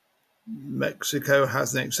 Mexico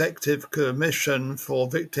has an executive commission for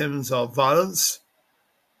victims of violence,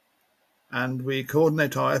 and we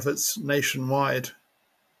coordinate our efforts nationwide.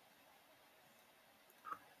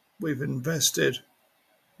 We've invested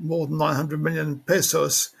more than 900 million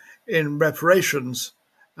pesos in reparations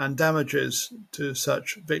and damages to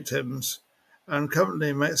such victims. And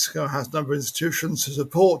currently Mexico has a number of institutions to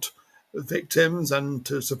support victims and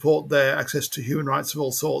to support their access to human rights of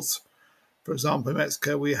all sorts. For example, in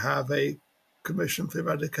Mexico, we have a commission for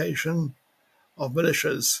eradication of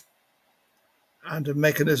militias and a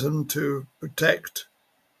mechanism to protect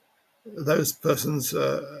those persons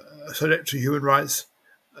subject to human rights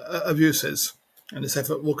abuses. And this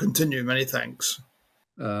effort will continue. Many thanks.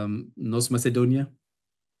 North Macedonia.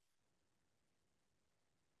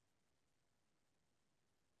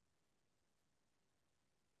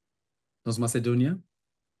 North Macedonia,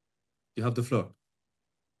 you have the floor.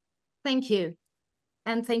 Thank you.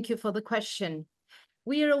 And thank you for the question.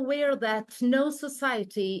 We are aware that no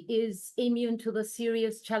society is immune to the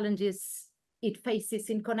serious challenges it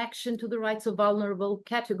faces in connection to the rights of vulnerable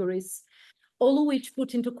categories, all of which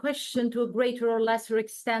put into question to a greater or lesser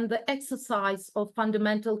extent the exercise of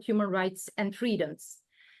fundamental human rights and freedoms.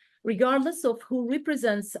 Regardless of who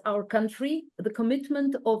represents our country, the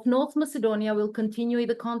commitment of North Macedonia will continue in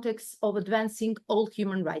the context of advancing all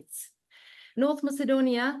human rights. North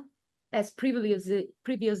Macedonia, as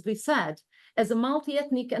previously said, as a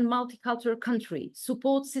multi-ethnic and multicultural country,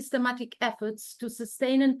 supports systematic efforts to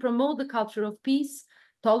sustain and promote the culture of peace,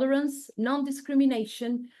 tolerance,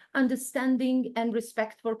 non-discrimination, understanding, and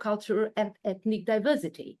respect for cultural and ethnic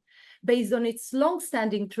diversity. Based on its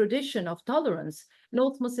long-standing tradition of tolerance,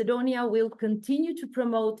 North Macedonia will continue to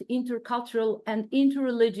promote intercultural and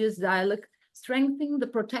interreligious dialogue, strengthening the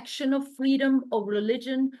protection of freedom of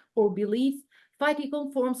religion or belief, fighting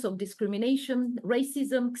all forms of discrimination,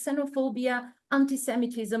 racism, xenophobia,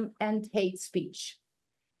 anti-Semitism, and hate speech.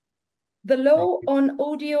 The law on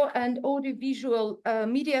audio and audiovisual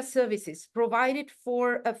media services provided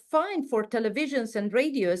for a fine for televisions and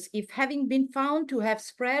radios if having been found to have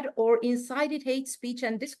spread or incited hate speech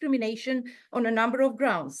and discrimination on a number of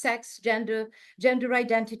grounds: sex, gender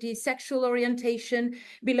identity, sexual orientation,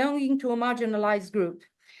 belonging to a marginalized group.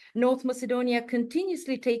 North Macedonia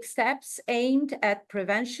continuously takes steps aimed at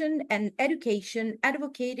prevention and education,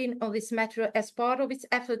 advocating on this matter as part of its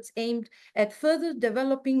efforts aimed at further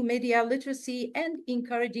developing media literacy and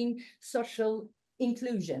encouraging social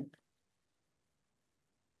inclusion.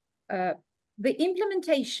 The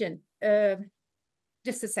implementation,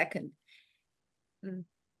 just a second.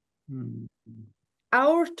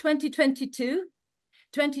 Our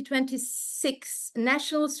 2022-2026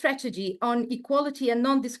 National Strategy on Equality and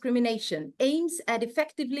Non-Discrimination aims at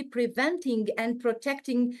effectively preventing and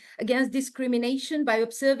protecting against discrimination by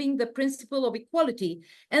observing the principle of equality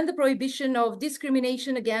and the prohibition of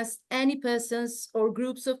discrimination against any persons or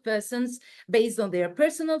groups of persons based on their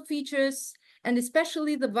personal features, and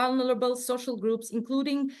especially the vulnerable social groups,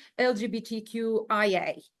 including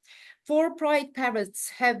LGBTQIA. 4 Pride parades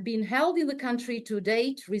have been held in the country to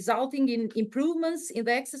date, resulting in improvements in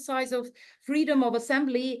the exercise of freedom of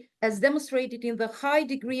assembly, as demonstrated in the high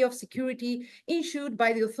degree of security ensured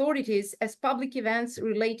by the authorities as public events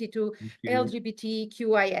related to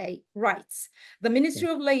LGBTQIA rights. The Ministry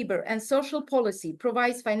of Labour and Social Policy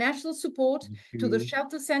provides financial support to the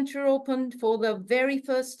shelter center opened for the very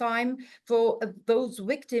first time for those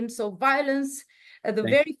victims of violence. The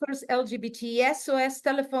very first LGBT SOS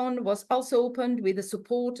telephone was also opened with the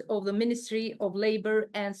support of the Ministry of Labour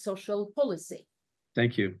and Social Policy.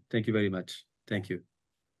 Thank you. Thank you very much. Thank you.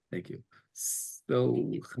 Thank you. So,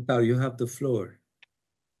 Qatar, you have the floor.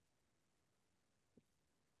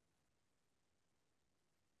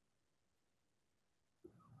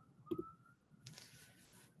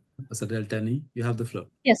 Ambassador El-Thani, you have the floor.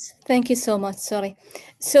 Yes, thank you so much. Sorry.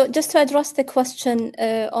 So just to address the question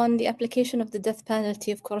on the application of the death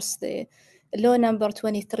penalty, of course, the law number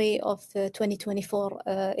 23 of 2024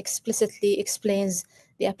 explicitly explains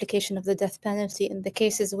the application of the death penalty in the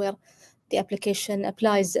cases where the application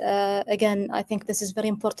applies. Again, I think this is very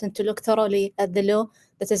important to look thoroughly at the law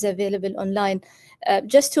that is available online.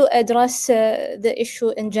 Just to address the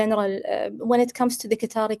issue in general, when it comes to the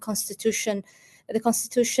Qatari constitution, the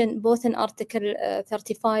constitution, both in Article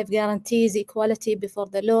 35, guarantees equality before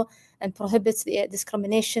the law and prohibits the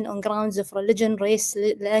discrimination on grounds of religion, race,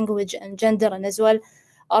 language, and gender, and as well,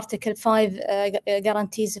 Article 5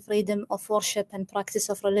 guarantees freedom of worship and practice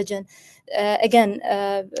of religion. Again,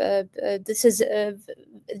 this is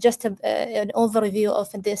just an overview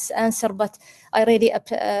of this answer, but I really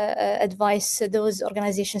advise those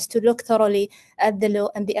organizations to look thoroughly at the law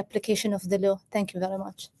and the application of the law. Thank you very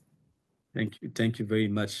much. Thank you. Thank you very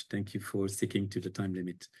much. Thank you for sticking to the time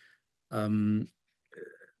limit.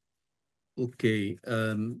 Okay.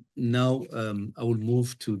 Now I will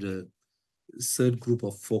move to the third group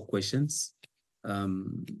of 4 questions.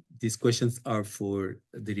 These questions are for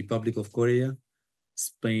the Republic of Korea,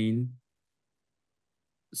 Spain,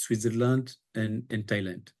 Switzerland, and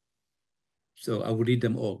Thailand. So I will read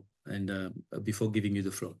them all and before giving you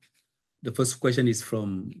the floor. The first question is for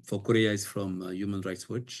Korea is from Human Rights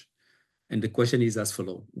Watch. And the question is as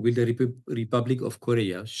follows. Will the Republic of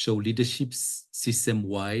Korea show leadership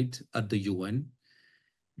system-wide at the UN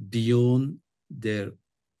beyond their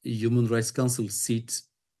Human Rights Council seat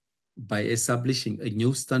by establishing a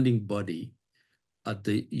new standing body at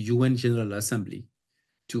the UN General Assembly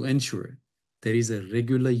to ensure there is a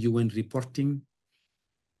regular UN reporting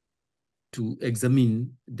to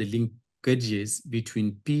examine the linkages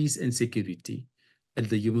between peace and security and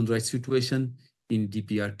the human rights situation in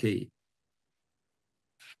DPRK?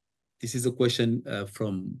 This is a question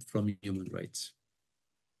from Human Rights.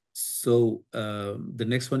 So the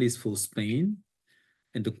next one is for Spain.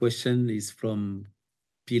 And the question is from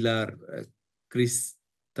Pilar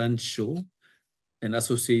Cristancho, an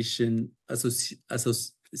Asociación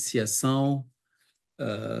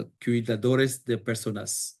Cuidadores de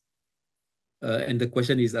Personas. And the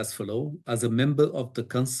question is as follows. As a member of the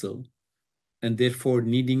Council, and therefore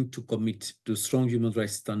needing to commit to strong human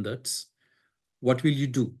rights standards, what will you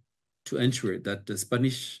do to ensure that the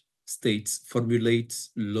Spanish states formulates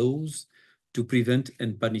laws to prevent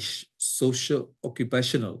and punish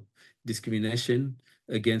socio-occupational discrimination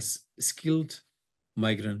against skilled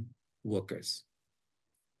migrant workers?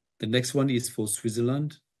 The next one is for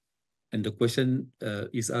Switzerland, and the question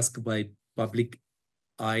is asked by Public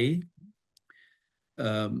Eye.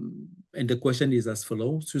 And the question is as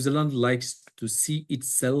follows. Switzerland likes to see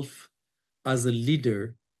itself as a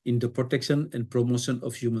leader in the protection and promotion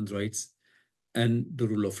of human rights and the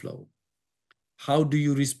rule of law. How do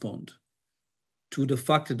you respond to the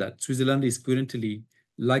fact that Switzerland is currently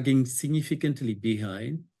lagging significantly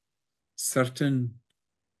behind certain,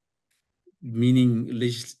 meaning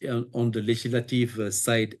on the legislative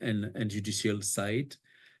side and judicial side,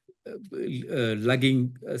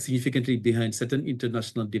 lagging significantly behind certain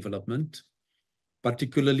international development,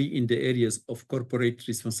 particularly in the areas of corporate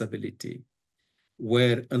responsibility,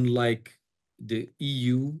 where unlike the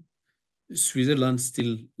EU, Switzerland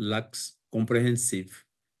still lacks comprehensive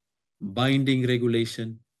binding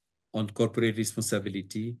regulation on corporate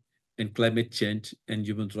responsibility and climate change and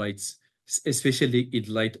human rights especially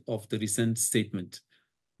in light of the recent statement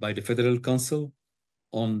by the Federal Council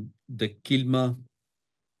on the Kilma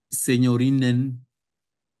Signorinen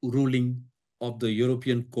ruling of the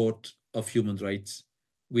European Court of Human Rights,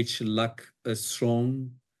 which lack a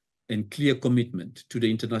strong and clear commitment to the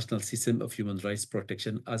international system of human rights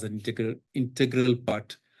protection as an integral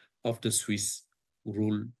part of the Swiss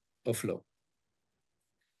rule of law.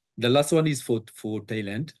 The last one is for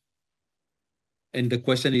Thailand. And the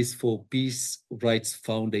question is for Peace Rights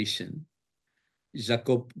Foundation,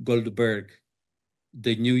 Jacob Goldberg,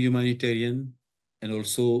 the New Humanitarian, and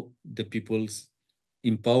also the People's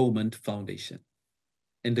Empowerment Foundation.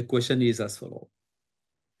 And the question is as follows.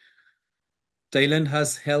 Thailand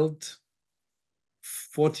has held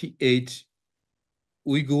 48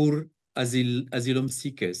 Uyghur asylum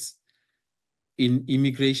seekers in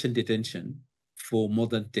immigration detention for more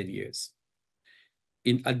than 10 years.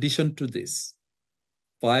 In addition to this,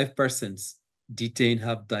 5 persons detained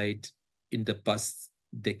have died in the past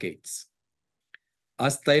decades.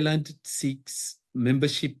 As Thailand seeks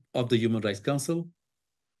membership of the Human Rights Council,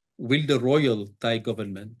 will the Royal Thai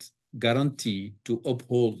government guarantee to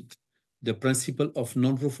uphold the principle of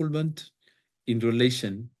non-refoulement in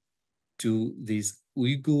relation to these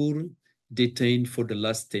Uyghur detained for the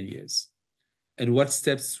last 10 years? And what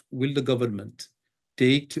steps will the government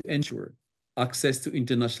take to ensure access to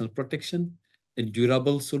international protection and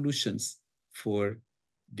durable solutions for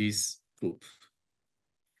this group?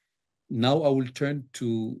 Now I will turn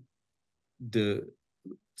to the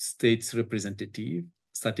state's representative,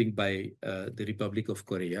 starting by the Republic of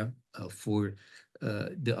Korea for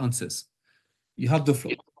the answers. You have the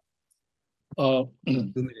floor. 2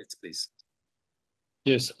 minutes, please.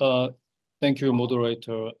 Yes, thank you,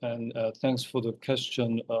 moderator, and thanks for the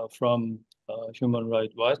question from Human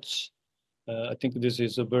Rights Watch. I think this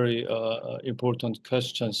is a very important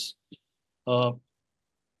question.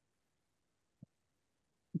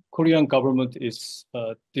 Korean government is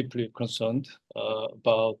deeply concerned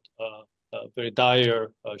about a very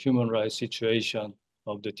dire human rights situation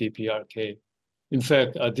of the DPRK. In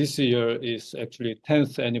fact, this year is actually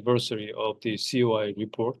 10th anniversary of the COI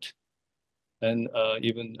report. And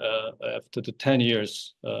even after the 10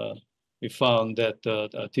 years, we found that the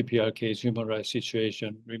DPRK's human rights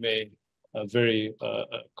situation remain very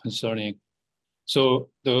concerning. So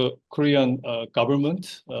the Korean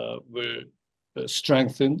government will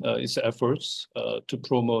strengthen its efforts to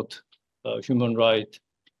promote human rights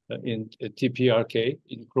in DPRK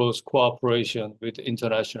in close cooperation with the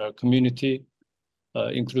international community,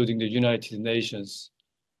 including the United Nations,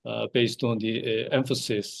 based on the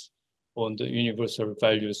emphasis on the universal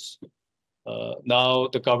values. Now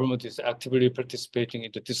the government is actively participating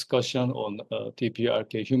in the discussion on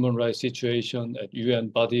DPRK human rights situation at UN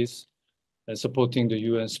bodies and supporting the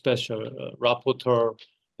UN Special Rapporteur,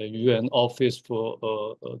 the UN Office for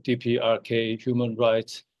DPRK human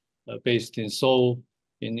rights based in Seoul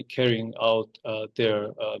in carrying out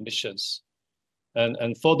their missions.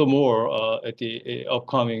 And furthermore, at the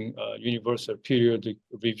upcoming Universal Periodic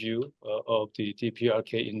Review of the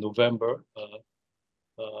DPRK in November,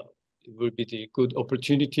 it will be the good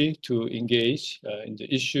opportunity to engage in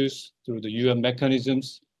the issues through the UN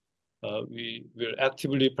mechanisms. We will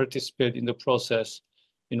actively participate in the process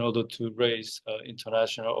in order to raise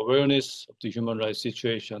international awareness of the human rights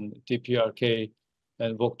situation in DPRK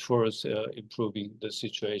and work towards improving the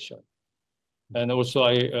situation. And also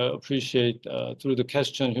I appreciate through the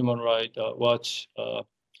question Human Rights Watch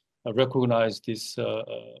recognize this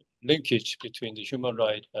linkage between the human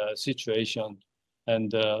rights situation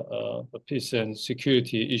and the peace and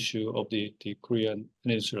security issue of the Korean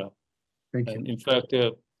Peninsula. Thank you. And in fact,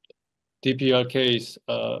 DPRK's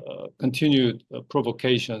continued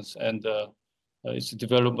provocations and its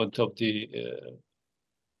development of the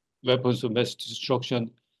weapons of mass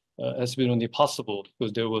destruction has been only possible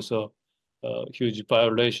because there was a huge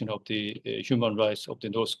violation of the human rights of the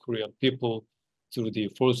North Korean people through the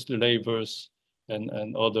forced labors and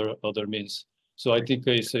other means. So I think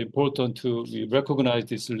it's important to recognize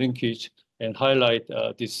this linkage and highlight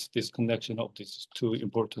this connection of these two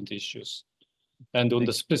important issues. And on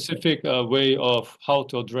the specific way of how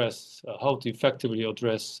to effectively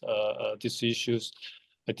address these issues,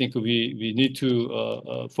 I think we need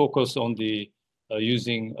to focus on the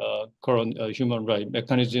using current human rights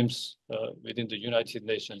mechanisms within the United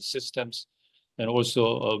Nations systems. And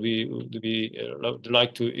also we would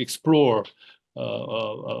like to explore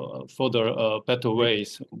further better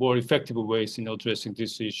ways, more effective ways in addressing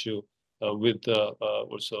this issue with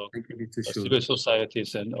also civil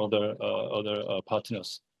societies and other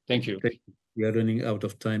partners. Thank you. We are running out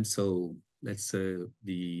of time, so let's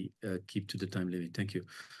keep to the time limit. Thank you.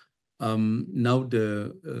 Now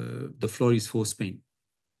the floor is for Spain.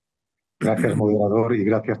 Gracias, moderador, y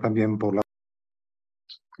gracias también por la.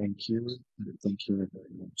 Thank you. Thank you very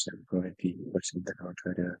much for the question that I'll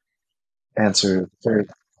try to answer very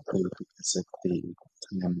quickly because of the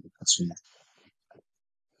time of the question.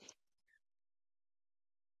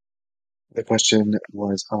 The question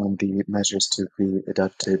was on the measures to be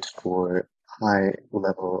adopted for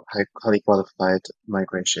highly qualified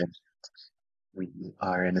migration. We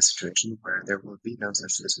are in a situation where there will be no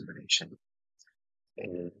such discrimination.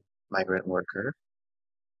 A migrant worker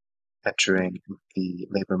entering the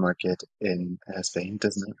labor market in Spain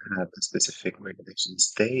does not have specific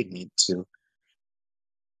regulations. They need to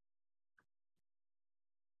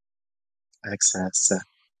access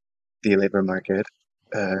the labor market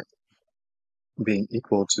being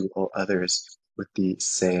equal to all others with the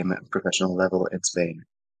same professional level in Spain.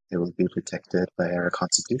 They will be protected by our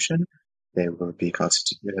constitution. They will be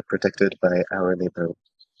protected by our labor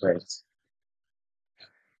rights.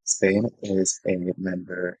 Spain is a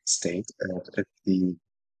member state of the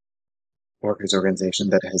workers' organization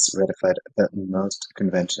that has ratified the most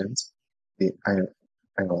conventions, the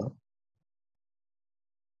ILO.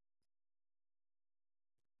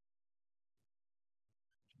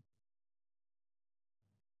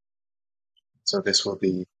 So this will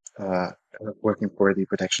be working for the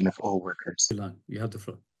protection of all workers. You have the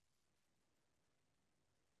floor.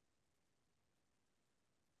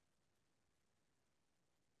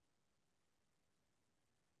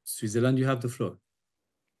 Switzerland, you have the floor.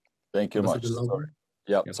 Thank you much. Sorry.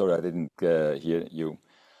 Yeah, sorry, I didn't hear you.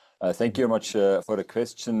 Thank you very much for the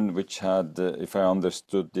question, which had, if I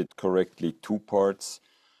understood it correctly, two parts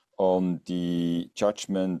on the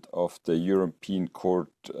judgment of the European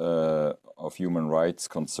Court of Human Rights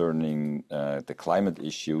concerning the climate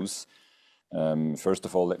issues. First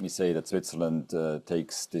of all, let me say that Switzerland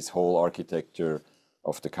takes this whole architecture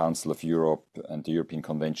of the Council of Europe and the European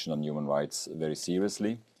Convention on Human Rights very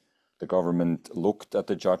seriously. The government looked at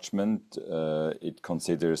the judgment. It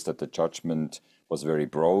considers that the judgment was very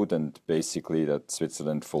broad and basically that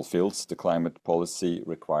Switzerland fulfills the climate policy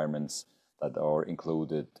requirements that are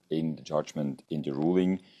included in the judgment in the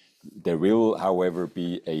ruling. There will, however,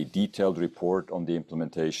 be a detailed report on the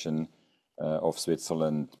implementation of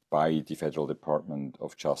Switzerland by the Federal Department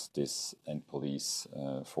of Justice and Police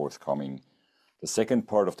forthcoming. The second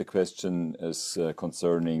part of the question is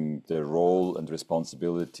concerning the role and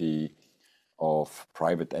responsibility of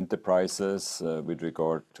private enterprises with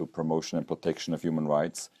regard to promotion and protection of human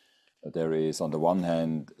rights. There is, on the one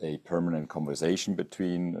hand, a permanent conversation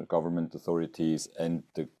between government authorities and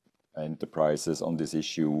the enterprises on this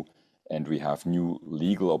issue, and we have new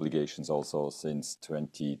legal obligations also since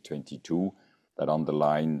 2022 that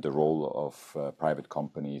underline the role of private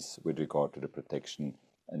companies with regard to the protection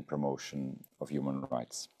and promotion of human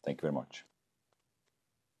rights. Thank you very much.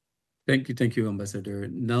 Thank you, Ambassador.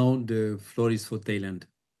 Now the floor is for Thailand.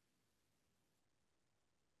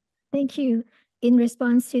 Thank you. In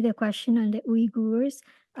response to the question on the Uyghurs,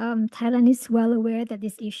 Thailand is well aware that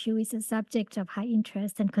this issue is a subject of high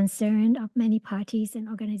interest and concern of many parties and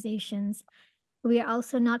organizations. We are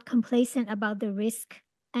also not complacent about the risk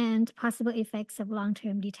and possible effects of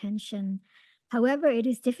long-term detention. However, it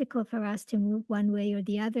is difficult for us to move one way or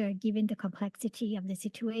the other given the complexity of the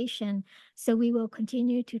situation, so we will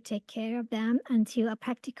continue to take care of them until a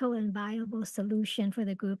practical and viable solution for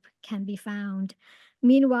the group can be found.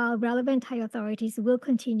 Meanwhile, relevant Thai authorities will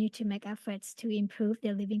continue to make efforts to improve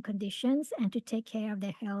their living conditions and to take care of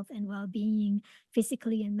their health and well-being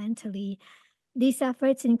physically and mentally. These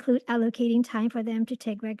efforts include allocating time for them to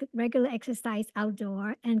take regular exercise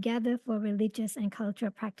outdoor and gather for religious and cultural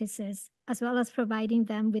practices, as well as providing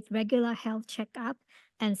them with regular health checkup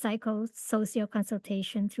and psychosocial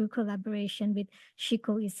consultation through collaboration with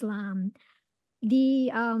Shiko Islam.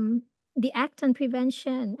 The Act on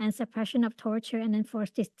Prevention and Suppression of Torture and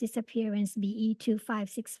Enforced Disappearance, BE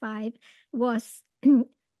 2565, was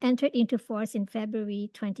entered into force in February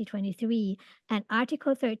 2023, and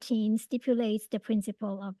Article 13 stipulates the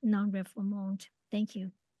principle of non-refoulement. Thank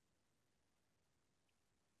you.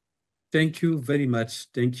 Thank you very much.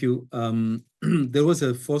 Thank you. There was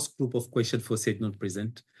a first group of questions for said not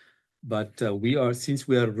present, but since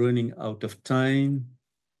we are running out of time,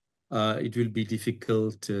 it will be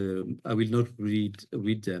difficult. I will not read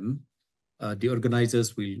them. The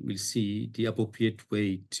organizers will see the appropriate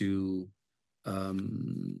way to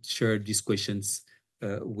share these questions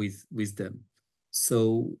with them.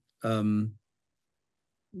 So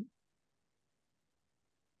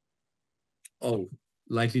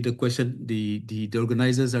likely the question, the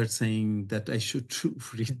organizers are saying that I should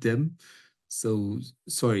read them. So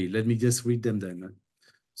sorry, let me just read them then.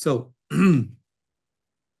 So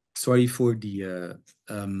sorry for the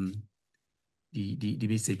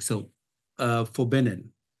mistake. So for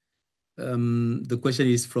Benin, the question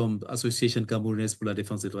is from Association Camerounaise pour la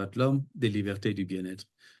défense des droits de l'homme, des libertés et du bien-être.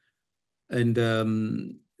 And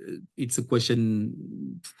it's a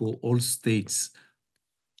question for all states.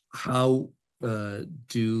 How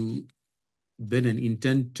do Benin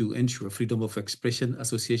intend to ensure freedom of expression,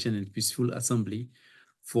 association, and peaceful assembly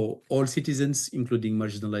for all citizens, including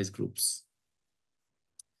marginalized groups?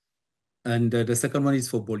 And the second one is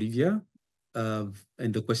for Bolivia. And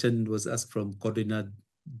the question was asked from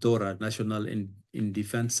Coordinadora Nacional en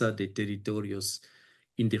Defensa de Territorios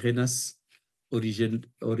Indígenas,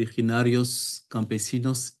 Originarios,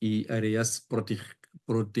 Campesinos y Áreas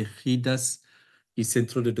Protegidas y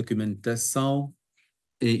Centro de Documentación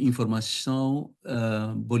e Información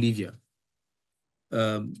Bolivia.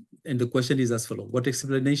 And the question is as follows. What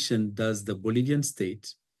explanation does the Bolivian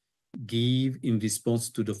state give in response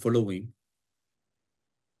to the following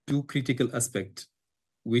two critical aspects,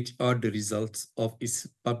 which are the results of its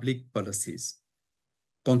public policies,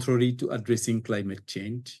 contrary to addressing climate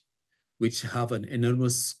change, which have an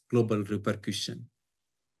enormous global repercussion?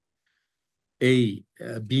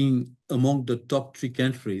 Being among the top 3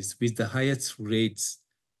 countries with the highest rates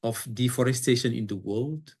of deforestation in the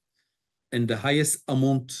world and the highest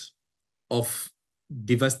amount of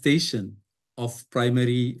devastation of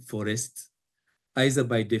primary forests, either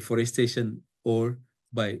by deforestation or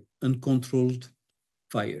by uncontrolled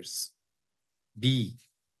fires. B,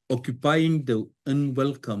 occupying the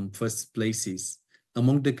unwelcome first places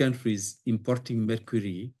among the countries importing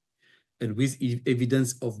mercury and with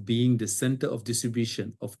evidence of being the center of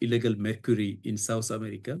distribution of illegal mercury in South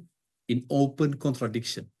America, in open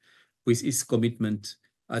contradiction with its commitment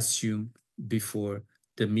assumed before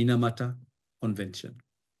the Minamata Convention.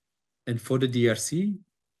 And for the DRC,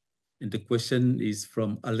 and the question is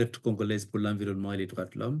from Alerte Congolaise pour l'Environnement et les Droits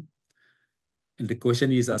de l'Homme. And the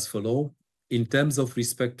question is as follows. In terms of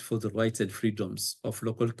respect for the rights and freedoms of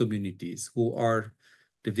local communities who are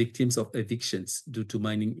the victims of evictions due to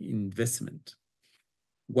mining investment,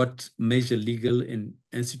 what major legal and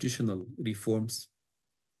institutional reforms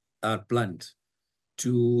are planned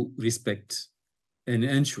to respect and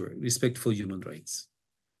ensure respect for human rights?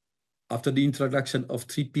 After the introduction of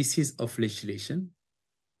 3 pieces of legislation,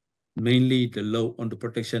 mainly the law on the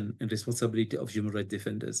protection and responsibility of human rights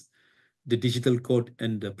defenders, the digital code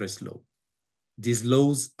and the press law. These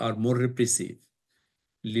laws are more repressive,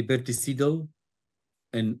 liberticidal,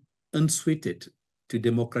 and unsuited to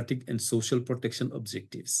democratic and social protection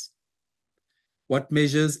objectives. What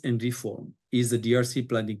measures and reform is the DRC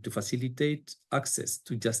planning to facilitate access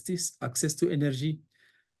to justice, access to energy,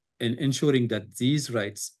 and ensuring that these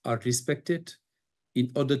rights are respected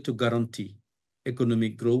in order to guarantee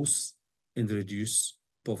economic growth and reduce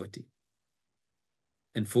poverty?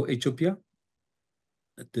 And for Ethiopia,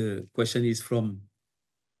 the question is from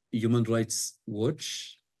Human Rights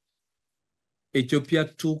Watch. Ethiopia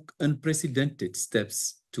took unprecedented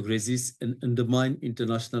steps to resist and undermine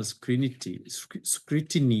international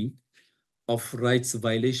scrutiny of rights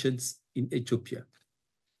violations in Ethiopia,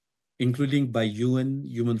 including by UN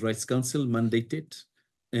Human Rights Council mandated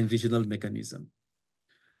and regional mechanism.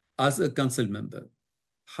 As a council member,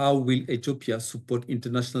 how will Ethiopia support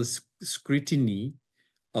international scrutiny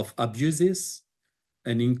of abuses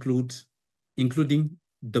and including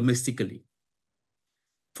domestically?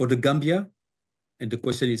 For the Gambia, and the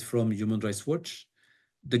question is from Human Rights Watch,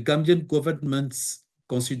 the Gambian government's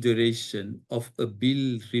consideration of a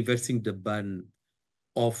bill reversing the ban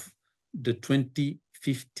of the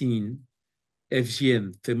 2015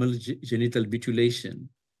 FGM, female genital mutilation,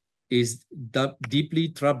 is deeply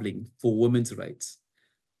troubling for women's rights.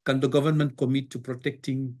 Can the government commit to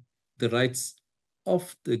protecting the rights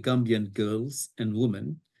of the Gambian girls and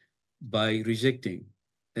women by rejecting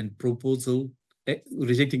any proposal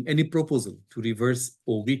to reverse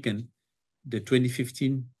or weaken the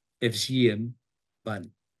 2015 FGM ban?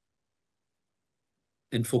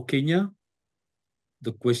 And for Kenya,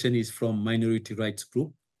 the question is from Minority Rights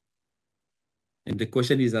Group. And the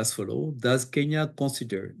question is as follows. Does Kenya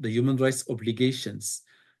consider the human rights obligations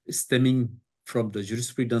stemming from the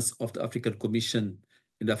jurisprudence of the African Commission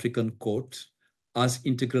and the African Court as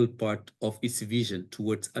integral part of its vision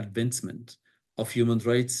towards advancement of human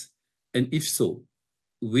rights? And if so,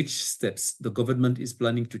 which steps the government is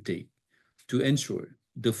planning to take to ensure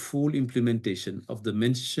the full implementation of the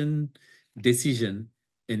mentioned decision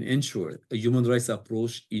and ensure a human rights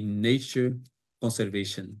approach in nature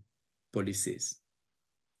conservation policies.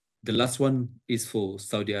 The last one is for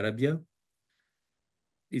Saudi Arabia.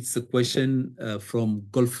 It's a question from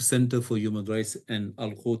Gulf Center for Human Rights and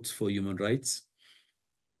Al-Quds for Human Rights.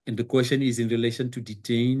 And the question is in relation to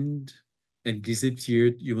detained and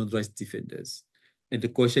disappeared human rights defenders. And the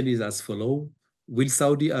question is as follows: will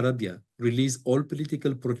Saudi Arabia release all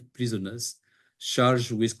political prisoners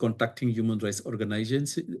charged with contacting human rights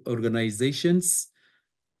organizations,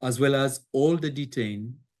 as well as all the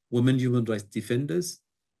detained women human rights defenders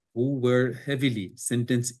who were heavily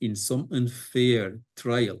sentenced in some unfair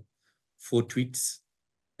trial for tweets?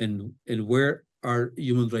 And where are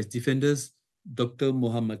human rights defenders Dr.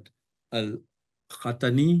 Mohammed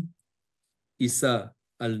Al-Khatani, Isa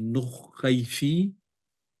Al-Nukhaifi,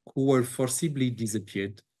 who were forcibly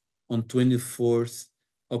disappeared on 24th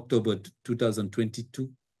October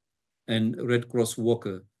 2022, and Red Cross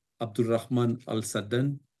worker Abdulrahman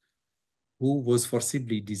Al-Sadan, who was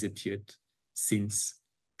forcibly disappeared since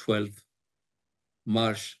 12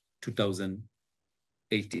 March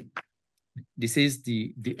 2018. This is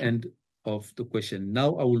the end of the question.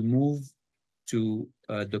 Now I will move to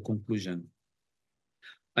the conclusion.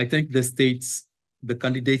 I thank the states, the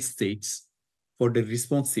candidate states, for the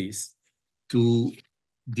responses to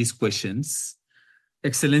these questions.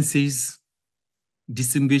 Excellencies,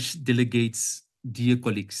 distinguished delegates, dear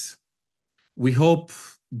colleagues, we hope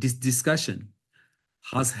this discussion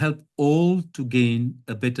has helped all to gain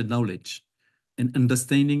a better knowledge and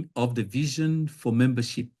understanding of the vision for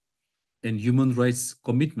membership and human rights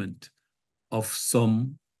commitment of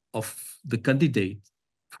some of the candidates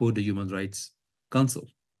for the Human Rights Council.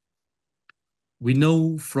 We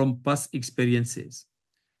know from past experiences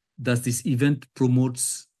that this event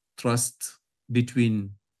promotes trust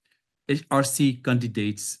between HRC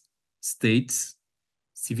candidates, states,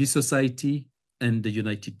 civil society, and the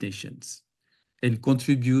United Nations, and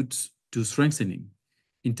contributes to strengthening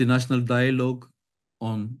international dialogue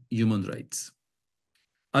on human rights.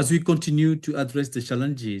 As we continue to address the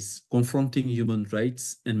challenges confronting human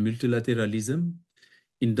rights and multilateralism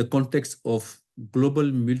in the context of global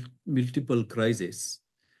multiple crises,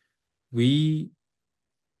 we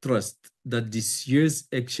trust that this year's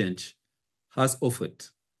exchange has offered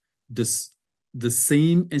the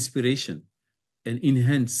same inspiration and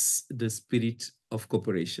enhanced the spirit of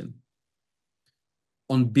cooperation.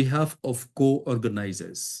 On behalf of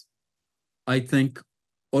co-organizers, I thank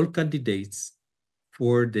all candidates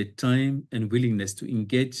for their time and willingness to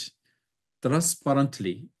engage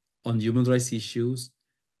transparently on human rights issues,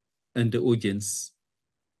 and the audience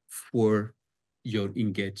for your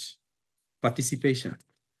engaged participation.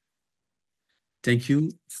 Thank you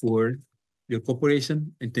for your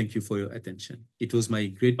cooperation and thank you for your attention. It was my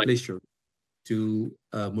great pleasure to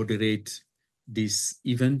moderate this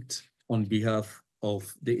event on behalf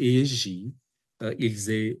of the ASG,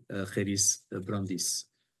 Ilse Geris Brandis.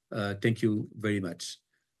 Thank you very much.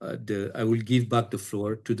 I will give back the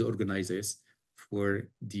floor to the organizers for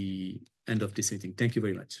the end of this meeting. Thank you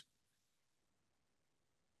very much.